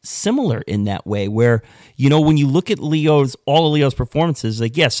similar in that way where, you know, when you look at all of Leo's performances,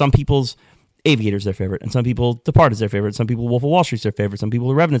 like, yeah, some people's Aviator's their favorite, and some people Departed's their favorite, some people Wolf of Wall Street's their favorite, some people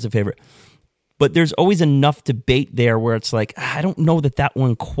The Revenant's their favorite. But there's always enough debate there where it's like, I don't know that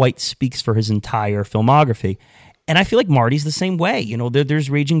one quite speaks for his entire filmography. And I feel like Marty's the same way. You know, there's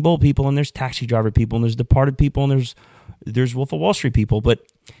Raging Bull people, and there's Taxi Driver people, and there's Departed people, and there's Wolf of Wall Street people. But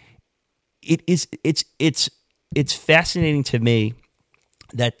it's fascinating to me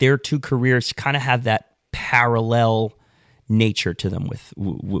that their two careers kind of have that parallel nature to them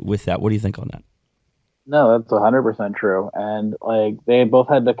with that. What do you think on that? No, that's 100% true. And like they both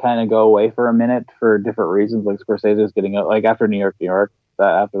had to kind of go away for a minute for different reasons. Like Scorsese's getting like after New York,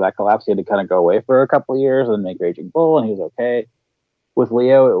 after that collapse, he had to kind of go away for a couple of years and make Raging Bull, and he was okay. With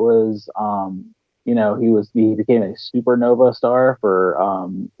Leo, it was you know, he became a supernova star for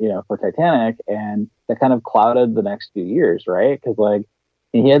you know, for Titanic, and that kind of clouded the next few years, right? Because like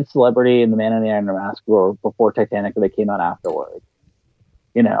he had Celebrity and The Man in the Iron Mask were before Titanic, but they came out afterwards.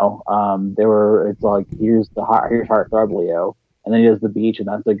 You know, it's like here's Heartthrob Leo, and then he does The Beach, and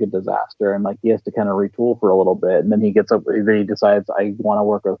that's a good disaster, and like he has to kind of retool for a little bit, and then he decides I want to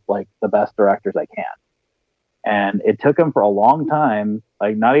work with like the best directors I can. And it took him for a long time,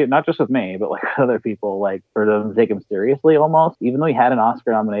 like not just with me, but like other people, like for them to take him seriously almost. Even though he had an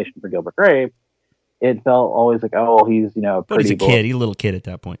Oscar nomination for Gilbert Grape, it felt always like, oh, he's, you know, but he's a little kid at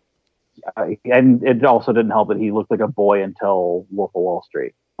that point. And it also didn't help that he looked like a boy until Wolf of Wall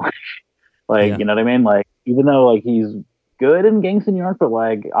Street. Like, yeah. You know what I mean? Like, even though like he's good in Gangs in New York, but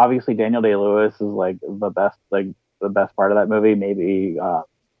like obviously Daniel Day-Lewis is like the best part of that movie. Maybe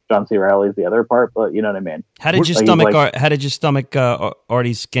John C. Reilly's the other part, but you know what I mean. How did you stomach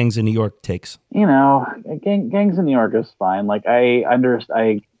Artie's Gangs in New York takes? You know, Gangs in New York is fine. Like I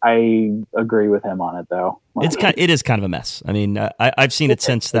agree with him on it though. It is kind of a mess. I mean, I've seen it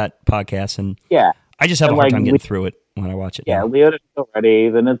since that podcast, and yeah, I just have a hard time getting through it when I watch it. Yeah, Leo did it already.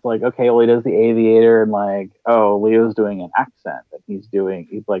 Then it's like, okay, well, he does The Aviator, and like, oh, Leo's doing an accent, and he's doing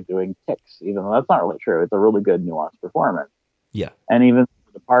ticks, even though that's not really true. It's a really good nuanced performance. Yeah, and even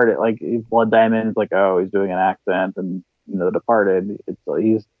Departed, like Blood Diamond, is like, oh, he's doing an accent, and you know, The Departed, it's like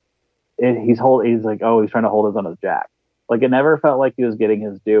he's like, oh, he's trying to hold his own as Jack. Like it never felt like he was getting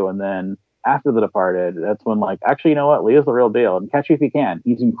his due, and then after The Departed, that's when like, actually, you know what, Leo's the real deal. And Catch Me If You Can,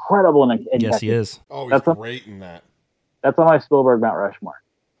 he's incredible in yes, he is. Oh, he's great in that. That's on my Spielberg Mount Rushmore,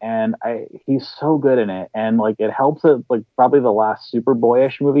 and he's so good in it, and like it helps it like probably the last super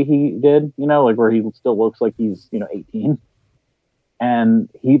boyish movie he did, you know, like where he still looks like he's, you know, 18. And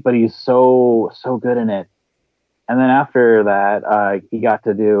he's so good in it. And then after that, he got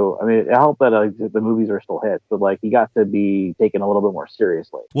to do. I mean, it helped that the movies are still hits, but like he got to be taken a little bit more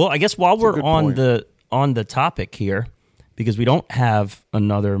seriously. Well, I guess while we're on the topic here, because we don't have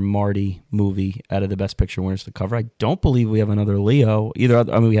another Marty movie out of the Best Picture winners to cover, I don't believe we have another Leo either.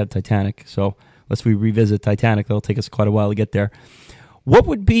 I mean, we had Titanic, so unless we revisit Titanic, that'll take us quite a while to get there. What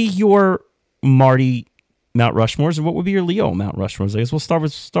would be your Marty Mount Rushmores, and what would be your Leo Mount Rushmores? I guess we'll start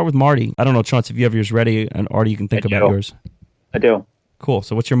with Marty. I don't know, Chauncey, if you have yours ready, and Artie, you can think about yours. I do. Cool.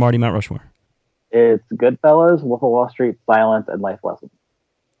 So what's your Marty Mount Rushmore? It's Goodfellas, Wolf of Wall Street, Silence, and Life Lesson.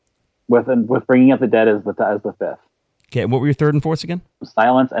 With Bringing Up the Dead as the fifth. Okay, what were your third and fourths again?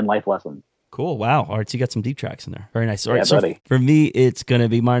 Silence and Life Lesson. Cool. Wow. All right, so you got some deep tracks in there. Very nice. All right, yeah, so buddy. For me, it's going to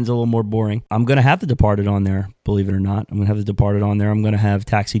be, mine's a little more boring. I'm going to have The Departed on there, believe it or not. I'm going to have The Departed on there. I'm going to have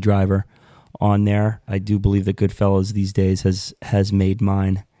Taxi Driver on there. I do believe that Goodfellas these days has made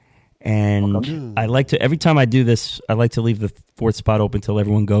mine. And I like to, every time I do this, I like to leave the fourth spot open until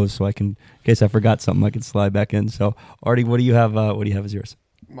everyone goes, so I can, in case I forgot something, I can slide back in. So, Artie, what do you have? What do you have as yours?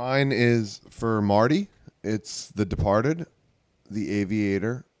 Mine is for Marty. It's The Departed, The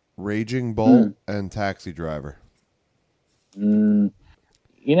Aviator, Raging Bull, and Taxi Driver. You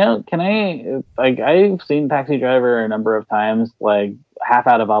know, I've seen Taxi Driver a number of times, like half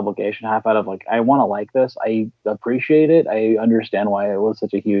out of obligation, half out of like, I want to like this. I appreciate it. I understand why it was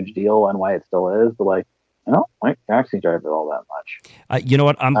such a huge deal and why it still is, but like, I don't like Taxi Driver all that much. You know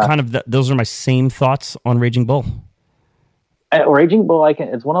what? I'm those are my same thoughts on Raging Bull. Raging Bull,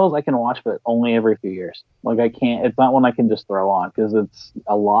 it's one of those I can watch, but only every few years. Like it's not one I can just throw on because it's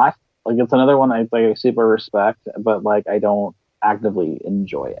a lot. Like it's another one I super respect, but like I don't actively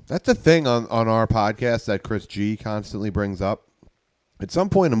enjoy it. That's the thing on our podcast that Chris G constantly brings up. At some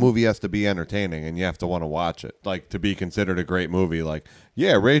point, a movie has to be entertaining, and you have to want to watch it, like to be considered a great movie. Like,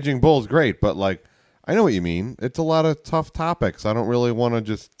 yeah, Raging Bull's great, but like, I know what you mean. It's a lot of tough topics. I don't really want to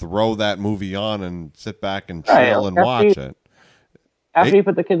just throw that movie on and sit back and chill and watch it. After you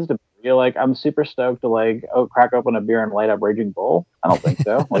put the kids to bed, you're like, I'm super stoked to like, crack open a beer and light up Raging Bull. I don't think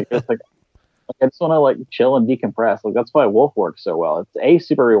so. Like, it's like, I just want to like chill and decompress. Like, that's why Wolf works so well. It's A,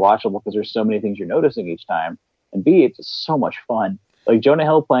 super rewatchable because there's so many things you're noticing each time, and B, it's just so much fun. Like, Jonah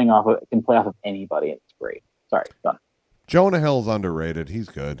Hill can play off of anybody, and it's great. Sorry, done. Jonah Hill's underrated. He's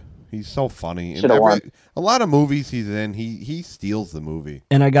good. He's so funny. In won. A lot of movies he's in, he steals the movie.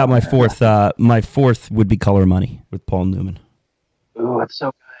 And I got my fourth. My fourth would be Color Money with Paul Newman. Ooh, it's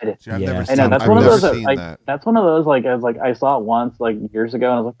so good. See, I've Yeah. never I seen, know that's I've one of never those. seen Like, that. that's one of those. Like, I saw it once, like years ago,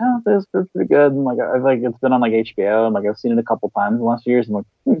 and I was like, oh, this is pretty good. And like, it's been on like HBO, and like I've seen it a couple times in the last few years. And I'm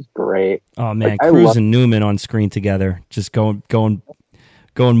like, it's great. Oh man, Like, I Cruz love- and Newman on screen together, just going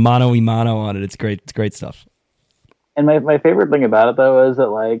mano y mano on it. It's great. It's great stuff. And my favorite thing about it though is that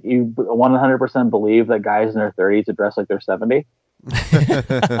like you 100% believe that guys in their 30s would dress like they're 70.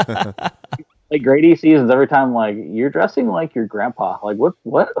 Like Grady seasons every time, like you're dressing like your grandpa. Like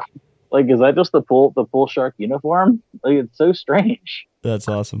what? Like, is that just the pool shark uniform? Like, it's so strange. That's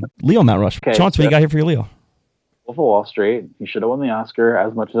awesome. Leo Mount Rushmore. Okay, Chauncey, what you got here for your Leo? Wolf of Wall Street. He should have won the Oscar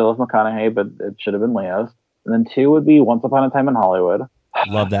as much as I love McConaughey, but it should have been Leo's. And then 2 would be Once Upon a Time in Hollywood.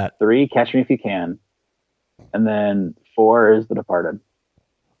 Love that. 3, Catch Me If You Can. And then 4 is The Departed.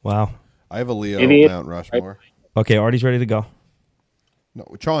 Wow. I have a Leo Maybe Mount Rushmore. Okay, Artie's ready to go. No,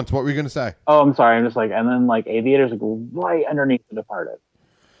 Chauncey, what were you going to say? Oh, I'm sorry. I'm just like, and then like Aviator's like right underneath The Departed.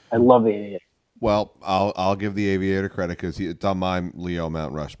 I love The Aviator. Well, I'll give the Aviator credit because it's on my Leo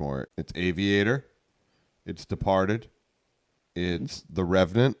Mount Rushmore. It's Aviator, it's Departed, it's The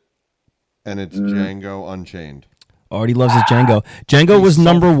Revenant, and it's Django Unchained. Artie loves his Django. Django He's was so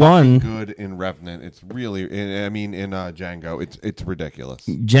number fucking 1. good in Revenant. It's really, in Django, it's ridiculous.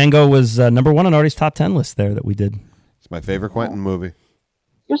 Django was number 1 on Artie's top 10 list there that we did. It's my favorite Quentin movie.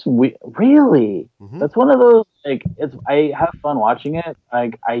 Just really, Mhm. that's one of those like I have fun watching it.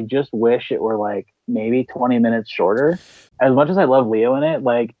 Like I just wish it were like maybe 20 minutes shorter. As much as I love Leo in it,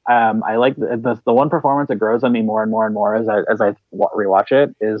 like I like the one performance that grows on me more and more and more as I rewatch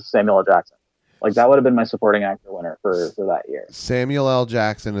it is Samuel L. Jackson. Like that would have been my supporting actor winner for that year. Samuel L.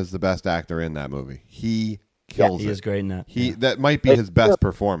 Jackson is the best actor in that movie. He kills He it. is great in that. That might be his best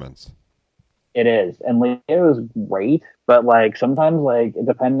performance. It is, and Leo is great, but like sometimes, like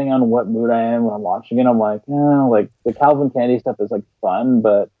depending on what mood I am when I'm watching it, I'm like, like the Calvin Candy stuff is like fun,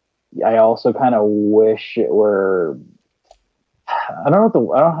 but I also kind of wish it were. I don't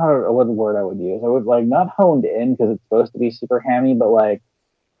know what word I would use. I would like not honed in because it's supposed to be super hammy, but like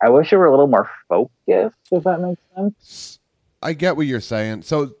I wish it were a little more focused. If that makes sense. I get what you're saying.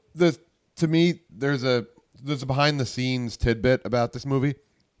 So to me, there's a behind the scenes tidbit about this movie.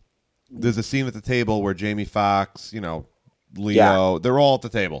 There's a scene at the table where Jamie Foxx, Leo, they're all at the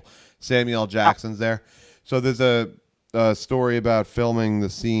table. Samuel L. Jackson's there. So there's a story about filming the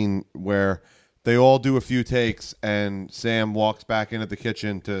scene where they all do a few takes and Sam walks back into the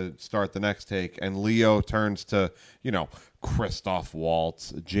kitchen to start the next take and Leo turns to, Christoph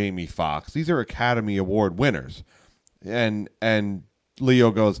Waltz, Jamie Foxx. These are Academy Award winners. And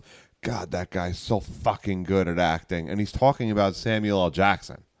Leo goes, God, that guy's so fucking good at acting. And he's talking about Samuel L.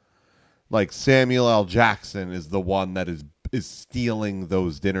 Jackson. Like Samuel L. Jackson is the one that is stealing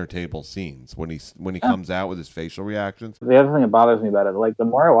those dinner table scenes when he comes out with his facial reactions. The other thing that bothers me about it, like the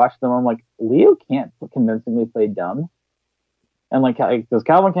more I watch them, I'm like, Leo can't convincingly play dumb, and like because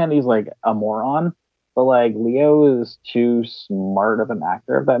Calvin Candy's like a moron, but like Leo is too smart of an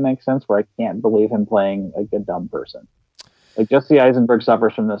actor, if that makes sense. Where I can't believe him playing like a dumb person. Like Jesse Eisenberg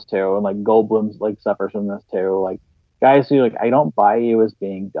suffers from this too, and like Goldblum's like suffers from this too. Like guys who like I don't buy you as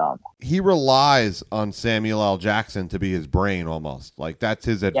being dumb. He relies on Samuel L. Jackson to be his brain almost. Like that's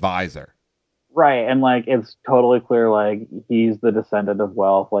his advisor. Right, and like it's totally clear like he's the descendant of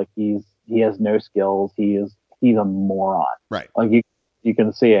wealth. Like he has no skills. He's a moron. Right. Like you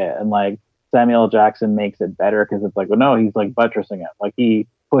can see it, and like Samuel L. Jackson makes it better because it's like, well, no, he's like buttressing it. Like he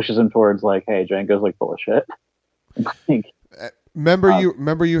pushes him towards like, hey, Django's like full of shit.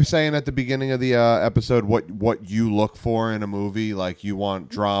 Remember you were saying at the beginning of the episode what you look for in a movie? Like you want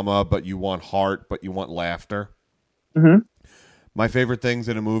drama, but you want heart, but you want laughter. Mm-hmm. My favorite things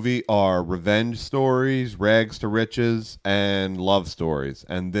in a movie are revenge stories, rags to riches, and love stories.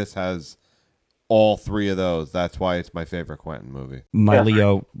 And this has all 3 of those. That's why it's my favorite Quentin movie. My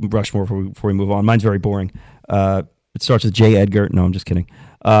Leo Rushmore before we move on. Mine's very boring. It starts with J. Edgar. No, I'm just kidding.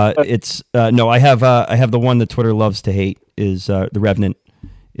 It's no. I have the one that Twitter loves to hate. Is The Revenant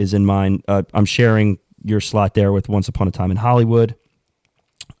is in mine. I'm sharing your slot there with Once Upon a Time in Hollywood.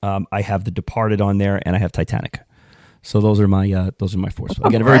 I have The Departed on there, and I have Titanic. So those are my four. So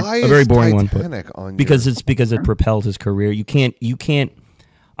again, a very boring one, but because it propelled his career. You can't.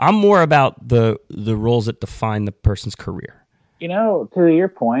 I'm more about the roles that define the person's career. To your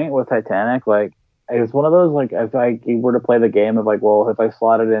point with Titanic, like it was one of those like if I were to play the game of like, well, if I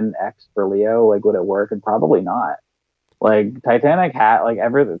slotted in X for Leo, like would it work? And probably not. Like Titanic had like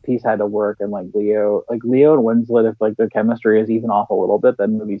every piece had to work, and like Leo and Winslet, if like the chemistry is even off a little bit,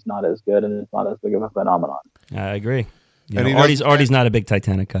 then the movie's not as good and it's not as big of a phenomenon. I agree. Artie's not a big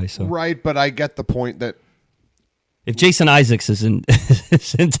Titanic guy, so right. But I get the point that if Jason Isaacs is in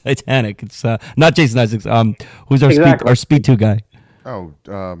Titanic, it's not Jason Isaacs. Who's our exactly. Speed 2 guy? Oh,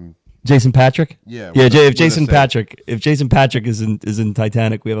 Jason Patrick. Yeah. If Jason Patrick is in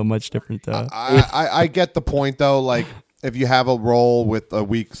Titanic, we have a much different. I get the point though. Like if you have a role with a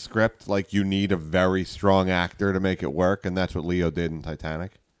weak script, like you need a very strong actor to make it work, and that's what Leo did in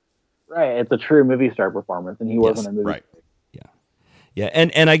Titanic. Right. It's a true movie star performance, and he wasn't a movie. Right. Yeah,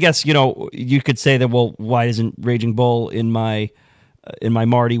 and I guess you could say that. Well, why isn't Raging Bull in my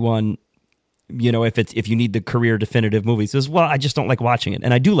Marty one? If you need the career definitive movie, says, well, I just don't like watching it,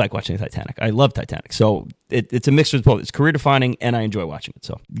 and I do like watching Titanic. I love Titanic, so it's a mixture of both. It's career defining, and I enjoy watching it.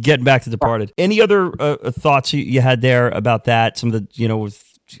 So getting back to Departed, any other thoughts you had there about that? Some of the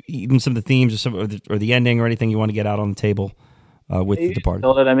even some of the themes or the ending or anything you want to get out on the table with The Departed.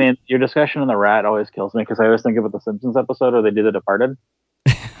 I mean, your discussion on the rat always kills me because I always think about the Simpsons episode where they do The Departed.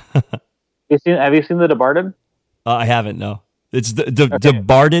 Have you seen The Departed? I haven't. No, it's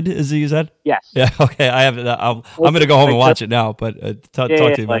Departed. Is it you said? Yes. Yeah. Okay. I haven't. I'm going to go home and watch it now. But talk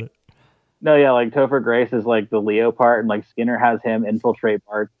to me about it. No, yeah, like Topher Grace is like the Leo part, and like Skinner has him infiltrate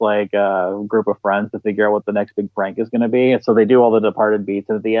Bart's like group of friends to figure out what the next big prank is going to be. And so they do all the Departed beats,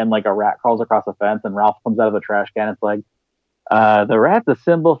 and at the end, like a rat crawls across a fence, and Ralph comes out of a trash can. It's like, the rat's a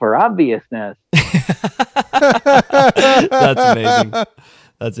symbol for obviousness. That's amazing.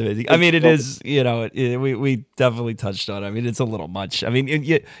 That's amazing. I mean, it is. We definitely touched on it. I mean, it's a little much. I mean,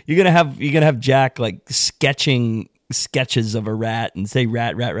 you're gonna have Jack like sketching sketches of a rat and say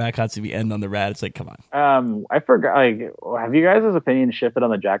rat constantly end on the rat. It's like, come on. I forgot. Like, have you guys' opinion shifted on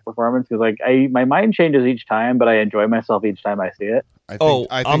the Jack performance? Because like, my mind changes each time, but I enjoy myself each time I see it. I think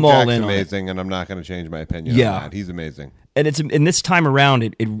I'm Jack's all in amazing, and I'm not going to change my opinion. Yeah, on that. He's amazing. And this time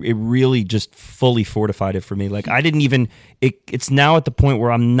around, it really just fully fortified it for me. Like I didn't even. It's now at the point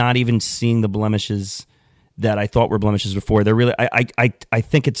where I'm not even seeing the blemishes that I thought were blemishes before. They're really. I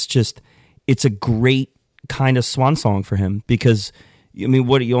think it's a great kind of swan song for him because I mean,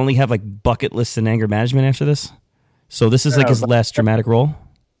 what you only have like bucket lists and anger management after this. So this is like his last dramatic role.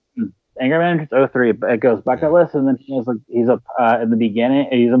 Anger Management 03. It goes bucket list, and then he's in the beginning.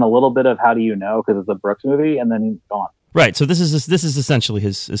 He's in a little bit of How Do You Know because it's a Brooks movie, and then he's gone. Right. So this is essentially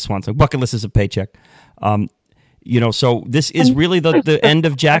his swan song. Bucket list is a paycheck. So this is really the end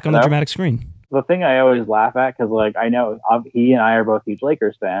of Jack on the dramatic screen. The thing I always laugh at, because like I know he and I are both huge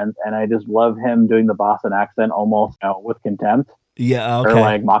Lakers fans, and I just love him doing the Boston accent almost with contempt. Yeah. Okay. Or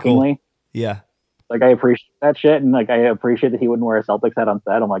like mockingly. Cool. Yeah. Like I appreciate that shit, and like I appreciate that he wouldn't wear a Celtics hat on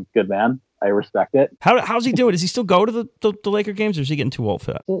set. I'm like, good man. I respect it. How's he doing? Does he still go to the Laker games, or is he getting too old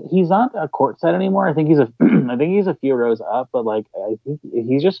for that? He's not a court set anymore. I think he's a few rows up, but like I think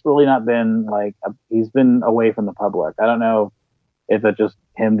he's just really not been like he's been away from the public. I don't know if it's just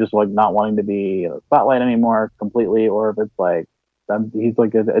him just like not wanting to be in the spotlight anymore completely, or if it's like he's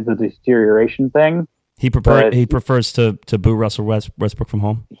like it's a deterioration thing. He prefers to boo Russell Westbrook from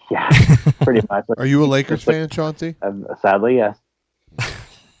home. Yeah, pretty much. Are you a Lakers fan, Chauncey? Sadly, yes.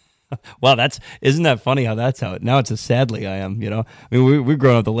 Wow, isn't that funny how that's how it now it's a sadly I am, I mean we've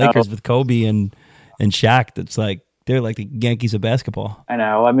grown up the Lakers with Kobe and Shaq. That's like they're like the Yankees of basketball. I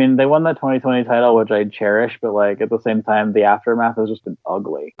know. I mean they won that 2020 title, which I cherish, but like at the same time the aftermath has just been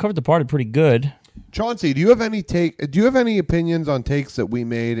ugly. Covered Departed pretty good. Chauncey, do you have any opinions on takes that we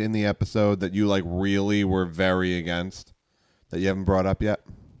made in the episode that you like really were very against that you haven't brought up yet?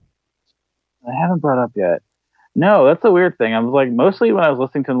 I haven't brought up yet. No, that's a weird thing. I was like, mostly when I was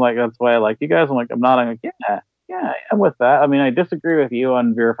listening to them, like, that's why I like you guys. I'm like, I'm like, yeah, I'm with that. I mean, I disagree with you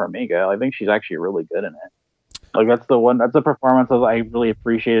on Vera Farmiga. I think she's actually really good in it. Like, that's the performance that I really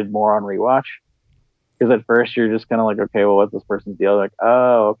appreciated more on rewatch. Because at first you're just kind of like, okay, well, what's this person's deal? Like,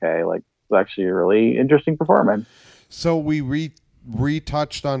 oh, okay, like, it's actually a really interesting performance. So we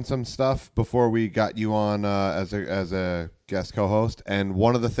retouched on some stuff before we got you on as a guest co-host, and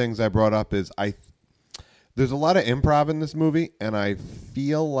one of the things I brought up is there's a lot of improv in this movie, and I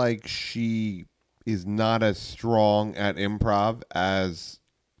feel like she is not as strong at improv as,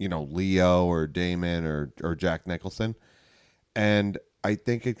 Leo or Damon or Jack Nicholson. And I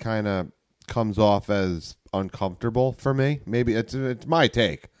think it kind of comes off as uncomfortable for me. Maybe it's my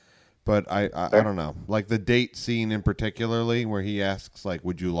take, but I don't know. Like the date scene in particularly, where he asks like,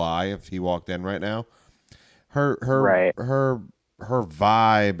 "Would you lie if he walked in right now?" Her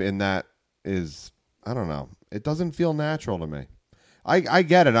vibe in that is, I don't know. It doesn't feel natural to me. I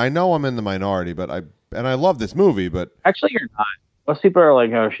get it. I know I'm in the minority, but I love this movie, but Actually, you're not. Most people are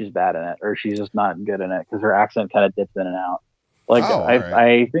like, "Oh, she's bad in it," or "She's just not good in it," because her accent kind of dips in and out. Like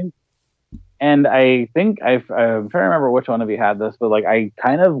I think I'm trying to remember which one of you had this, but like I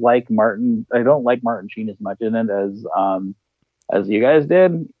kind of like Martin. I don't like Martin Sheen as much in it as you guys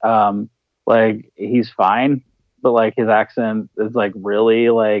did. Like he's fine, but like his accent is like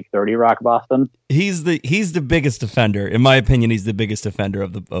really like 30 Rock Boston. He's the biggest offender, in my opinion. He's the biggest offender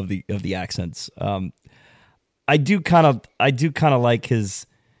of the accents. I do kind of like his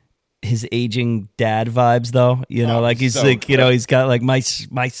aging dad vibes, though. You know, like he's so like, you know, he's got like my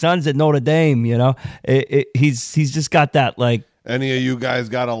son's at Notre Dame. You know, he's just got that like. Any of you guys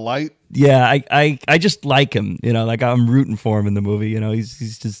got a light? Yeah, I just like him. You know, like I'm rooting for him in the movie. You know, he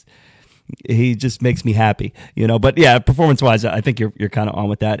just makes me happy. You know, but yeah, performance wise, I think you're kind of on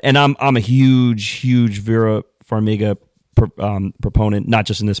with that. And I'm a huge Vera Farmiga proponent, not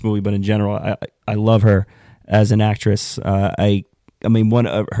just in this movie but in general. I love her as an actress. I mean,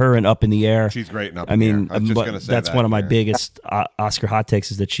 her in Up in the Air. She's great in Up in the Air. I was just going to say that's one of my biggest Oscar hot takes,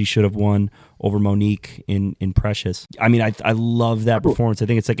 is that she should have won over Monique in Precious. I mean, I love that performance. I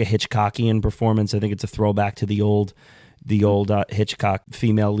think it's like a Hitchcockian performance. I think it's a throwback to the old Hitchcock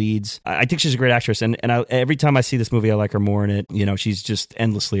female leads. I think she's a great actress, and every time I see this movie, I like her more in it. You know, she's just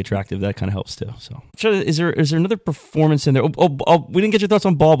endlessly attractive. That kind of helps too. So, is there another performance in there? Oh, we didn't get your thoughts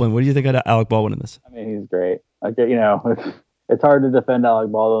on Baldwin. What do you think of Alec Baldwin in this? I mean, he's great. Like, you know, it's hard to defend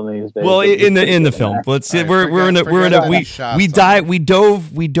Alec Baldwin these days. Well, in the film, let's see. We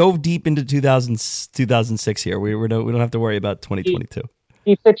dove deep into 2006 here. We don't have to worry about 2022.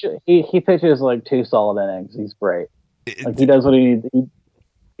 He pitches like 2 solid innings. He's great. Like he does what he needs.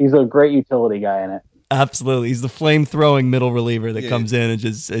 He's a great utility guy in it. Absolutely, he's the flame-throwing middle reliever that comes in and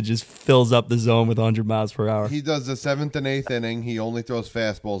just fills up the zone with 100 miles per hour. He does the 7th and 8th inning. He only throws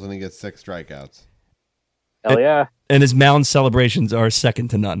fastballs and he gets 6 strikeouts. Hell yeah! And his mound celebrations are second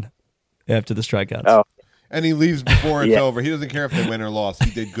to none after the strikeouts. Oh. And he leaves before it's over. He doesn't care if they win or loss. He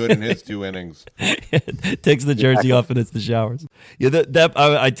did good in his 2 innings. Takes the jersey off and hits the showers. Yeah,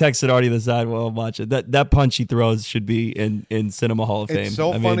 I texted Artie the side while I'm watching. That punch he throws should be in Cinema Hall of Fame. It's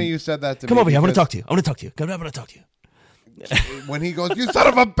so funny you said that to me. Come over here. I want to talk to you. Come on, I want to talk to you. When he goes, "You son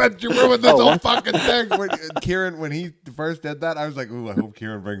of a bitch, you ruined this whole fucking thing." When he first did that, I was like, "Ooh, I hope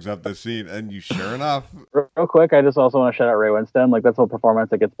Kieran brings up this scene." And you, sure enough. Real quick, I just also want to shout out Ray Winston. Like, that's a performance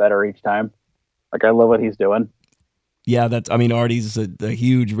that gets better each time. Like, I love what he's doing. Yeah, Artie's a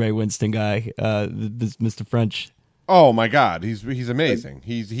huge Ray Winston guy. This Mr. French. Oh my God, he's amazing.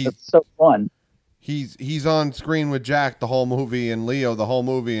 He's so fun. He's on screen with Jack the whole movie and Leo the whole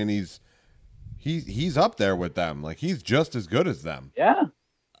movie, and he's up there with them. Like, he's just as good as them. Yeah.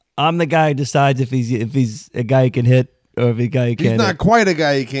 I'm the guy who decides if he's a guy who can hit or if he's a guy who can't hit. He's not quite a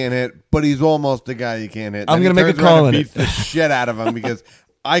guy you can't hit, but he's almost a guy you can't hit. I'm going to make a call on it. Beats the shit out of him because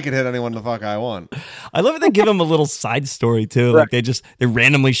I could hit anyone the fuck I want. I love it. They give him a little side story too. Like they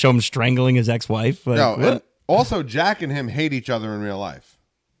randomly show him strangling his ex-wife. Like, no, and also Jack and him hate each other in real life.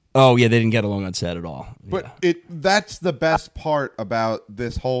 Oh yeah, they didn't get along on set at all. But that's the best part about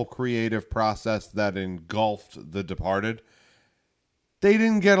this whole creative process that engulfed The Departed. They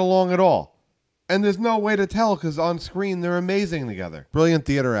didn't get along at all. And there's no way to tell because on screen they're amazing together. Brilliant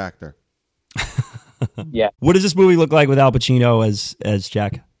theater actor. Yeah. What does this movie look like with Al Pacino as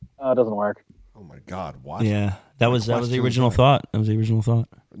Jack? It doesn't work. Oh my God, what? Yeah, that was the original thought. That was the original thought.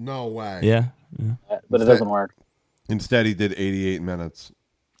 No way. Yeah. But it doesn't work. Instead, he did 88 minutes.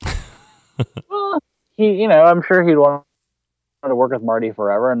 Well, I'm sure he'd want to work with Marty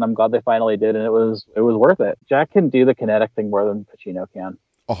forever, and I'm glad they finally did, and it was worth it. Jack can do the kinetic thing more than Pacino can.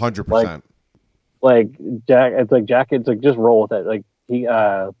 100%. Like Jack, it's like just roll with it. Like you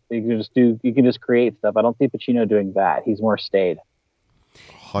can just create stuff. I don't see Pacino doing that. He's more staid.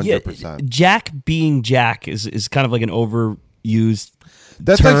 100%. Yeah, Jack being Jack is kind of like an overused.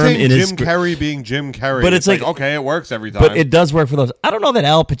 That's term like saying in Jim Carrey being Jim Carrey. But it's like okay, it works every time. But it does work for those. I don't know that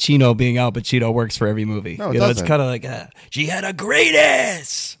Al Pacino being Al Pacino works for every movie. No, it doesn't. It's kind of like she had a great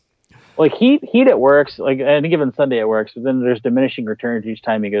ass. Like Heat it works. Like any given Sunday it works, but then there's diminishing returns each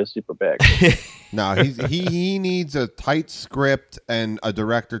time he goes super big. No, he needs a tight script and a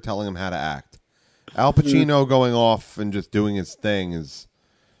director telling him how to act. Al Pacino going off and just doing his thing is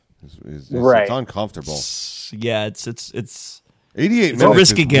right. It's uncomfortable. Yeah, it's 88 It's a minutes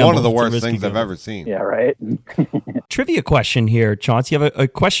risky is gamble. one of the It's a worst risky things I've gamble. ever seen. Yeah, right. Trivia question here, Chauncey. You have a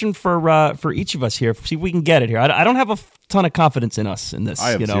question for each of us here. See if we can get it here. I don't have a ton of confidence in us in this. I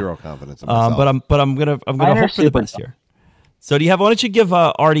have you know? zero confidence in myself. But I'm gonna Mine are hope for the super best here. So do you have? Why don't you give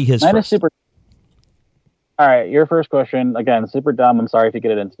Artie his Mine is first? super. All right, your first question again, super dumb. I'm sorry if you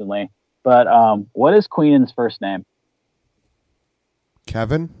get it instantly, but what is Queen's first name?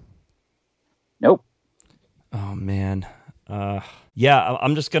 Kevin? Nope. Oh man. Yeah,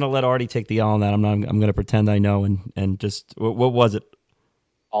 I'm just gonna let Artie take the L on that. I'm gonna pretend I know and just what was it?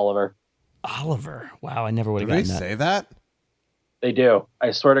 Oliver. Oliver. Wow, I never would Did have they gotten that. say that? They do.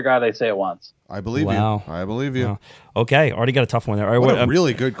 I swear to God, they say it once. I believe Wow. you. I believe you. Wow. Okay, Artie got a tough one there. All right, What a I'm,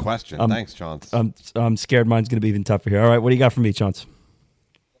 really good question. Thanks, Chauncey. I'm scared mine's gonna be even tougher here. All right, what do you got for me, Chauncey?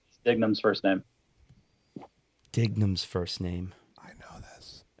 Dignam's first name. Dignam's first name. I know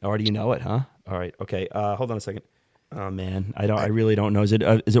this. Artie, you know it, huh? All right. Okay. Hold on a second. Oh man, I really don't know. Is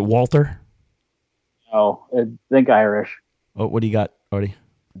it Walter? Oh, think Irish. Oh, what do you got, Artie?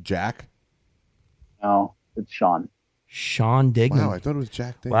 Jack? No, it's Sean. Sean Dignam. Wow, I thought it was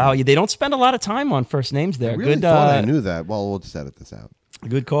Jack Dignam. Wow, they don't spend a lot of time on first names there. I really Good, thought I knew that. Well, we'll just edit this out.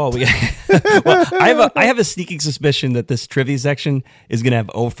 good call. Well, I have a sneaking suspicion that this trivia section is going to have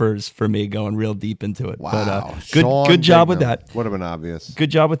offers for me going real deep into it. Wow. But good job with that. Would have been obvious.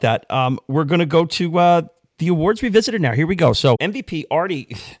 Good job with that. We're going to go to the awards we visited now. Here we go. So MVP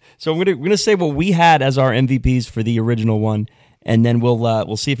Artie. So we're gonna say what we had as our MVPs for the original one, and then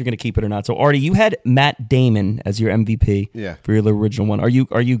we'll see if you're gonna keep it or not. So Artie, you had Matt Damon as your MVP. Yeah. For your original one. Are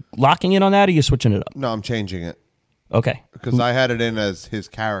you locking in on that, or are you switching it up? No, I'm changing it. Okay. Because I had it in as his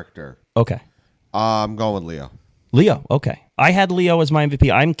character. Okay. I'm going with Leo. Leo. Okay. I had Leo as my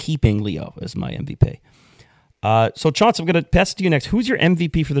MVP. I'm keeping Leo as my MVP. So Chauncey, I'm gonna pass it to you next. Who's your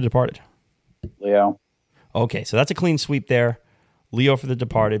MVP for The Departed? Leo. Okay, so that's a clean sweep there. Leo for The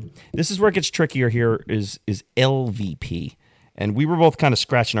Departed. This is where it gets trickier here is LVP. And we were both kind of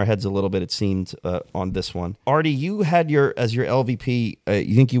scratching our heads a little bit, it seemed, on this one. Artie, you had as your LVP,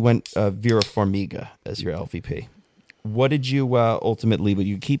 you think you went Vera Farmiga as your LVP. What did you ultimately, were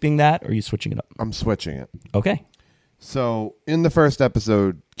you keeping that or are you switching it up? I'm switching it. Okay. So in the first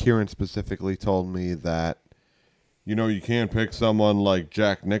episode, Kieran specifically told me that, you can't pick someone like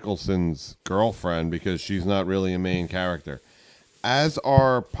Jack Nicholson's girlfriend because she's not really a main character. As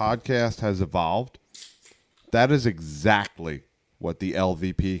our podcast has evolved, that is exactly what the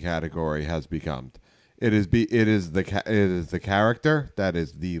LVP category has become. It is the character that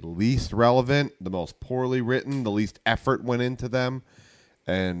is the least relevant, the most poorly written, the least effort went into them,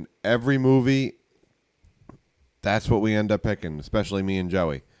 and every movie, that's what we end up picking, especially me and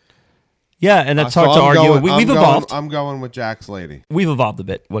Joey. Yeah, and that's hard So to I'm argue. going- We've I'm evolved. Going, I'm going with Jack's lady. We've evolved a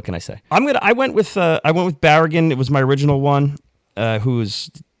bit. What can I say? I went with Barrigan. It was my original one. Who's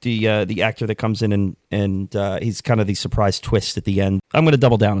the actor that comes in and he's kind of the surprise twist at the end. I'm going to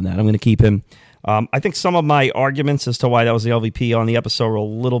double down on that. I'm going to keep him. I think some of my arguments as to why that was the LVP on the episode were a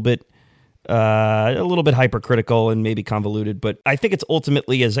little bit hypercritical and maybe convoluted, but I think it's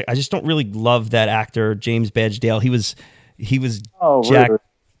ultimately I just don't really love that actor James Badgedale. He was Rude.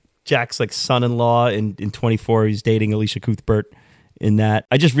 Jack's like son-in-law in 24. He's dating Alicia Cuthbert in that.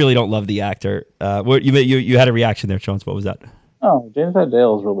 I just really don't love the actor. What you had a reaction there, Chance? What was that? Oh, James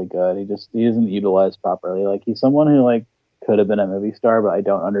Badgedale is really good. He isn't utilized properly. Like he's someone who could have been a movie star, but I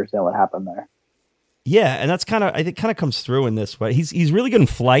don't understand what happened there. Yeah, and that's I think comes through in this way. He's really good in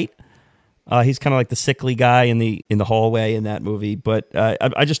Flight. He's kind of like the sickly guy in the hallway in that movie, but I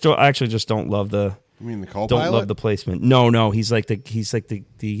actually just don't love the. You mean the co-pilot? Don't love the placement. No, he's like the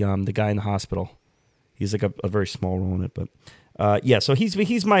guy in the hospital. He's like a very small role in it, but yeah. So he's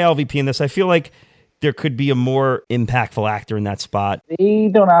my LVP in this. I feel like there could be a more impactful actor in that spot.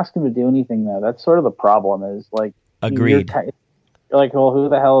 They don't ask him to do anything though. That's sort of the problem. Is Agreed. You're like, well, who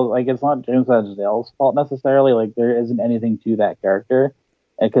the hell? It's not James Badgedale's fault necessarily. There isn't anything to that character,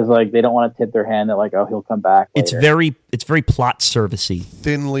 because they don't want to tip their hand that he'll come back later. It's very plot servicey.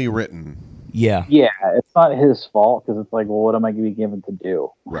 Thinly written. Yeah. Yeah, it's not his fault because it's well, what am I going to be given to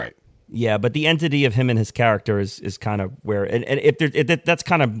do? Right. Yeah, but the entity of him and his character is kind of where, and that's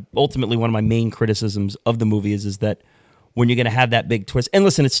kind of ultimately one of my main criticisms of the movie is that when you're going to have that big twist, and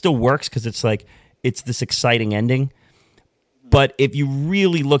listen, it still works because it's this exciting ending, but if you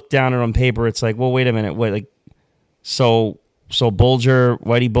really look down it on paper, it's well, wait a minute, so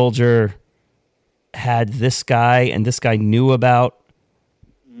Whitey Bulger had this guy, and this guy knew about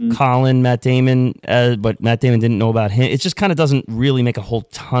Colin, Matt Damon, but Matt Damon didn't know about him. It just kind of doesn't really make a whole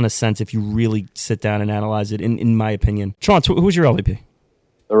ton of sense if you really sit down and analyze it, in my opinion. Chance, who's your LVP?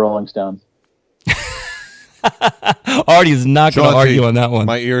 The Rolling Stones. Artie is not going to Chauncey, argue on that one.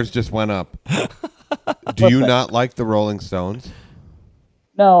 My ears just went up. Do you not like the Rolling Stones?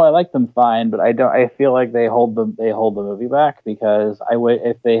 No, I like them fine, but I don't. I feel like they hold the movie back because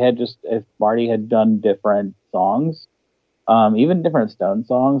if Marty had done different songs, even different Stone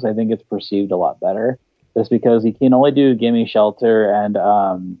songs, I think it's perceived a lot better. Just because he can only do "Gimme Shelter" and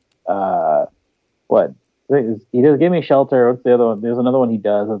what he does "Gimme Shelter." What's the other one? There's another one he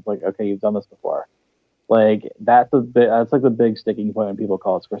does. It's like, okay, you've done this before. Like that's like the big sticking point when people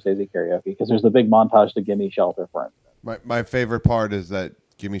call it Scorsese karaoke, because there's the big montage to "Gimme Shelter" for instance. My favorite part is that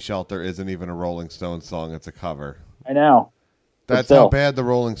 "Gimme Shelter" isn't even a Rolling Stones song; it's a cover. I know. That's how bad the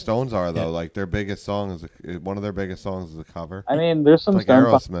Rolling Stones are, though. Yeah. Like their biggest song one of their biggest songs is a cover. I mean, there's some like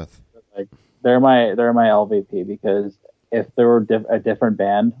Aerosmith. Like they're my LVP, because if there were a different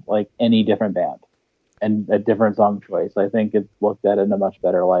band, like any different band, and a different song choice, I think it's looked at in a much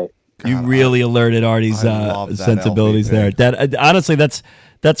better light. God, you really alerted Artie's sensibilities LVP. there. That honestly, that's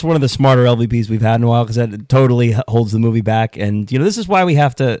one of the smarter LVPs we've had in a while, because that totally holds the movie back. And this is why we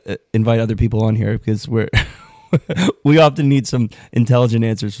have to invite other people on here, because we often need some intelligent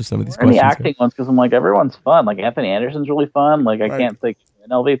answers for some of these questions. And the acting ones, because I'm like, everyone's fun. Like Anthony Anderson's really fun. Like I can't think an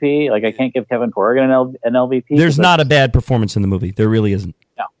LVP. Like I can't give Kevin Corrigan an LVP. There's not a bad performance in the movie. There really isn't.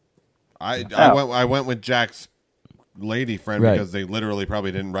 No. I went with Jack's lady friend because they literally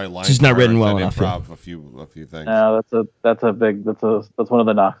probably didn't write lines. She's not written well enough. Improv a few things. No, that's one of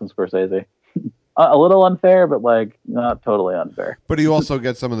the knocks on Scorsese. A little unfair, but like not totally unfair. But he also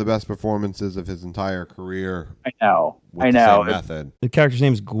gets some of the best performances of his entire career. I know. The same method. The character's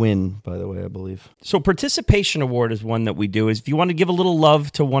name is Gwyn, by the way, I believe. So participation award is one that we do. Is if you want to give a little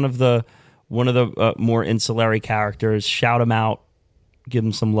love to one of the more insulary characters, shout him out, give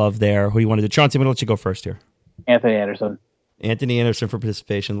him some love there. Who do you want to do? Chauncey, I'm going to let you go first here. Anthony Anderson. Anthony Anderson for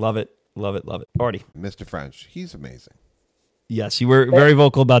participation. Love it. Love it. Love it. Artie. Mr. French. He's amazing. Yes, you were very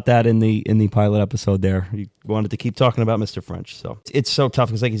vocal about that in the pilot episode there. You wanted to keep talking about Mr. French. So it's so tough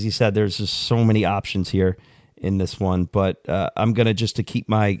because, like as you said, there's just so many options here in this one. But I'm gonna just to keep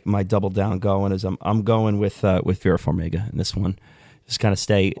my double down going, as I'm going with Vera Farmiga in this one. Just kind of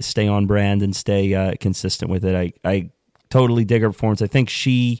stay on brand and stay consistent with it. I totally dig her performance. I think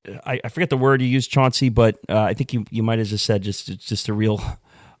I forget the word you used, Chauncey, but I think you might have just said just a real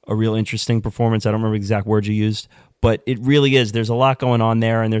interesting performance. I don't remember the exact words you used. But it really is. There's a lot going on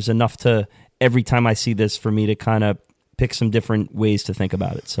there, and there's enough to, every time I see this, for me to kind of pick some different ways to think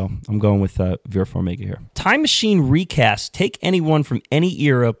about it. So I'm going with Vera Farmiga here. Time Machine recast. Take anyone from any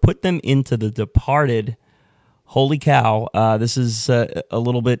era, put them into The Departed. Holy cow. This is a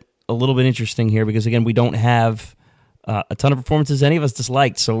little bit interesting here, because, again, we don't have a ton of performances any of us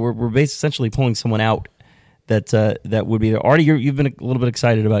disliked, so we're essentially pulling someone out that would be there. Artie, you've been a little bit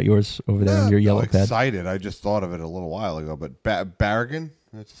excited about yours over there in your yellow pad. Excited. I just thought of it a little while ago. But Barrigan,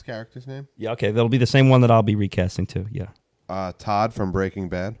 that's his character's name? Yeah, okay. That'll be the same one that I'll be recasting too. Yeah. Todd from Breaking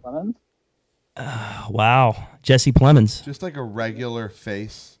Bad. Wow. Jesse Plemons. Just like a regular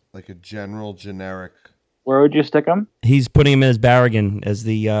face, like a generic. Where would you stick him? He's putting him as Barrigan, as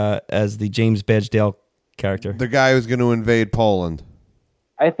the James Badgedale character. The guy who's going to invade Poland.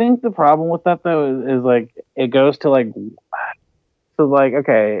 I think the problem with that though is like it goes to like, so like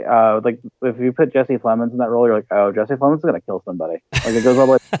okay, like if you put Jesse Plemons in that role, you're like, oh, Jesse Plemons is gonna kill somebody. Like it goes all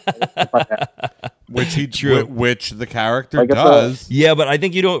the way. which the character like does. Yeah, but I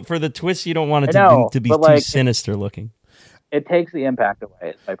think you don't, for the twist, you don't want it to be too sinister looking. It takes the impact away.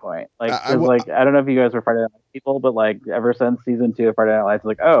 Is my point. Like, I don't know if you guys are Friday Night Lights people, but like ever since season 2 of Friday Night Lights, it's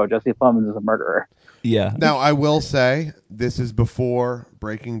like, oh, Jesse Plemons is a murderer. Yeah. Now I will say this is before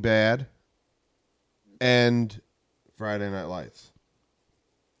Breaking Bad and Friday Night Lights.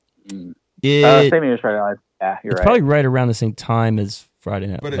 Same year as Friday Night Lights. Yeah, you're right. It's probably right around the same time as Friday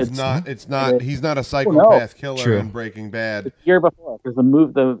Night Lights. But it's not. He's not a psychopath killer in Breaking Bad. It's the year before, because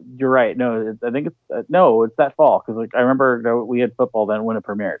you're right. No, I think it's it's that fall, because like I remember we had football then when it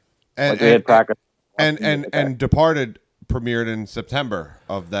premiered. And we had practice. And Departed premiered in September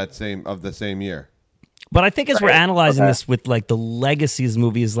of the same year. But I think as we're analyzing this with like the legacies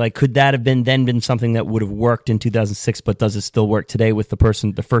movies, like could that have been something that would have worked in 2006, but does it still work today with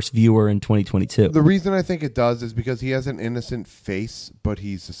the first viewer in 2022? The reason I think it does is because he has an innocent face, but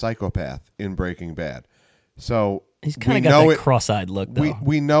he's a psychopath in Breaking Bad. So he's kind of got that cross-eyed look, though.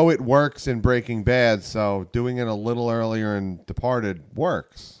 We know it works in Breaking Bad, so doing it a little earlier in Departed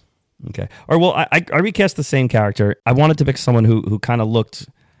works. Okay. Or well, I recast the same character. I wanted to pick someone who kind of looked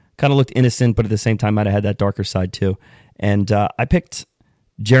innocent, but at the same time might have had that darker side too. And I picked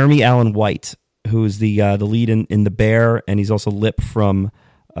Jeremy Allen White, who's the lead in The Bear, and he's also Lip from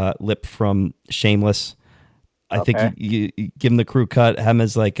Shameless. I think you give him the crew cut, have him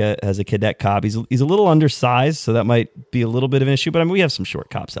as as a cadet cop. He's a little undersized, so that might be a little bit of an issue. But I mean, we have some short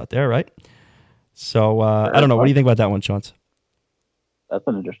cops out there, right? So I don't know. What do you think about that one, Chauncey? That's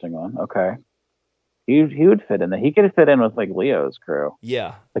an interesting one. Okay. He would fit in there. He could fit in with like Leo's crew.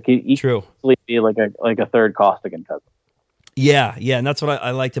 Yeah, like he true. Could be like a third Costigan cousin. Yeah, and that's what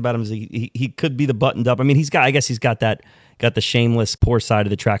I liked about him. Is he could be the buttoned up. I mean, he's got the shameless poor side of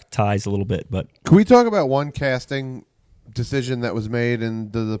the track ties a little bit. But can we talk about one casting decision that was made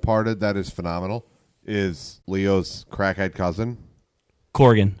in The Departed that is phenomenal? Is Leo's crackhead cousin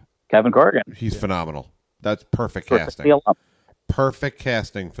Corrigan, Kevin Corrigan? He's phenomenal. That's perfect casting. Perfect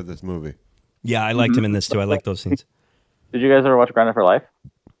casting for this movie. Yeah, I liked him in this too. I like those scenes. Did you guys ever watch Grounded for Life?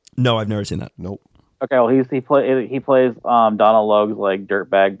 No, I've never seen that. Nope. Okay, well he plays Donald Logue's like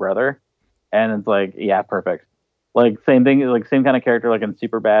dirtbag brother, and it's like perfect. Like same thing, like same kind of character, like in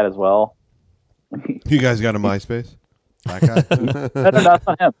Superbad as well. You guys got a MySpace? That guy? No, that's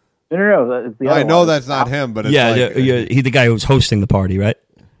not him. No, it's the other I know one. that's not him, but it's he's the guy who was hosting the party, right?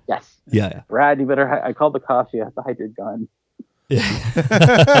 Yes. Yeah. Brad, you better. I called the cops. You have to hide your gun.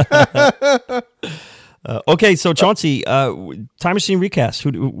 Okay, so Chauncey, time machine recast.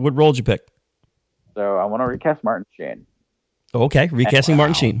 What role did you pick? So I want to recast Martin Sheen. Okay, recasting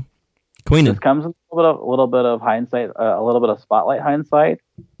Martin Sheen. Queenan. This comes with a little bit of hindsight, a little bit of spotlight hindsight.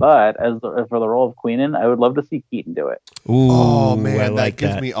 But as for the role of Queenan, I would love to see Keaton do it. Ooh, oh man, that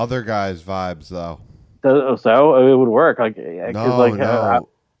gives me other guys vibes though. So it would work. Like no.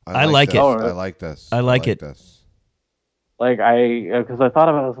 I like it. I like this. I like it. This. Like because I thought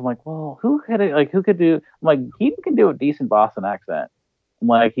about this, I'm like, well, who could do? I'm like, Keaton can do a decent Boston accent. I'm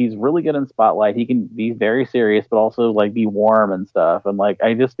like, he's really good in Spotlight. He can be very serious, but also like be warm and stuff. And like,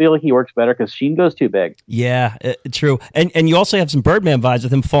 I just feel like he works better because Sheen goes too big. Yeah, true. And you also have some Birdman vibes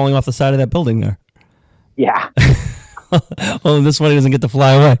with him falling off the side of that building there. Yeah. Well, this one he doesn't get to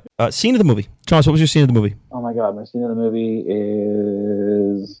fly away. Scene of the movie, Charles. What was your scene of the movie? Oh my god, my scene of the movie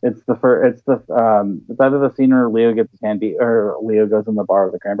is it's either the scene where Leo gets his hand beat or Leo goes in the bar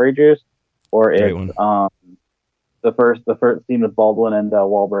with the cranberry juice, or it's the first scene with Baldwin and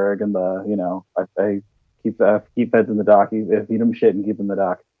Wahlberg and I keep heads in the dock, feed him shit and keep him in the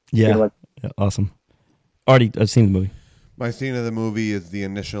dock. Yeah, awesome. Artie, I've seen the movie. My scene of the movie is the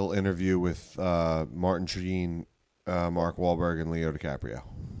initial interview with Martin Sheen, Mark Wahlberg, and Leo DiCaprio.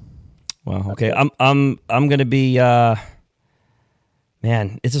 Wow. Okay, I'm gonna be.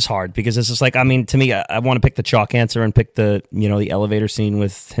 Man, it's just hard because it's just like, I mean, to me, I want to pick the chalk answer and pick the the elevator scene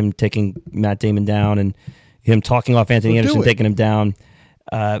with him taking Matt Damon down and him talking off Anthony Anderson, taking him down.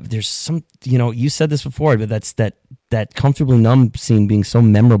 There's some, you said this before, but that's that Comfortably Numb scene being so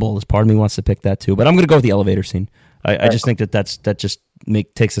memorable. This part of me wants to pick that too, but I'm going to go with the elevator scene. I just think that just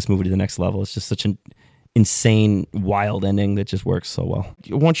takes this movie to the next level. It's just such an insane, wild ending that just works so well.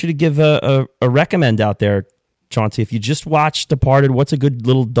 I want you to give a recommend out there, Chauncey. If you just watched Departed, what's a good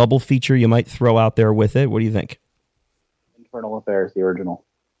little double feature you might throw out there with it? What do you think? Infernal Affairs, the original.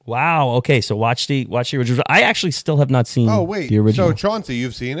 Wow. Okay, so watch the original. I actually still have not seen. Oh wait, the original. So Chauncey,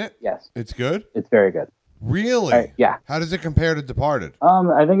 you've seen it? Yes. It's good. It's very good. Really? Yeah. How does it compare to Departed?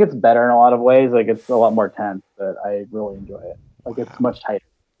 I think it's better in a lot of ways. Like it's a lot more tense, but I really enjoy it. Like it's much tighter.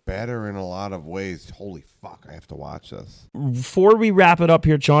 Better in a lot of ways. Holy fuck! I have to watch this. Before we wrap it up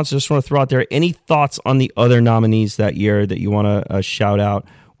here, Chauncey, I just want to throw out there any thoughts on the other nominees that year that you want to shout out.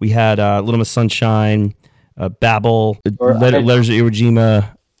 We had Little Miss Sunshine, Babel, Letters of Iwo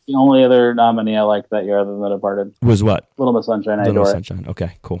Jima. The only other nominee I liked that year other than The Departed was what? Little Miss Sunshine. Little Miss Sunshine.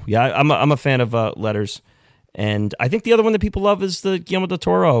 Okay, cool. Yeah, I'm a fan of Letters, and I think the other one that people love is the Guillermo del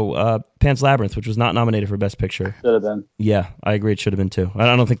Toro Pan's Labyrinth, which was not nominated for Best Picture. Should have been. Yeah, I agree. It should have been too.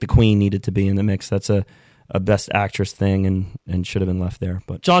 I don't think the Queen needed to be in the mix. That's a Best Actress thing and should have been left there.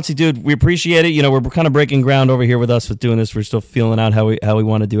 But Chauncey, dude, we appreciate it. We're kind of breaking ground over here with us with doing this. We're still feeling out how we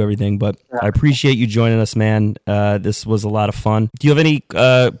want to do everything. But I appreciate you joining us, man. This was a lot of fun. Do you have any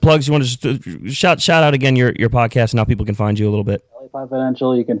plugs you want to just shout out again your podcast and how people can find you a little bit? LA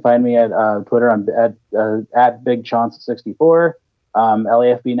Confidential. You can find me at Twitter. I'm at BigChaunce64.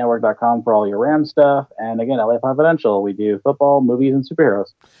 LAFBnetwork.com for all your Ram stuff. And again, LA Confidential. We do football, movies, and superheroes.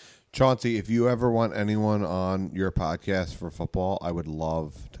 Chauncey, if you ever want anyone on your podcast for football, I would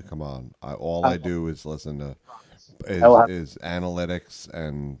love to come on. All I do is listen to is analytics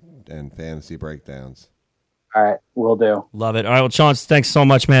and fantasy breakdowns. All right, will do. Love it. All right, well, Chauncey, thanks so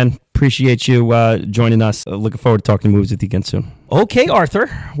much, man. Appreciate you joining us. Looking forward to talking movies with you again soon. Okay, Arthur,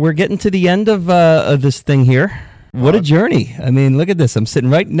 we're getting to the end of this thing here. What a journey! I mean, look at this. I'm sitting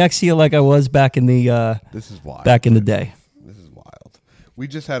right next to you like I was back in the this is wild. Back in the day. We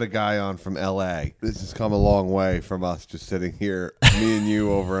just had a guy on from L.A. This has come a long way from us just sitting here, me and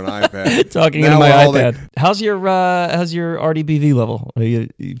you over an iPad. Talking Now into my we're all iPad. How's your RDBV level? Are you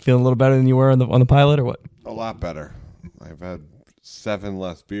feeling a little better than you were on the pilot, or what? A lot better. I've had 7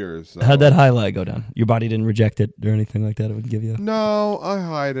 less beers. So. How'd that highlight go down? Your body didn't reject it or anything like that? It would give you. No, I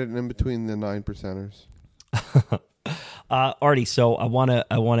hide it in between the 9%ers. Artie, so I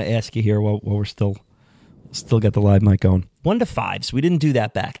wanna ask you here while we're still got the live mic going. 1 to 5s. We didn't do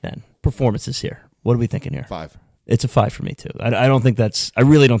that back then. Performances here. What are we thinking here? 5. It's a 5 for me too. I don't think that's. I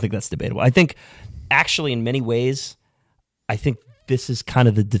really don't think that's debatable. I think, actually, in many ways, I think this is kind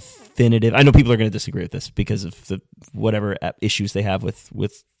of the definitive. I know people are going to disagree with this because of the whatever issues they have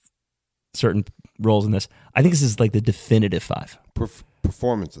with certain roles in this. I think this is like the definitive 5.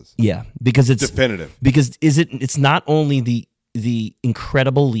 Performances. Yeah, because it's definitive. Because it's not only the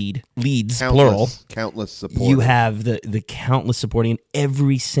incredible leads plural. Countless supporting. You have the countless supporting, and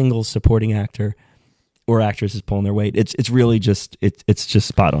every single supporting actor or actress is pulling their weight. It's really just it's just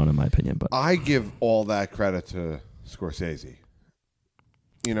spot on in my opinion. But I give all that credit to Scorsese.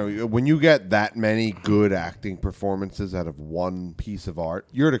 You know, when you get that many good acting performances out of one piece of art,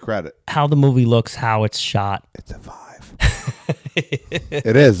 you're to credit. How the movie looks, how it's shot. It's a 5.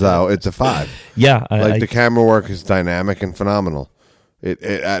 It is, though. It's a 5. Yeah. The camera work is dynamic and phenomenal. It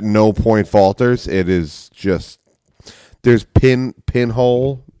at no point falters. It is just... There's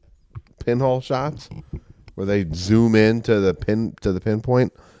pinhole shots where they zoom in to the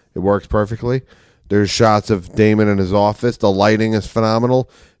pinpoint. It works perfectly. There's shots of Damon in his office. The lighting is phenomenal.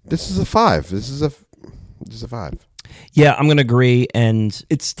 This is a 5. This is a 5. Yeah, I'm going to agree. And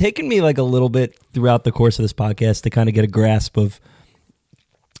it's taken me like a little bit throughout the course of this podcast to kind of get a grasp of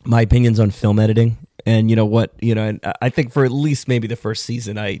my opinions on film editing. And you know what? And I think for at least maybe the first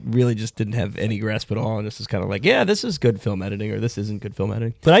season, I really just didn't have any grasp at all. And this is kind of like, yeah, this is good film editing, or this isn't good film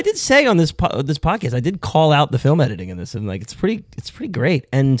editing. But I did say on this podcast, I did call out the film editing in this, and like it's pretty great.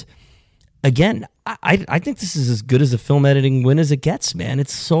 And again, I think this is as good as a film editing win as it gets, man.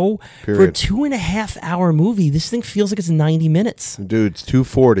 It's so Period. For a 2.5-hour movie, this thing feels like it's 90 minutes. Dude, it's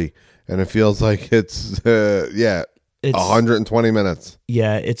 2:40, and it feels like it's 120 minutes.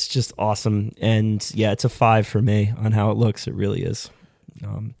 Yeah, it's just awesome, and yeah, it's a 5 for me on how it looks. It really is.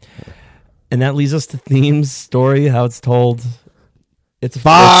 And that leads us to themes, story, how it's told. It's a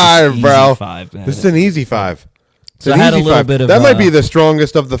 5, easy bro. 5, man. This is an easy 5. It's So an I had a easy little 5. bit of, that might be the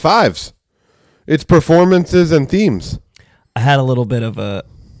strongest of the 5s. It's performances and themes. I had a little bit of a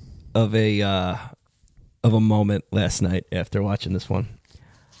moment last night after watching this one,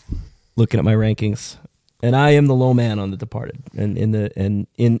 looking at my rankings, and I am the low man on The Departed, and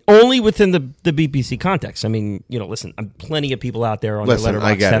in only within the BBC context. I mean, listen, plenty of people out there on their Listen, Letterboxd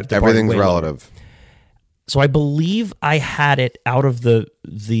I get have it. Departed Everything's way lower. relative. So I believe I had it out of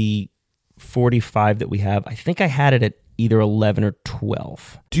the 45 that we have. I think I had it at either 11 or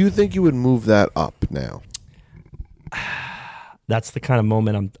 12. Do you think you would move that up now? That's the kind of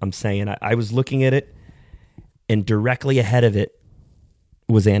moment I'm saying. I was looking at it, and directly ahead of it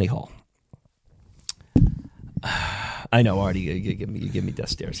was Annie Hall. I know, Artie, you give me death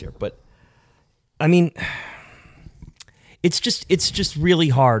stares here, but I mean, it's just really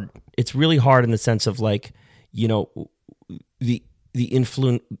hard. It's really hard in the sense of like, the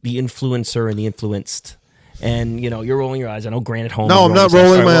influencer and the influenced. And, you're rolling your eyes. I know Granted Home. No, I'm not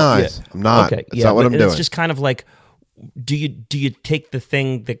rolling my eyes. Yeah. I'm not. Okay, That's not what I'm doing. It's just kind of like, do you take the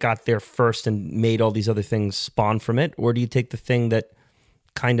thing that got there first and made all these other things spawn from it? Or do you take the thing that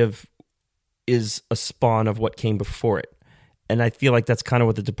kind of is a spawn of what came before it? And I feel like that's kind of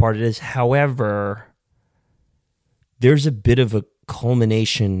what The Departed is. However, there's a bit of a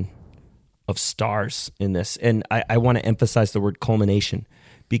culmination of stars in this. And I want to emphasize the word culmination,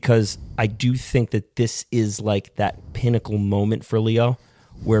 because I do think that this is like that pinnacle moment for Leo,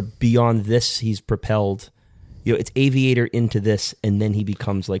 where beyond this, he's propelled. It's Aviator into this, and then he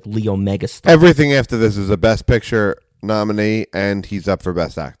becomes like Leo megastar. Everything after this is a Best Picture nominee, and he's up for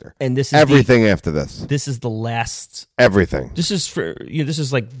Best Actor. And this is everything after this. This is the last. Everything. This is for this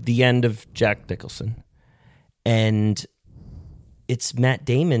is like the end of Jack Nicholson, and it's Matt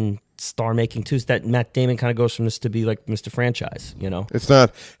Damon star making too. So that Matt Damon kind of goes from this to be like Mr. Franchise, It's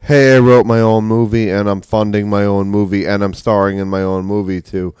not, hey, I wrote my own movie and I'm funding my own movie and I'm starring in my own movie,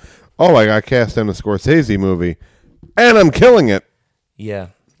 to, oh, I got cast in a Scorsese movie and I'm killing it. Yeah.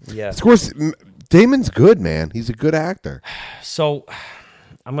 Damon's good, man. He's a good actor. So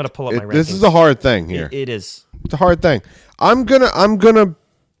I'm gonna pull up my rankings. This is a hard thing here. It is. It's a hard thing. I'm gonna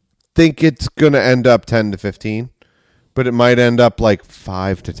think it's gonna end up 10 to 15. But it might end up like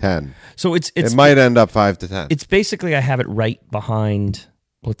 5 to 10. So it might end up 5 to 10. It's basically, I have it right behind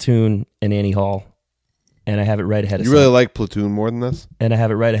Platoon, and Annie Hall, and I have it right ahead of You really like Platoon more than this? and I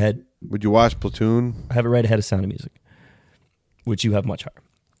have it right ahead. Would you watch Platoon? I have it right ahead of Sound of Music, which you have much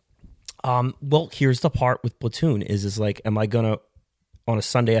higher. Well, here's the part with Platoon is like, am I gonna on a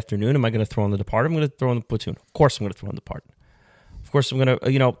Sunday afternoon? Am I gonna throw on The Departed? I'm gonna throw on the Platoon. Of course, I'm gonna throw on The Departed. Of course, I'm gonna.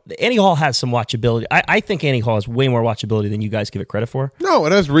 Annie Hall has some watchability. I think Annie Hall has way more watchability than you guys give it credit for. No,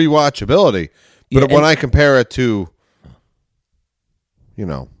 it has rewatchability. But Yeah, when I compare it to,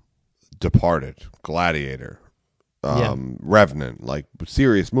 Departed, Gladiator, Revenant, like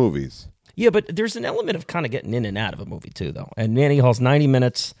serious movies. Yeah, but there's an element of kind of getting in and out of a movie too, though. And Annie Hall's 90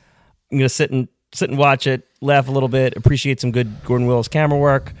 minutes. I'm gonna sit and watch it, laugh a little bit, appreciate some good Gordon Willis camera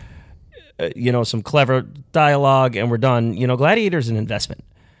work, some clever dialogue, and we're done. Gladiator's an investment.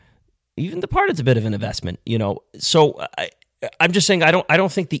 Even Departed's a bit of an investment. So I'm just saying I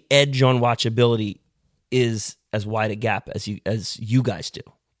don't think the edge on watchability is as wide a gap as you guys do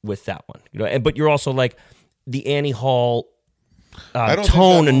with that one. But you're also like the Annie Hall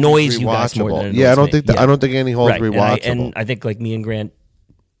tone annoys you guys more than it annoys I don't me. think I don't think Annie Hall's Right. rewatchable. And I think like me and Grant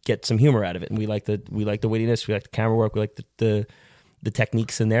get some humor out of it, and we like the wittiness, we like the camera work, we like the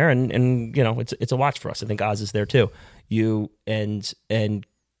techniques in there, and it's a watch for us. I think Oz is there too. You and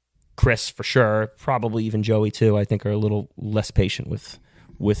Chris for sure, probably even Joey too. I think are a little less patient with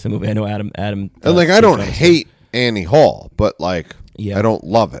the movie. I know Adam, and I don't hate Annie Hall, but I don't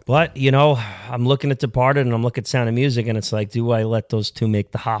love it. But I'm looking at Departed and I'm looking at Sound of Music, and it's like, do I let those two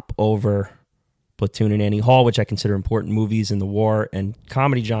make the hop over Platoon and Annie Hall, which I consider important movies in the war and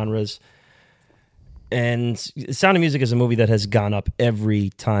comedy genres? And Sound of Music is a movie that has gone up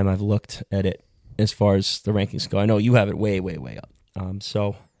every time I've looked at it as far as the rankings go. I know you have it way, way, way up.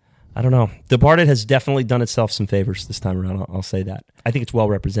 So I don't know. Departed has definitely done itself some favors this time around. I'll say that. I think it's well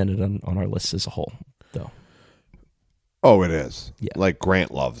represented on our list as a whole, though. Oh, it is. Yeah. Like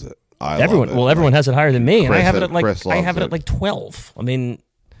Grant loves it. Everyone has it higher than me, and I have it at like 12. I mean,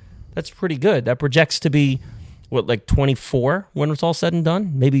 that's pretty good. That projects to be like 24 when it's all said and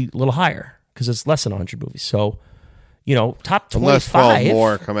done, maybe a little higher because it's less than 100 movies. So, top 25. Unless 12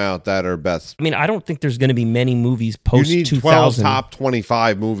 more come out that are best. I mean, I don't think there's going to be many movies post 2000. You need 12 top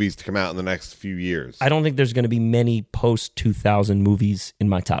 25 movies to come out in the next few years. I don't think there's going to be many post 2000 movies in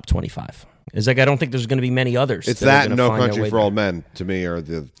my top 25. It's like I don't think there's going to be many others. It's that and No Country for Old Men, to me, are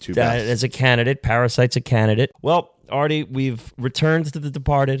the two that best. As a candidate, Parasite's a candidate. Well, Artie, we've returned to The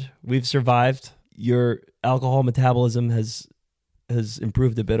Departed. We've survived. Your alcohol metabolism has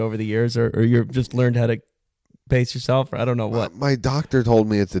improved a bit over the years, or you've just learned how to pace yourself, or I don't know what. My doctor told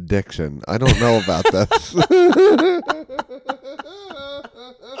me it's addiction. I don't know about this.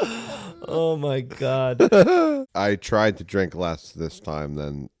 Oh, my God. I tried to drink less this time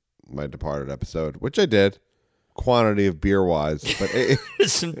than my Departed episode, which I did, quantity of beer wise, but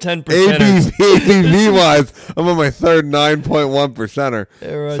some 10%. ABV wise, I'm on my third 9.1%er.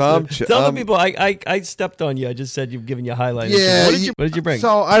 So tell the people I stepped on you. I just said you've given you a highlight. Yeah, what did you bring?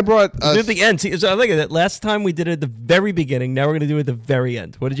 So I brought at the end. See, so look at that. Last time we did it at the very beginning. Now we're going to do it at the very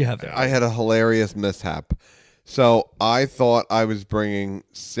end. What did you have there? I had a hilarious mishap. So I thought I was bringing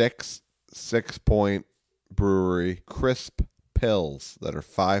 6 Point Brewery crisp pills that are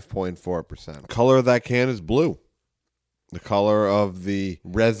 5.4%. Color of that can is blue. The color of the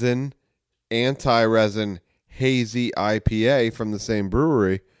anti-resin hazy IPA from the same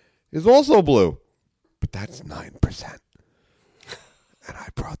brewery is also blue, but that's 9%. And I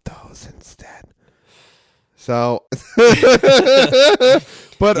brought those instead. So, but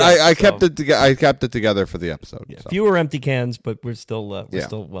yeah, I kept it together. I kept it together for the episode. Yeah, so. Fewer empty cans, but we're still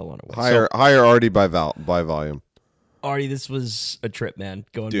still well on our way. Higher Artie by volume. Artie, this was a trip, man.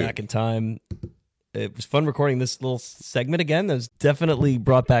 Going back in time. It was fun recording this little segment again. That was definitely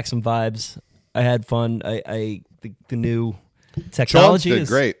brought back some vibes. I had fun. The new technology is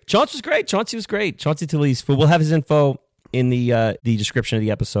great. Chauncey was great. Chauncey was great. Chauncey Talese. We'll have his info in the description of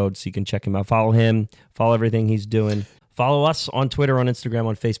the episode, so you can check him out. Follow him. Follow everything he's doing. Follow us on Twitter, on Instagram,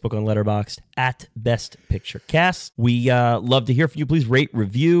 on Facebook, on Letterboxd at Best Picture Cast. We love to hear from you. Please rate,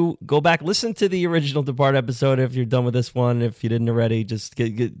 review, go back, listen to the original Depart episode if you're done with this one. If you didn't already, just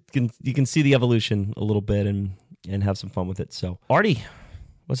you can see the evolution a little bit and have some fun with it. So, Artie,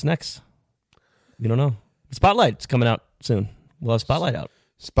 what's next? You don't know. Spotlight's coming out soon. We'll have Spotlight out.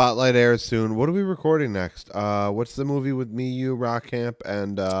 Spotlight airs soon. What are we recording next? What's the movie with me, you, Rock Camp,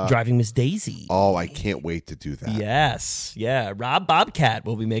 and Driving Miss Daisy? Oh, I can't wait to do that. Yes, yeah. Rob Bobcat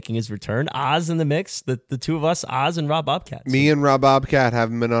will be making his return. Oz in the mix. The two of us, Oz and Rob Bobcat. Me and Rob Bobcat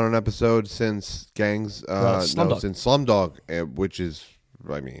haven't been on an episode since since Slumdog, which is,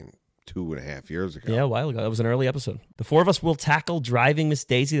 2 2.5 years ago. Yeah, a while ago. That was an early episode. The four of us will tackle Driving Miss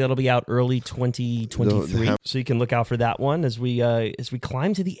Daisy. That'll be out early 2023. So you can look out for that one as we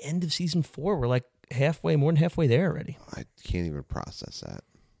climb to the end of season 4. We're like more than halfway there already. I can't even process that.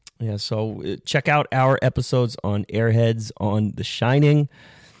 Yeah, so check out our episodes on Airheads, on The Shining.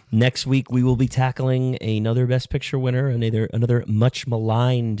 Next week, we will be tackling another Best Picture winner, another much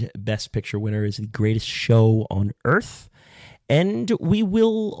maligned Best Picture winner is The Greatest Show on Earth. And we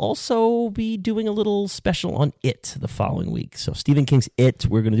will also be doing a little special on It the following week. So Stephen King's It,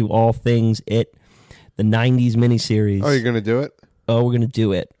 we're going to do all things It, the 90s miniseries. Oh, you're going to do it? Oh, we're going to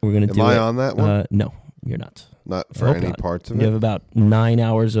do it. We're going to do it. Am I on that one? No, you're not. Not for any parts of it? You have about 9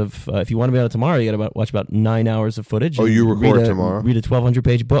 hours of, if you want to be on it tomorrow, you got to watch about 9 hours of footage. Oh, you record tomorrow? Read a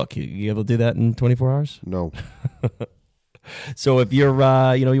 1,200-page book. You able to do that in 24 hours? No. So if you're,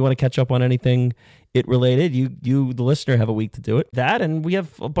 you want to catch up on anything It related, you, the listener, have a week to do it. That, and we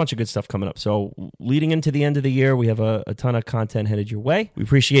have a bunch of good stuff coming up. So leading into the end of the year, we have a ton of content headed your way. We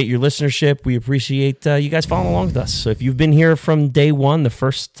appreciate your listenership. We appreciate you guys following along with us. So if you've been here from day one, the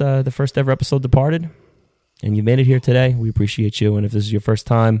first ever episode departed, and you made it here today, we appreciate you. And if this is your first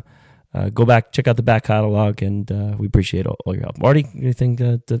time, go back, check out the back catalog, and we appreciate all your help. Marty, anything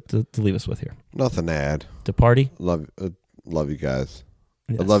to leave us with here? Nothing to add. To party? Love you guys.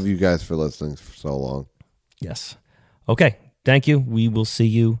 Yes. I love you guys for listening for so long. Yes. Okay. Thank you. We will see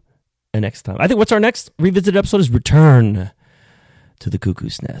you next time. I think what's our next revisited episode is Return to the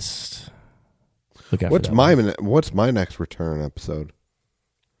Cuckoo's Nest. Look out for that. What's my next return episode?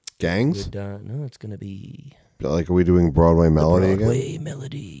 Gangs? No, it's going to be... Like, are we doing Broadway Melody again? Broadway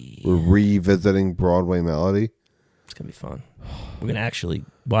Melody. We're revisiting Broadway Melody? It's going to be fun. We're going to actually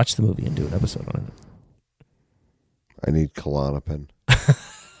watch the movie and do an episode on it. I need Klonopin.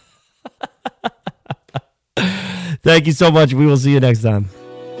 Thank you so much. We will see you next time.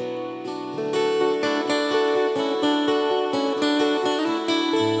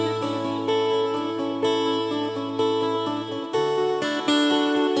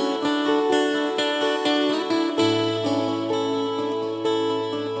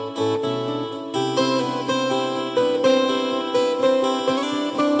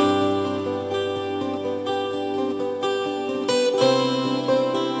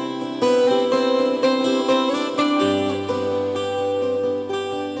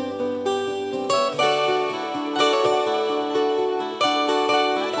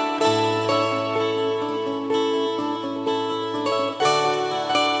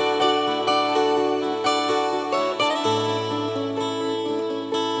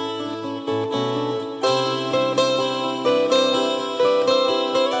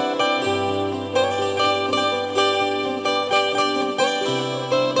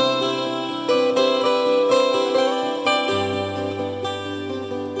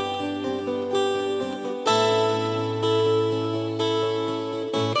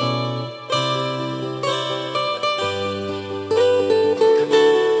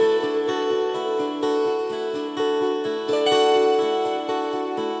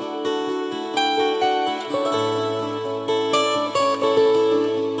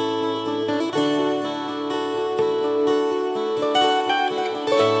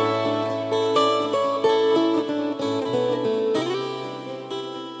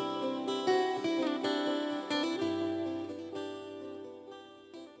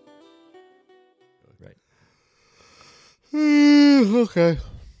 Okay.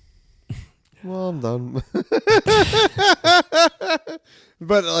 Well, I'm done.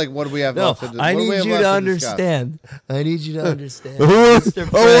 But, like, what do we have left to do? I need you to understand. I need you to understand. I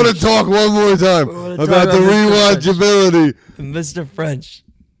want to talk one more time about the rewatchability. Mr. French.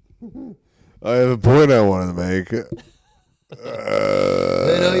 I have a point I wanted to make.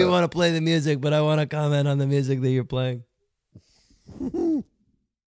 I know you want to play the music, but I want to comment on the music that you're playing.